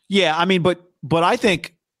 Yeah, I mean, but I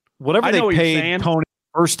think whatever they paid Tony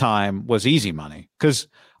the first time was easy money, because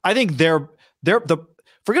I think they're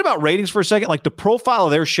forget about ratings for a second. Like, the profile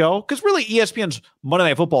of their show, because really ESPN's Monday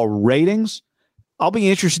Night Football ratings, I'll be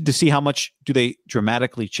interested to see how much do they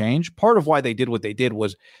dramatically change. Part of why they did what they did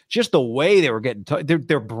was just the way they were getting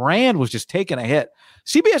their brand was just taking a hit.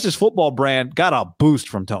 CBS's football brand got a boost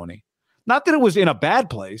from Tony. Not that it was in a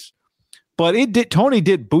bad place, but it did. Tony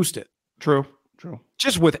did boost it. True.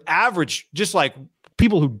 Just with average, just like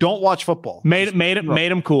people who don't watch football. Made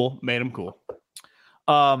him cool.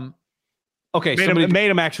 Okay,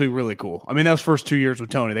 made him actually really cool. I mean, those first 2 years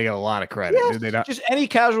with Tony, they got a lot of credit. Yeah, did they not? Just any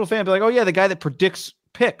casual fan be like, oh yeah, the guy that predicts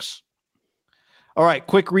picks. All right,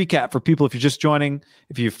 quick recap for people if you're just joining,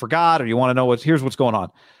 if you forgot or you want to know here's what's going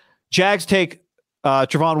on. Jags take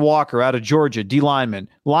Travon Walker out of Georgia, D lineman.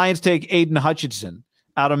 Lions take Aiden Hutchinson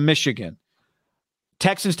out of Michigan.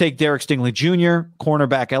 Texans take Derek Stingley Jr.,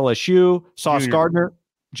 cornerback LSU. Sauce Gardner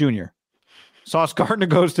Jr. Sauce Gardner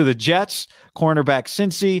goes to the Jets. Cornerback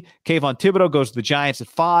Cincy. Kayvon Thibodeau goes to the Giants at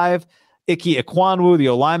 5. Ike Ekwonu, the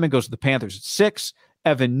O-lineman, goes to the Panthers at 6.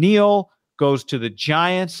 Evan Neal goes to the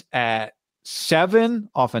Giants at 7.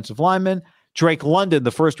 Offensive lineman. Drake London,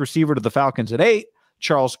 the first receiver to the Falcons at 8.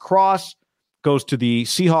 Charles Cross goes to the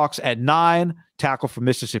Seahawks at 9. Tackle from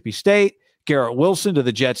Mississippi State. Garrett Wilson to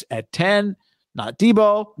the Jets at 10. Not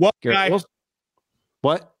Debo. What?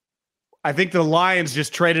 I think the Lions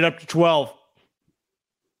just traded up to 12.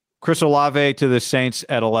 Chris Olave to the Saints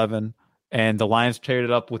at 11. And the Lions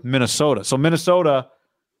traded up with Minnesota. So Minnesota,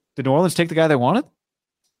 did New Orleans take the guy they wanted?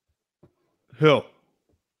 Who?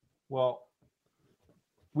 Well,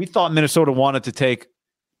 we thought Minnesota wanted to take.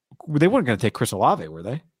 They weren't going to take Chris Olave, were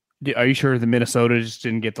they? Are you sure the Minnesota just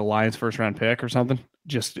didn't get the Lions first round pick or something?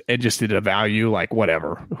 It just did a value, like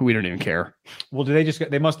whatever. We don't even care. Well,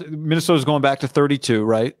 Minnesota's going back to 32,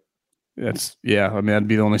 right? I mean, that'd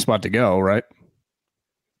be the only spot to go, right?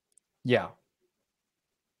 Yeah.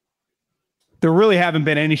 There really haven't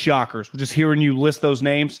been any shockers. Just hearing you list those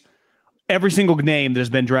names, every single name that has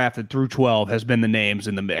been drafted through 12 has been the names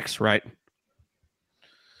in the mix, right?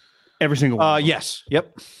 Every single one. Yes.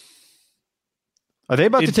 Yep. Are they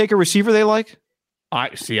about to take a receiver they like?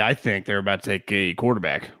 I think they're about to take a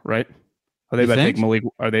quarterback, right? Are they You about to think? take Malik?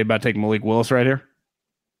 Are they about to take Malik Willis right here?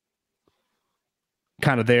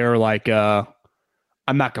 Kind of there, like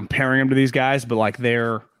I'm not comparing them to these guys, but like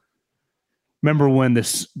they're. Remember when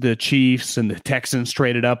the Chiefs and the Texans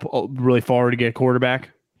traded up really far to get a quarterback?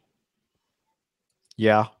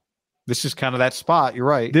 Yeah. This is kind of that spot. You're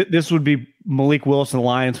right. This would be Malik Willis and the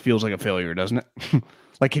Lions. Feels like a failure, doesn't it?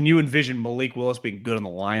 Like, can you envision Malik Willis being good on the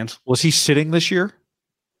Lions? Was he sitting this year?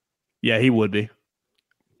 Yeah, he would be.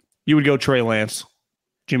 You would go Trey Lance,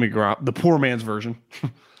 Jimmy Garoppolo, the poor man's version.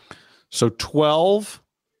 So 12,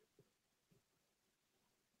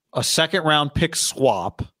 a second round pick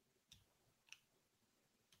swap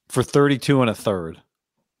for 32 and a third.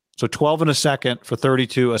 So 12 and a second for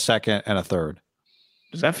 32, a second and a third.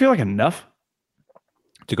 Does that feel like enough?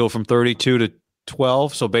 To go from 32 to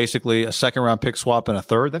 12. So basically a second round pick swap and a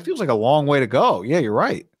third. That feels like a long way to go. Yeah, you're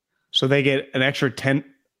right. So they get an extra 10.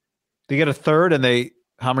 They get a third and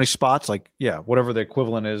how many spots? Like, yeah, whatever the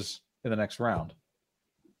equivalent is in the next round.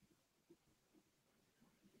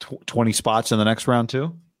 20 spots in the next round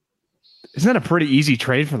too? Isn't that a pretty easy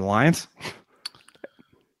trade for the Lions?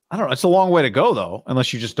 I don't know. It's a long way to go though,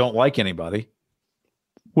 unless you just don't like anybody.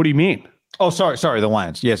 What do you mean? Oh, sorry. The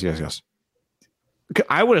Lions. Yes.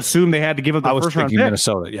 I would assume they had to give up the I was first round thinking pick.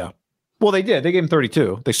 Minnesota, yeah. Well, they did. They gave him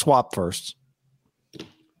 32. They swapped firsts.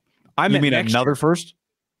 I You mean next another year. first?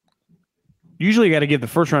 Usually you got to give the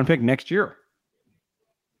first round pick next year.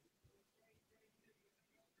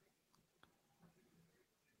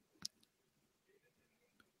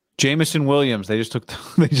 Jamison Williams. They just took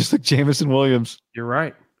Jamison Williams. You're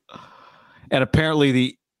right. And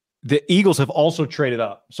apparently the Eagles have also traded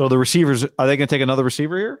up. So the receivers, are they going to take another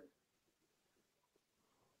receiver here?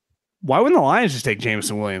 Why wouldn't the Lions just take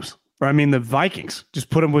Jameson Williams? Or I mean, the Vikings just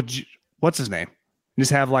put him with what's his name?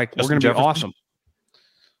 Just have like Justin we're going to be Jefferson? awesome.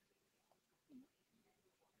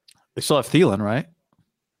 They still have Thielen, right?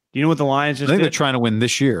 Do you know what the Lions I just think did? they're trying to win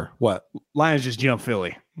this year. What? Lions just jumped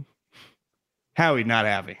Philly. Howie not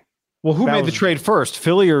happy. Well, who That made the was- trade first,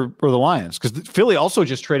 Philly or the Lions? Because Philly also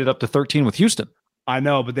just traded up to 13 with Houston. I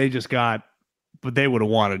know, but they would have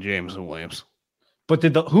wanted Jameson Williams. But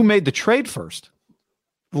who made the trade first?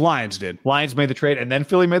 The Lions did. Lions made the trade, and then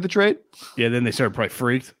Philly made the trade? Yeah, then they started probably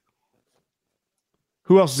freaked.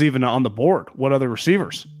 Who else is even on the board? What other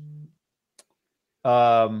receivers?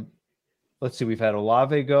 Let's see. We've had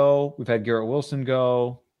Olave go. We've had Garrett Wilson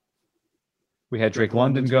go. We had Drake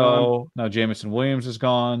London London's go. Now Jamison Williams is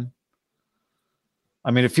gone. I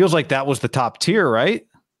mean, it feels like that was the top tier, right?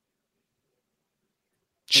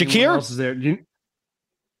 Anyone Shakir? else is there? The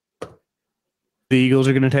Eagles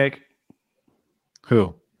are going to take?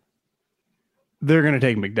 Who? They're going to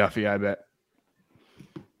take McDuffie, I bet.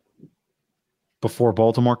 Before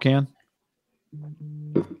Baltimore can?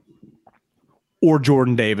 Or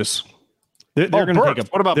Jordan Davis. They're going to take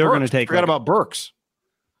What about They're Burks? going to take. Forgot about Burks.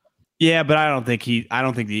 Yeah, but I don't think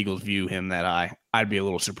the Eagles view him that high. I'd be a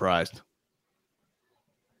little surprised.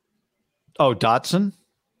 Oh, Dotson?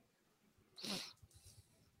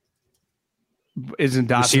 Isn't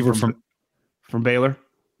Dotson Receiver from Baylor?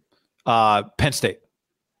 Penn State.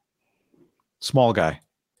 Small guy.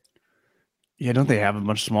 Yeah, don't they have a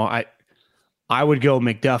bunch of small? I would go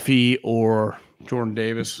McDuffie or Jordan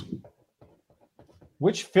Davis.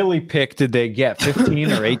 Which Philly pick did they get?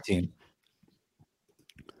 15 or 18?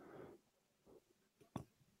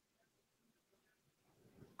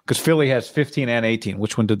 Because Philly has 15 and 18.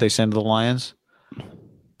 Which one did they send to the Lions?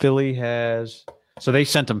 Philly has. So they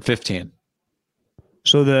sent them 15.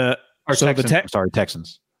 So the Or so Texans. the I'm sorry,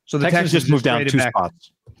 Texans. so the Texans just moved down traded 2 back.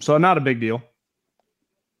 spots. So not a big deal.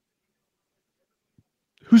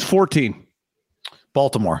 Who's 14?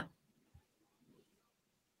 Baltimore.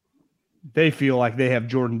 They feel like they have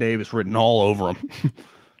Jordan Davis written all over them.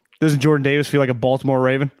 Doesn't Jordan Davis feel like a Baltimore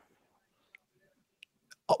Raven?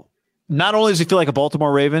 Not only does he feel like a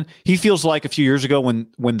Baltimore Raven, he feels like a few years ago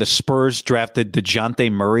when the Spurs drafted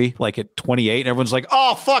DeJounte Murray, like at 28, and everyone's like,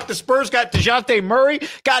 oh, fuck, the Spurs got DeJounte Murray?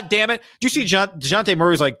 God damn it. Do you see DeJounte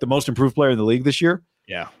Murray's like the most improved player in the league this year?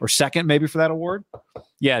 Yeah. Or second maybe for that award?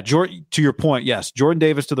 Yeah, to your point, yes. Jordan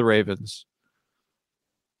Davis to the Ravens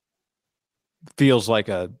feels like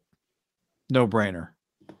a no-brainer.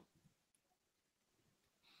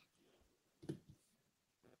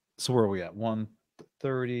 So where are we at?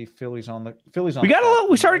 130. Philly's on. We the got a little.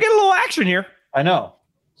 We started getting a little action here. I know.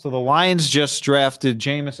 So the Lions just drafted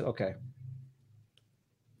Jameis. Okay.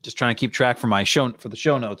 Just trying to keep track for the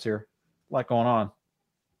show notes here. A lot going on.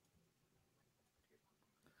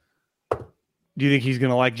 Do you think he's going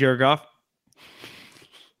to like Jared Goff?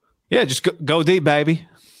 Yeah, just go deep, baby.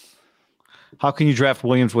 How can you draft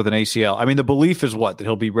Williams with an ACL? I mean, the belief is what? That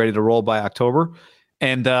he'll be ready to roll by October.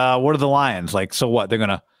 And what are the Lions like? So what?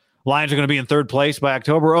 Lions are gonna be in third place by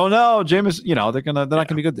October. Oh no, Jameis. They're not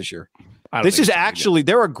gonna be good this year. This is actually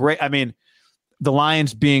they're a great. I mean, the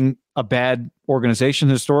Lions being a bad organization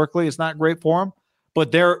historically, it's not great for them.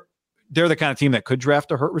 But they're the kind of team that could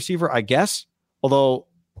draft a hurt receiver, I guess. Although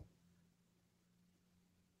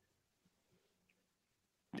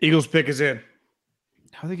Eagles pick is in.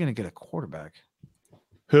 how are they gonna get a quarterback?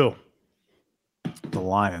 Who? The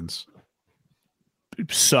Lions.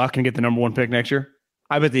 Suck and get the number 1 pick next year?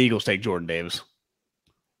 I bet the Eagles take Jordan Davis.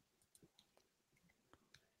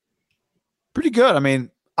 Pretty good. I mean,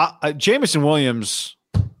 Jameson Williams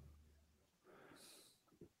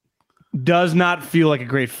Does not feel like a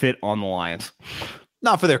great fit on the Lions.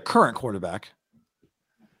 not for their current quarterback.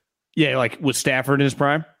 Yeah, like with Stafford in his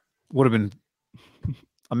prime. Would have been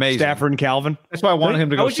amazing. Stafford and Calvin. That's why I wanted him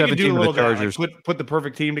to I go wish you could 17 do a with the little bit, Chargers. like, put the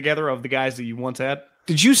perfect team together of the guys that you once had.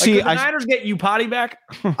 Did you see? Could the Niners get you potty back?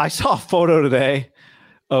 I saw a photo today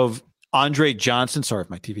of Andre Johnson. Sorry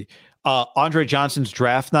for my TV. Andre Johnson's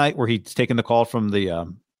draft night where he's taking the call from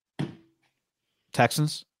the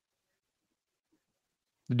Texans.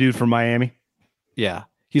 The dude from Miami Yeah.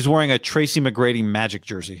 He's wearing a Tracy McGrady Magic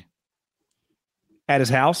jersey. at his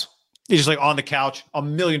house. He's just like on the couch, a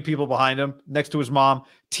million people behind him, next to his mom,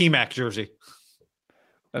 T-Mac jersey.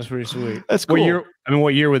 That's pretty sweet. That's cool.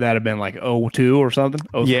 What year would that have been? Like 02 or something?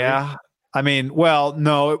 03? Yeah. I mean, well,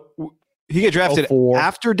 no. He got drafted 04.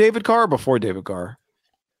 after David Carr or before David Carr?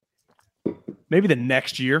 Maybe the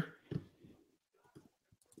next year.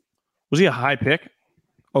 Was he a high pick?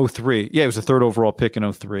 03. Yeah, he was the third overall pick in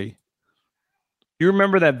 03. You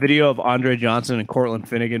remember that video of Andre Johnson and Cortland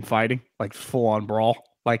Finnegan fighting? Like full on brawl?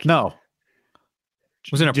 Like No.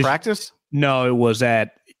 Was it a just- practice? No, it was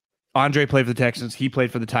at Andre played for the Texans. He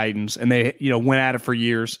played for the Titans, and they, went at it for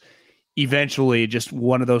years. Eventually, just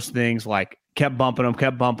one of those things, like kept bumping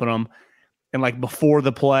them, and like before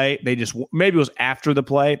the play, they just maybe it was after the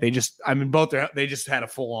play. They just had a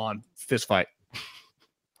full on fist fight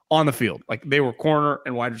on the field, like they were corner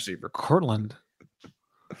and wide receiver. Cortland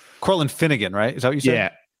Finnegan, right? Is that what you said?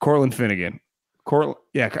 Yeah, Cortland Finnegan.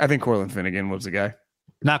 I think Cortland Finnegan was the guy.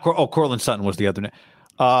 Not Cortland Sutton was the other name.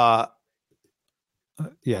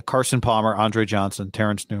 Yeah, Carson Palmer, Andre Johnson,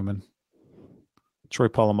 Terrence Newman, Troy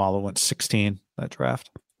Polamalu went 16 that draft.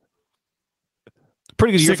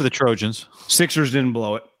 Pretty good year for the Trojans. Sixers didn't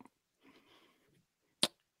blow it.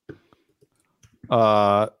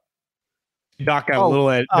 Doc got a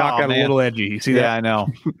little edgy. You see that? Yeah, I know.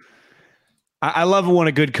 I love it when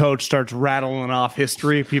a good coach starts rattling off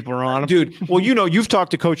history. People are on him. Dude, well, you've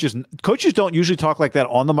talked to coaches. Coaches don't usually talk like that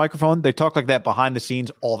on the microphone. They talk like that behind the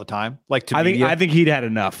scenes all the time. Like to media. I think he'd had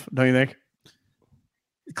enough. Don't you think?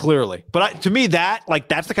 Clearly. But to me, that's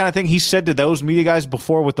the kind of thing he said to those media guys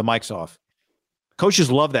before with the mics off.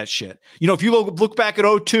 Coaches love that shit. If you look back at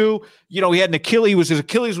 02, he had an Achilles. His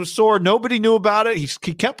Achilles was sore. Nobody knew about it. He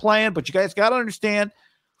kept playing, but you guys got to understand,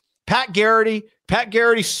 Pat Garrity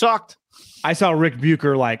sucked. I saw Rick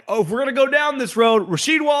Bucher like, if we're going to go down this road,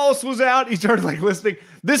 Rasheed Wallace was out. He started like listening.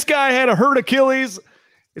 This guy had a hurt Achilles.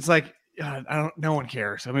 It's like, no one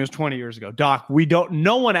cares. I mean, it was 20 years ago. Doc,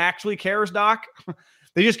 no one actually cares, Doc.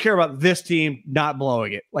 They just care about this team not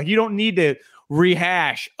blowing it. Like, you don't need to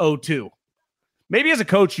rehash 02. Maybe as a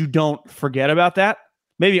coach, you don't forget about that.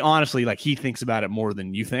 Maybe honestly, like he thinks about it more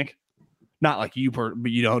than you think. Not like you, but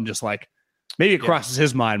you don't just like, maybe it crosses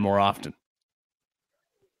his mind more often.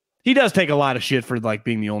 He does take a lot of shit for like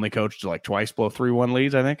being the only coach to like twice blow 3-1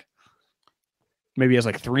 leads, I think. Maybe he has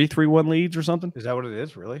like 3 3-1 leads or something. Is that what it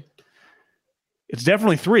is, really? It's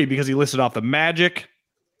definitely 3 because he listed off the Magic,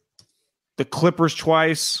 the Clippers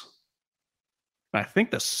twice. I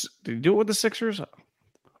think did he do it with the Sixers?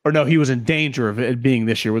 Or no, he was in danger of it being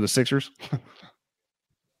this year with the Sixers.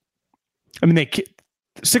 I mean, the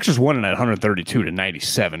Sixers won it at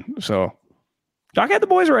 132-97. So Doc had the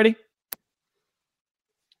boys ready.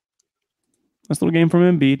 Nice little game from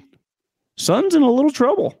Embiid. Suns in a little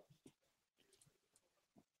trouble.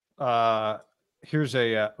 Here's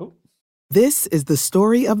a. This is the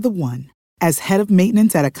story of the one. As head of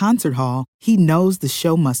maintenance at a concert hall, he knows the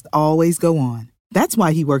show must always go on. That's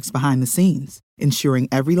why he works behind the scenes, ensuring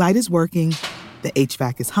every light is working, the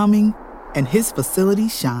HVAC is humming, and his facility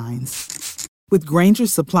shines. With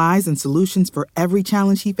Grainger's supplies and solutions for every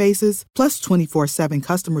challenge he faces, plus 24/7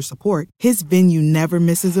 customer support, his venue never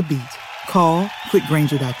misses a beat. Call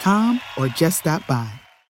quickgrainger.com or just stop by.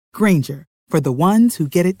 Grainger, for the ones who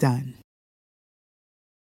get it done.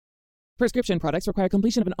 Prescription products require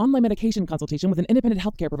completion of an online medication consultation with an independent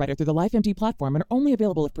healthcare provider through the LifeMD platform and are only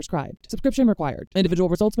available if prescribed. Subscription required. Individual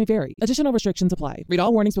results may vary. Additional restrictions apply. Read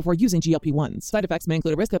all warnings before using GLP-1s. Side effects may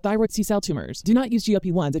include a risk of thyroid C-cell tumors. Do not use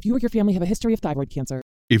GLP-1s if you or your family have a history of thyroid cancer.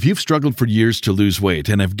 If you've struggled for years to lose weight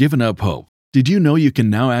and have given up hope, did you know you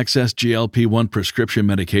can now access GLP-1 prescription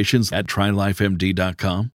medications at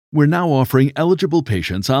TryLifeMD.com? We're now offering eligible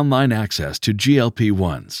patients online access to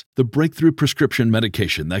GLP-1s, the breakthrough prescription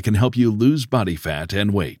medication that can help you lose body fat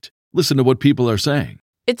and weight. Listen to what people are saying.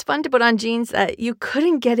 It's fun to put on jeans that you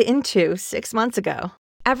couldn't get into 6 months ago.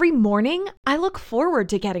 Every morning, I look forward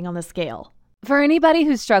to getting on the scale. For anybody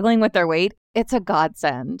who's struggling with their weight, it's a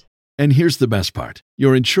godsend. And here's the best part.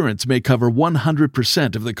 Your insurance may cover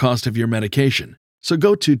 100% of the cost of your medication. So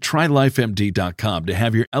go to TryLifeMD.com to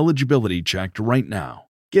have your eligibility checked right now.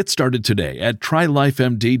 Get started today at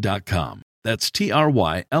TryLifeMD.com. That's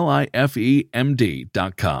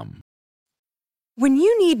TryLifeMD.com. When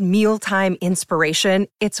you need mealtime inspiration,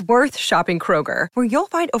 it's worth shopping Kroger, where you'll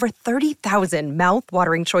find over 30,000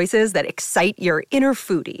 mouth-watering choices that excite your inner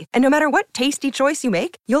foodie. And no matter what tasty choice you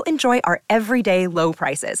make, you'll enjoy our everyday low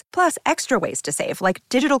prices, plus extra ways to save, like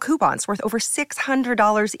digital coupons worth over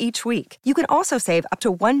 $600 each week. You can also save up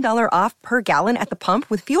to $1 off per gallon at the pump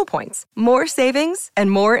with fuel points. More savings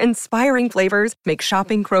and more inspiring flavors make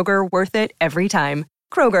shopping Kroger worth it every time.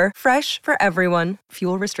 Kroger, fresh for everyone.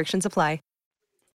 Fuel restrictions apply.